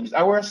companies.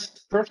 Our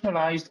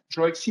personalized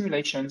drug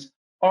simulations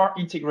are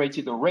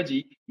integrated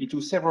already into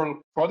several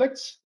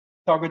products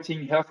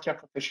targeting healthcare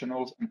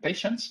professionals and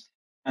patients,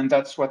 and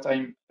that's what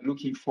I'm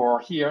looking for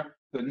here,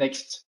 the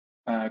next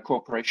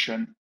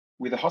cooperation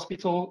with a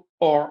hospital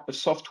or a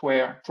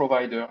software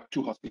provider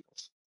to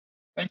hospitals.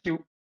 Thank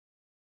you.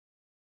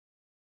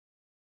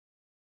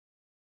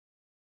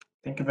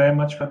 Thank you very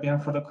much, Fabien,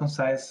 for the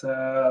concise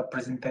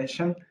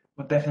presentation.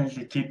 We'll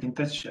definitely keep in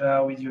touch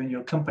with you and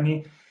your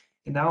company.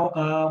 And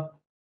now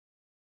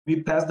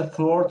we pass the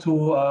floor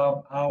to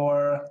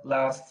our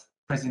last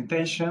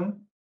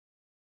presentation.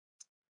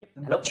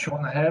 Hello.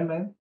 Sean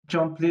Herman.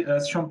 Sean,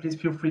 please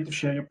feel free to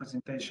share your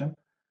presentation.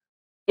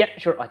 Yeah,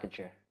 sure, I can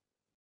share.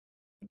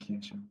 Thank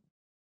you, Sean.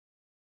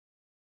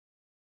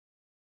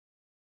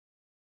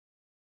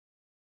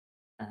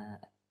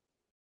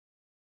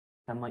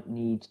 I might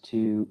need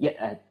to,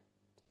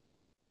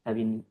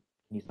 can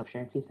you stop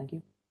sharing, please? Thank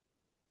you.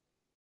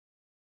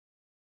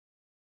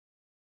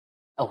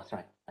 Oh,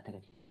 sorry, I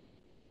think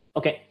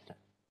okay,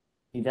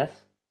 see this?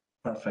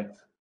 Perfect,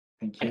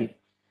 thank you.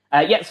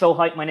 Yeah, so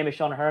hi, my name is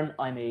Sean Ahern.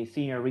 I'm a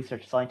senior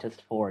research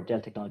scientist for Dell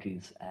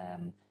Technologies.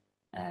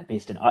 I'm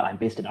based in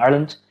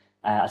Ireland.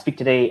 I'll speak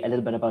today a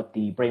little bit about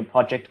the BRAIN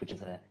project, which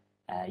is a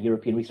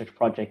European research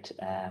project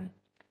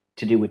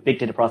to do with big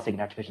data processing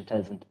and artificial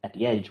intelligence at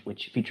the edge,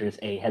 which features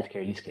a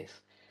healthcare use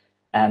case.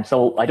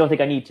 So I don't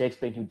think I need to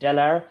explain who Dell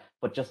are,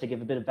 but just to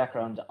give a bit of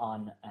background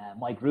on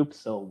my group.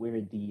 So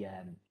we're the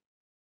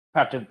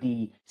part of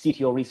the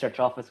CTO research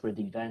office. We're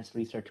the advanced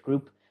research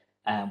group.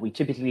 We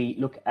typically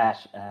look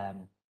at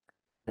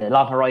the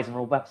long horizon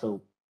roadmap,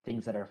 so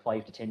things that are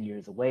 5 to 10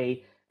 years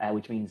away,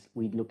 which means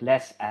we'd look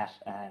less at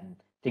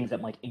things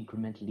that might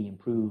incrementally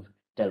improve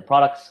Dell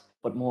products,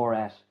 but more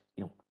at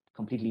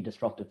completely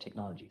disruptive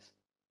technologies.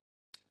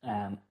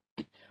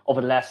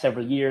 Over the last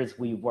several years,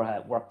 we've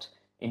worked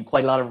in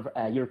quite a lot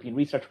of European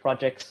research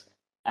projects.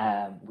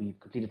 We've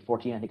completed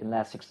 14, I think, in the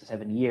last 6 to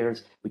 7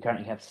 years. We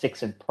currently have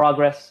 6 in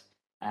progress.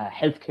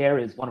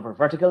 Healthcare is one of our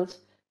verticals.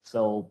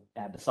 So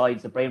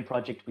besides the BRAIN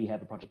project, we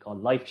have a project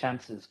called Life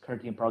Chances,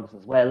 currently in progress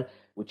as well,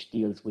 which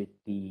deals with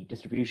the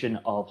distribution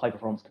of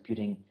high-performance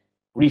computing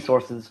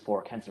resources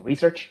for cancer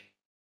research.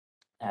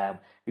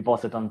 We've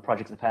also done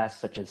projects in the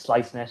past, such as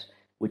SliceNet,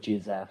 which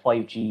is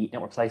 5G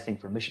network slicing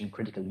for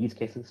mission-critical use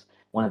cases.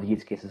 One of the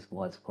use cases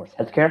was, of course,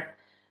 healthcare.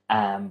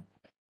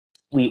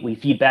 We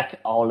feed back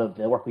all of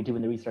the work we do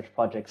in the research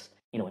projects,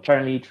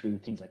 internally through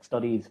things like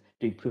studies,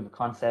 doing proof of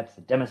concepts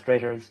and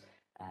demonstrators.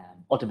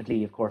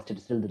 Ultimately, of course, to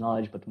distill the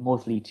knowledge, but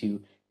mostly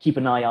to keep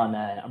an eye on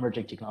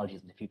emerging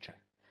technologies in the future.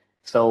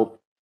 So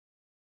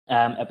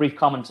a brief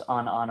comment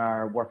on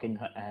our work in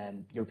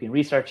European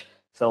research.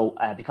 So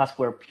because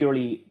we're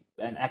purely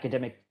an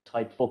academic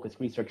type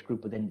focused research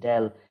group within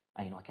Dell,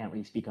 I can't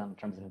really speak on in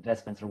terms of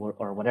investments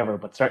or whatever,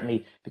 but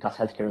certainly because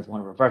healthcare is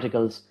one of our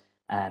verticals,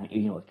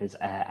 if there's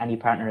any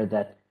partner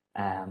that,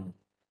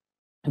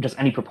 just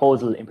any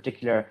proposal in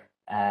particular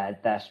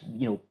that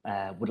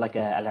would like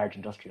a large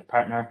industrial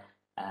partner,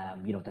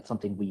 that's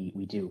something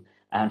we do.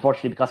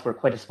 Unfortunately, because we're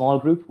quite a small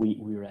group,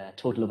 we're a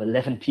total of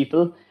 11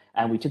 people,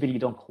 and we typically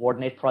don't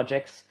coordinate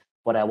projects.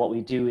 But what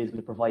we do is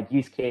we provide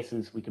use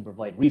cases, we can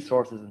provide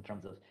resources in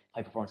terms of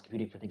high performance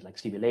computing for things like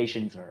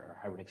simulations or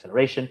hybrid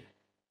acceleration.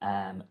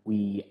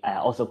 We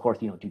also, of course,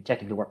 do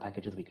technical work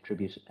packages. We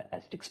contribute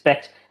as you'd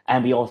expect,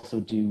 and we also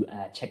do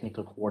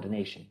technical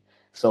coordination.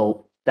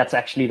 So that's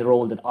actually the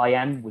role that I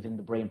am within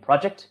the BRAIN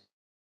project.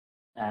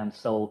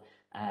 So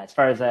as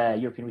far as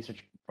European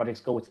research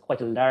projects go, it's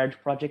quite a large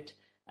project.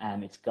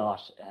 It's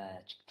got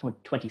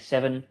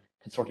 27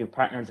 consortium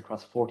partners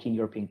across 14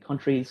 European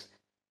countries.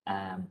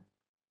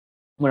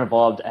 We're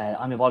involved.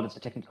 I'm involved as a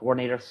technical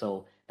coordinator,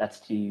 so that's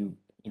to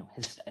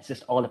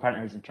assist all the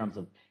partners in terms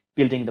of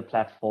building the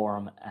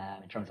platform,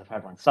 in terms of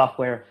hardware and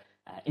software,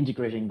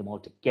 integrating them all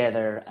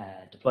together,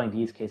 deploying the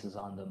use cases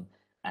on them,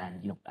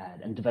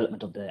 and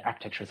development of the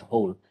architecture as a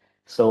whole.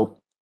 So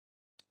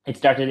it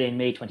started in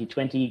May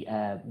 2020.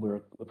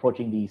 We're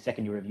approaching the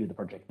second year review of the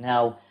project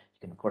now.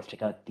 You can, of course,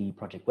 check out the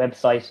project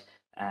website.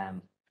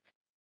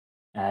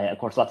 Of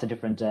course, lots of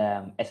different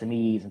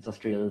SMEs,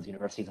 industrials,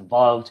 universities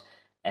involved.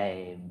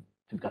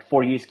 We've got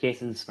 4 use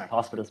cases: smart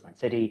hospital, smart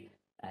city,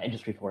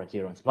 industry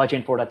 4.0, and supply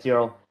chain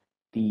 4.0.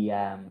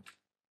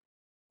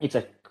 It's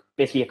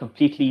basically a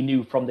completely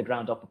new from the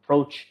ground up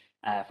approach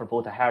for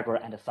both a hardware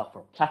and a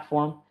software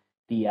platform.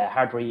 The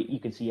hardware, you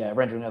can see a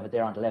rendering of it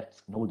there on the left.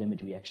 It's an old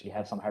image. We actually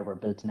have some hardware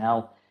built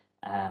now.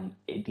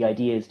 The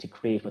idea is to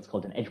create what's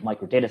called an edge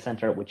micro data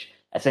center, which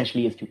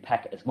essentially is to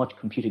pack as much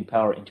computing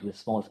power into a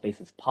small space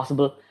as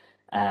possible.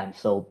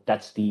 So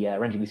that's the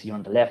rendering we see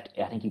on the left.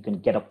 I think you can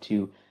get up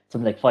to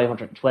something like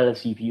 512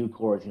 CPU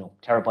cores,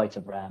 terabytes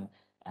of RAM,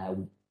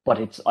 but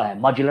it's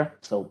modular.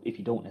 So if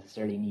you don't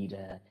necessarily need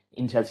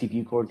Intel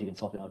CPU cores, you can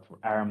swap them out for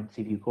ARM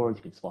CPU cores.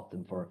 You can swap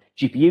them for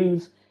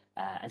GPUs,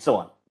 and so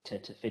on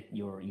to fit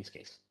your use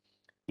case.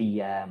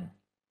 The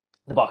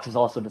box is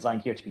also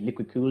designed here to be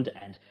liquid cooled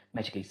and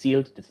magically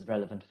sealed. This is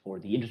relevant for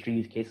the industry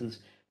use cases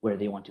where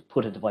they want to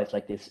put a device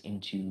like this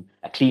into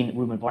a clean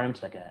room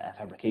environment, like a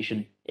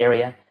fabrication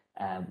area,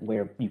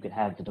 where you can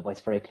have the device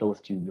very close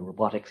to your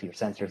robotics, your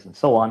sensors, and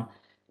so on.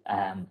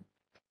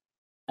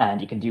 And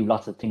you can do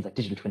lots of things like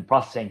digital twin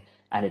processing,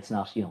 and it's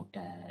not,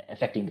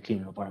 affecting the clean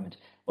room environment.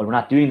 Well, we're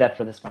not doing that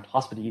for the smart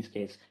hospital use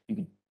case. You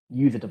could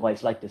use a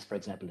device like this, for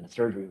example, in a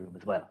surgery room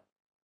as well.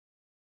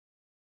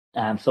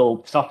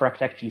 So software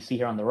architecture you see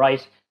here on the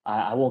right,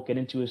 I won't get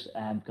into it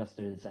because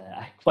there's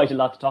quite a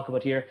lot to talk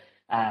about here.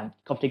 A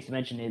couple things to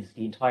mention is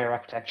the entire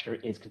architecture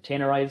is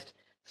containerized.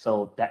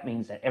 So that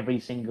means that every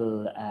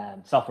single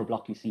software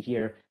block you see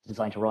here is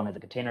designed to run as a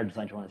container,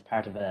 designed to run as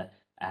part of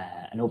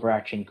an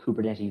overarching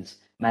Kubernetes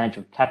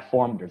management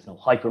platform. There's no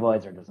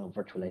hypervisor, there's no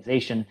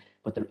virtualization,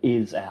 but there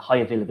is high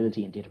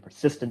availability and data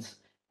persistence,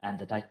 and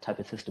that type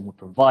of system would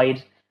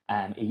provide.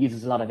 It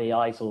uses a lot of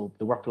AI, so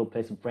the workload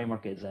placement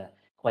framework is a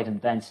quite an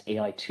advanced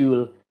AI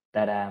tool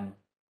that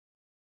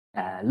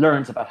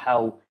learns about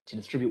how to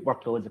distribute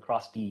workloads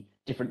across the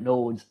different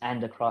nodes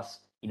and across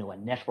a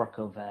network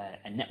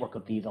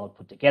of these all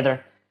put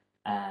together,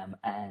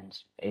 and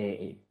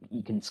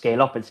you can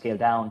scale up and scale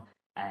down,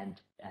 and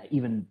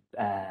even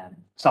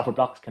software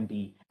blocks can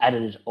be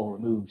added or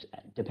removed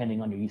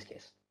depending on your use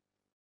case.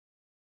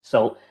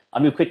 So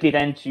I'll move quickly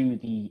then to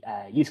the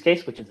use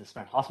case, which is a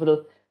smart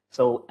hospital.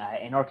 So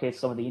in our case,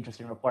 some of the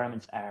interesting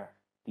requirements are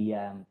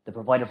the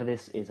provider for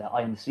this is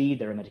IMC.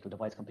 They're a medical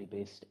device company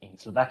based in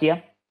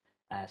Slovakia.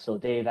 So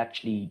they've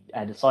actually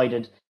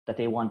decided that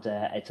they want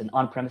it's an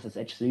on-premises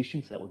edge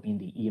solution. So that would mean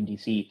the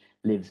EMDC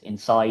lives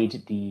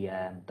inside the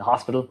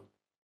hospital,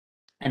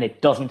 and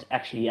it doesn't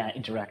actually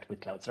interact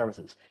with cloud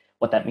services.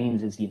 What that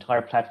means is the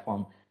entire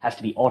platform has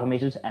to be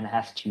automated and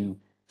has to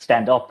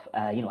stand up,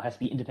 has to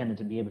be independent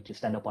and be able to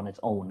stand up on its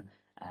own,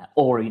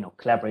 or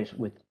collaborate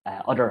with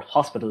other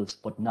hospitals,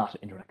 but not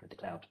interact with the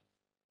cloud.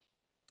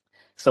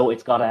 So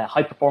it's got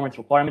high performance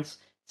requirements.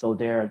 So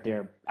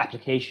their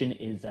application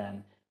is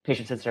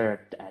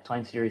patient-centered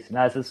time series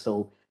analysis.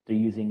 So they're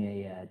using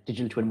a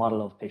digital twin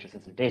model of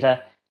patient-centered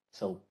data.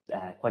 So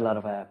quite a lot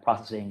of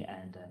processing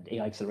and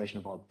AI acceleration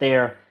involved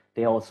there.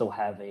 They also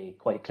have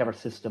quite a clever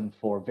system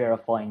for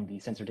verifying the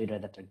sensor data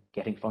that they're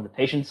getting from the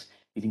patients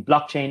using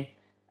blockchain.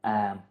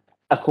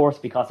 Of course,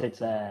 because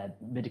it's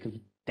medical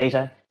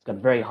data, it's got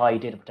very high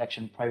data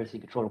protection, privacy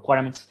control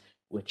requirements,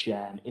 which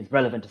is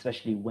relevant,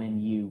 especially when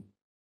you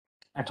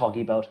are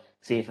talking about,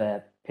 say, if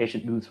a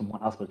patient moves from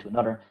one hospital to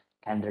another,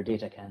 can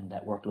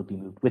that workload be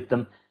moved with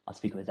them? I'll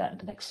speak about that in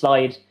the next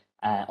slide.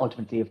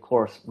 Ultimately, of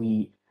course,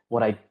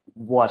 what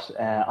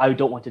I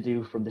don't want to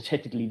do from the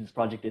technical lead of this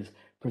project is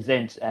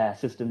present a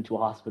system to a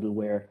hospital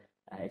where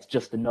it's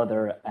just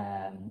another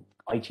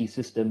IT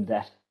system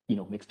that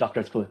makes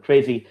doctors go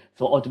crazy.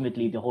 So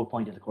ultimately, the whole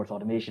point is, of course,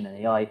 automation and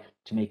AI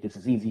to make this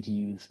as easy to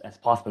use as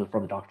possible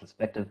from the doctor's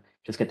perspective.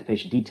 Just get the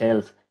patient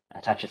details,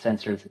 attach the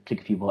sensors,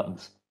 click a few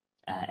buttons.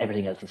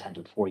 Everything else is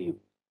handled for you.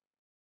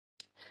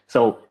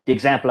 So the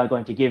example I'm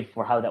going to give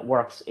for how that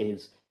works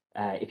is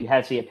if you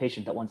have, say, a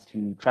patient that wants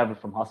to travel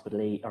from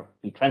hospital A or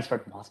be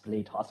transferred from hospital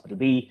A to hospital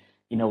B,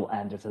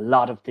 and there's a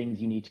lot of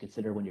things you need to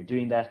consider when you're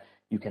doing that.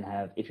 You can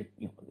have, if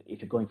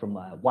you're going from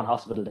one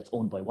hospital that's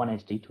owned by one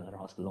entity to another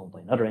hospital owned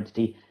by another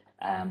entity,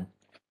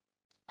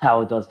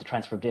 how does the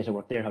transfer of data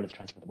work there? How does the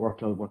transfer of the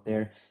workload work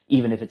there?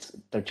 Even if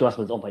they're two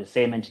hospitals owned by the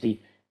same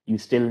entity, you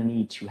still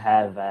need to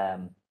have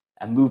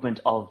a movement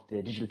of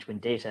the digital twin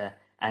data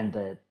and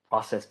the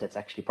process that's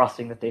actually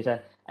processing that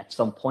data at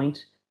some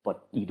point,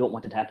 but you don't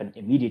want it to happen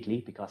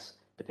immediately because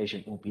the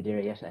patient won't be there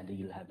yet and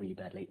you'll have really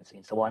bad latency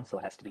and so on. So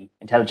it has to be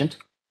intelligent.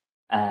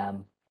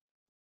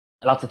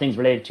 Lots of things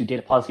related to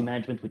data policy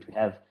management, which we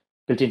have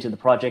built into the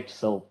project.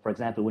 So, for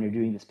example, when you're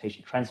doing this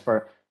patient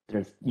transfer,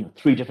 there's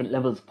 3 different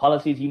levels of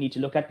policies you need to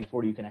look at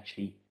before you can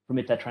actually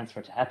permit that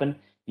transfer to happen.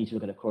 You need to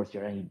look at, of course,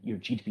 your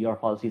GDPR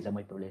policies that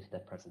might be related to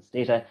that person's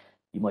data.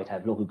 You might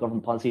have local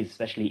government policies,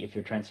 especially if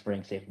you're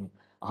transferring, say, from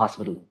a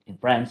hospital in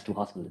France to a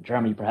hospital in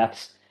Germany,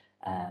 perhaps.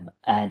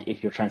 And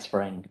if you're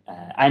transferring,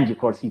 and of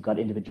course, you've got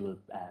individual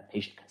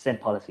patient consent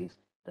policies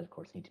that, of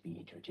course, need to be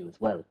adhered to as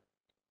well.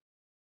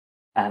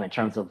 In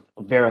terms of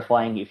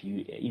verifying,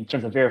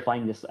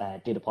 this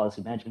data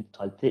policy management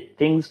type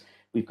things,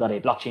 we've got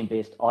a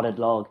blockchain-based audit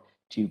log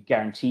to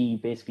guarantee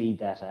basically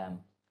that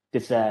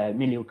this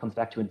mainly comes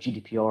back to a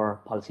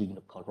GDPR policy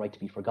called right to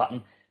be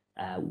forgotten,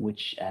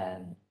 which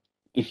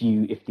if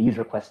the user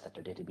requests that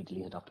their data be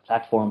deleted off the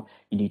platform,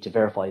 you need to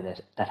verify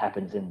that that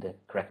happens in the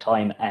correct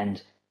time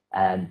and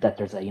that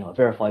there's a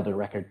verifiable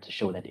record to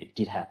show that it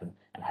did happen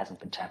and hasn't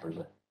been tampered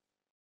with.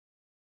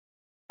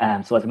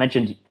 So as I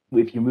mentioned,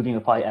 if you're moving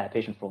a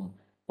patient from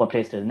one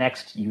place to the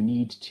next, it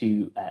needs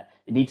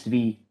to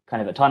be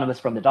kind of autonomous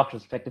from the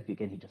doctor's perspective.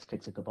 Again, he just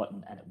clicks a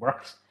button and it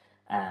works.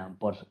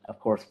 But of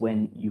course,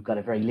 when you've got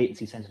a very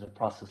latency sensitive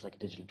process like a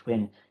digital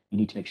twin, you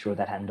need to make sure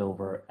that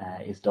handover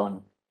is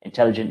done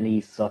intelligently,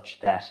 such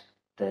that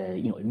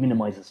it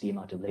minimizes the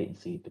amount of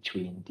latency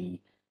between the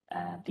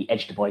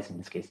edge device, in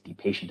this case the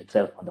patient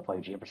itself on the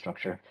 5G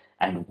infrastructure,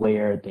 and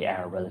where they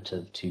are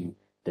relative to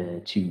the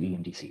 2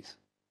 EMDCs.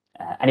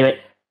 Anyway,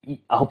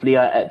 hopefully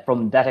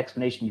from that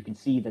explanation, you can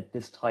see that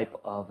this type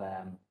of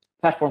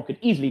platform could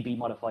easily be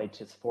modified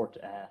to support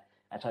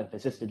a type of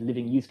assisted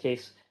living use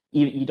case.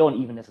 You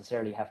don't even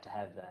necessarily have to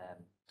have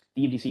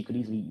the EMDC could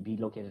easily be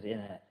located in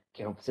a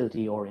care home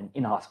facility or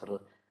in a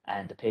hospital,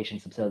 and the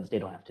patients themselves, they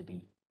don't have to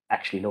be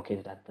actually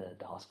located at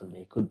the hospital.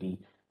 They could be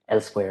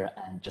elsewhere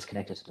and just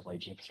connected to the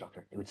 5G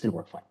infrastructure. It would still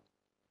work fine.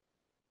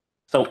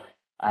 So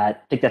I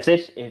think that's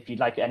it. If you'd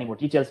like any more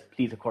details,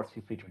 please, of course,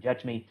 feel free to reach out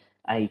to me.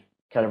 Any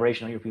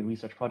collaboration on European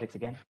research projects,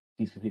 again,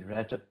 please feel free to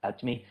reach out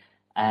to me.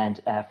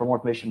 And for more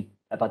information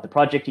about the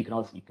project, you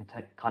can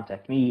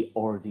contact me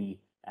or the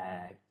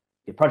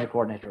project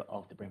coordinator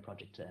of the BRAIN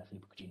project,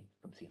 Filippo Cugini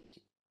from CMT.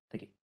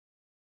 Thank you.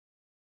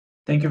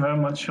 Thank you very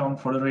much, Sean,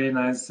 for the really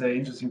nice,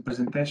 interesting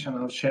presentation.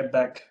 I'll share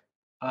back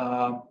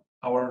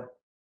our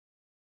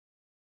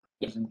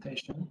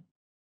presentation.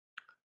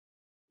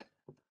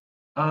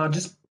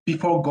 Just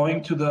before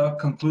going to the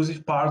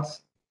conclusive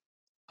parts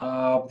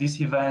of this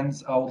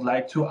event, I would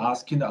like to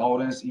ask in the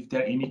audience if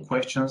there are any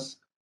questions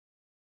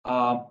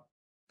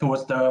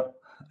towards the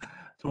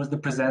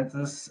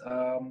presenters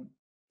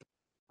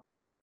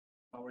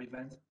our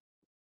event.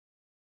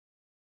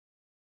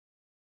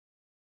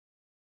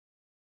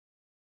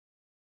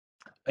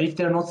 If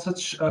there are not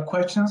such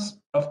questions,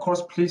 of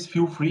course, please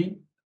feel free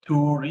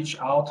to reach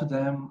out to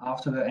them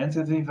after the end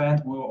of the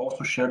event. We will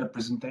also share the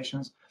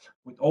presentations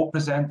with all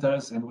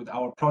presenters and with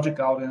our project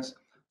audience.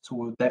 So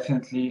we'll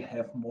definitely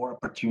have more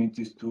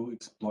opportunities to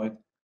exploit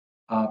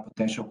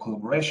potential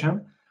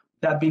collaboration.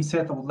 That being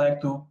said, I would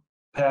like to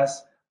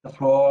pass the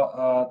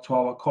floor to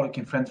our colleague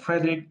and friend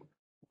Frederick.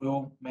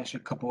 We'll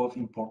mention a couple of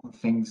important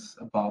things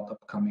about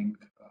upcoming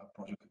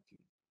project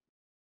activity.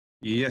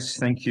 Yes,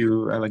 thank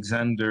you,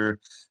 Alexander,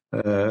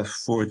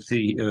 for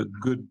the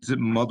good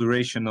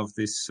moderation of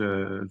this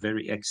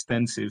very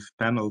extensive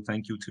panel.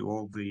 Thank you to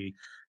all the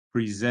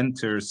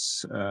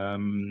presenters.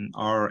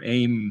 Our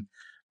aim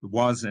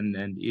was and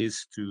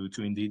is to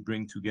indeed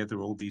bring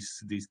together all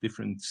these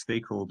different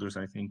stakeholders.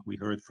 I think we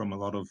heard from a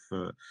lot of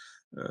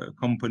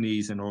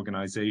companies and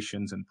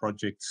organizations and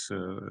projects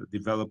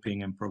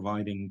developing and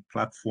providing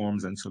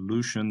platforms and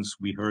solutions.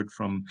 We heard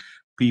from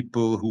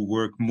people who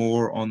work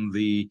more on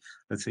the,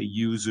 let's say,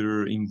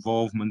 user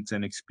involvement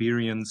and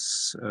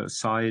experience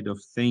side of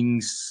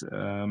things,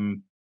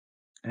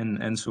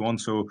 and so on.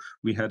 So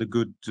we had a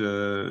good,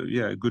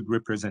 a good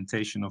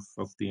representation of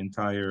the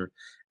entire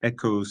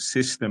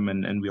ecosystem,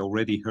 and we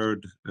already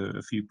heard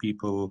a few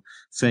people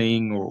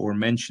saying or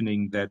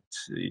mentioning that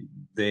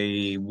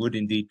they would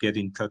indeed get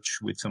in touch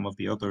with some of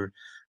the other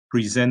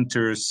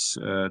presenters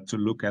to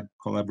look at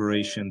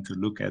collaboration, to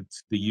look at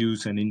the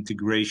use and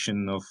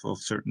integration of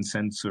certain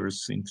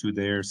sensors into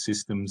their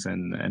systems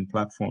and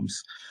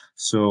platforms.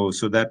 So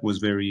that was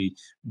very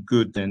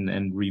good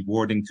and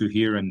rewarding to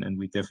hear, and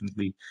we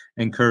definitely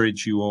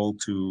encourage you all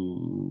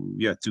to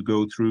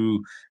go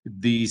through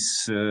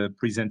these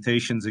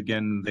presentations.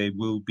 Again, they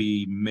will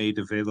be made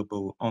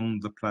available on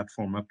the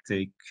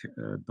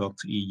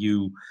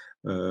PlatformUptake.eu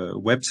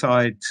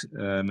website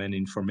and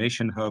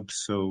information hub,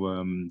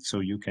 so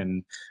you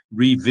can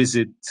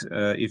revisit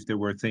if there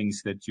were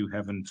things that you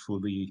haven't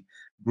fully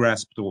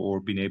grasped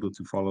or been able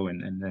to follow,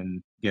 and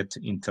then get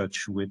in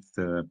touch with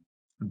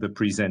the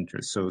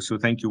presenters. So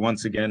thank you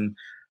once again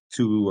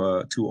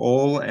to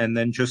all, and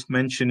then just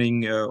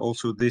mentioning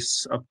also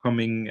this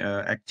upcoming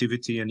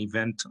activity and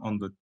event on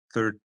the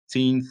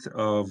 13th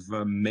of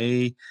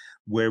May,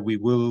 where we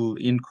will,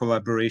 in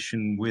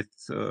collaboration with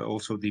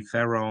also the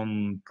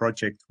Pharaon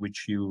project,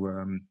 which you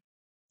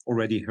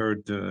already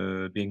heard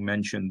being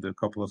mentioned a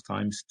couple of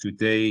times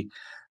today,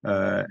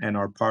 and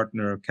our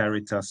partner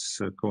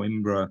Caritas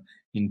Coimbra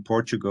in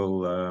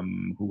Portugal,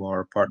 who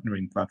are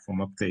partnering Platform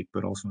Uptake,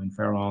 but also in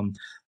Pharaon,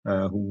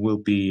 who will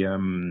be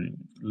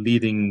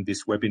leading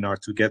this webinar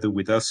together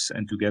with us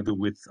and together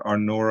with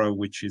Arnora,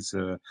 which is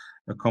a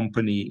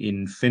company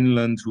in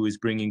Finland who is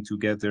bringing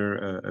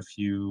together a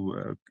few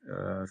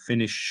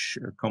Finnish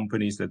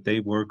companies that they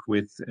work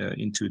with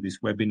into this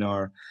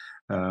webinar,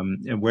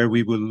 and where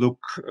we will look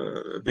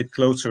a bit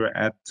closer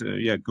at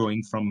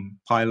going from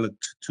pilot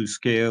to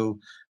scale,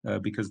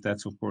 because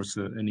that's of course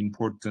an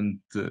important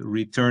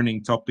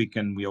returning topic,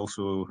 and we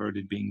also heard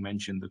it being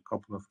mentioned a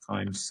couple of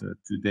times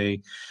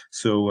today.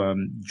 So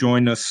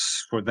join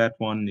us for that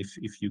one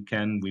if you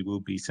can. We will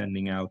be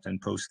sending out and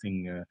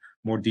posting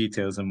more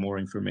details and more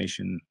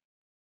information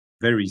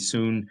very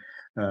soon,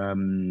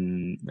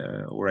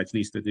 or at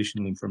least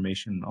additional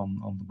information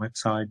on the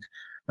website.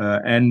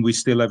 And we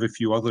still have a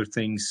few other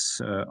things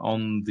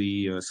on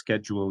the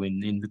schedule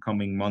in the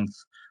coming month.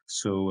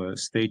 So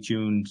stay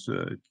tuned,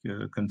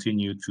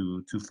 continue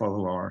to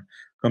follow our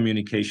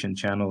communication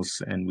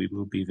channels, and we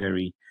will be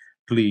very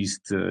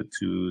pleased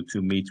to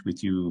meet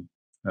with you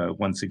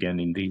once again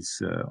in these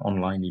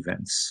online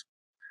events.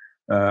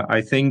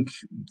 I think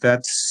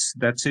that's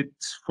it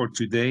for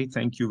today.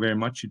 Thank you very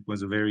much. It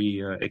was a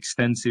very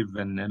extensive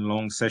and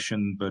long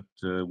session, but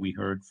we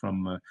heard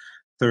from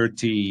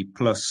 30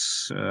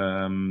 plus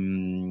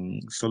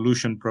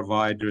solution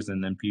providers,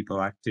 and then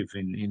people active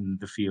in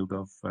the field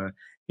of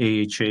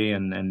AHA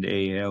and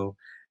AAL.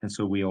 And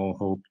so we all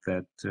hope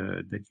that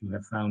you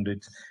have found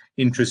it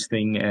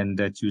interesting, and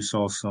that you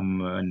saw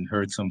some and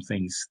heard some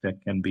things that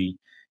can be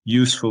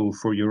useful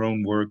for your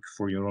own work,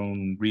 for your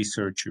own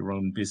research, your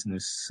own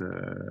business.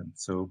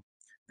 So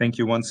thank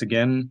you once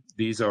again.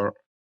 These are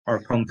our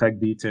contact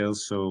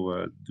details,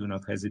 so do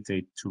not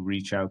hesitate to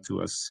reach out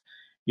to us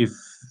if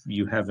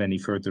you have any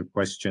further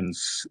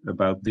questions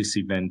about this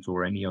event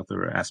or any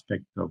other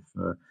aspect of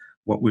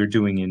what we're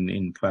doing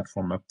in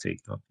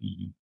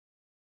PlatformUptake.eu.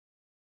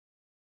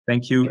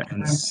 Thank you,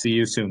 and see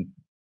you soon.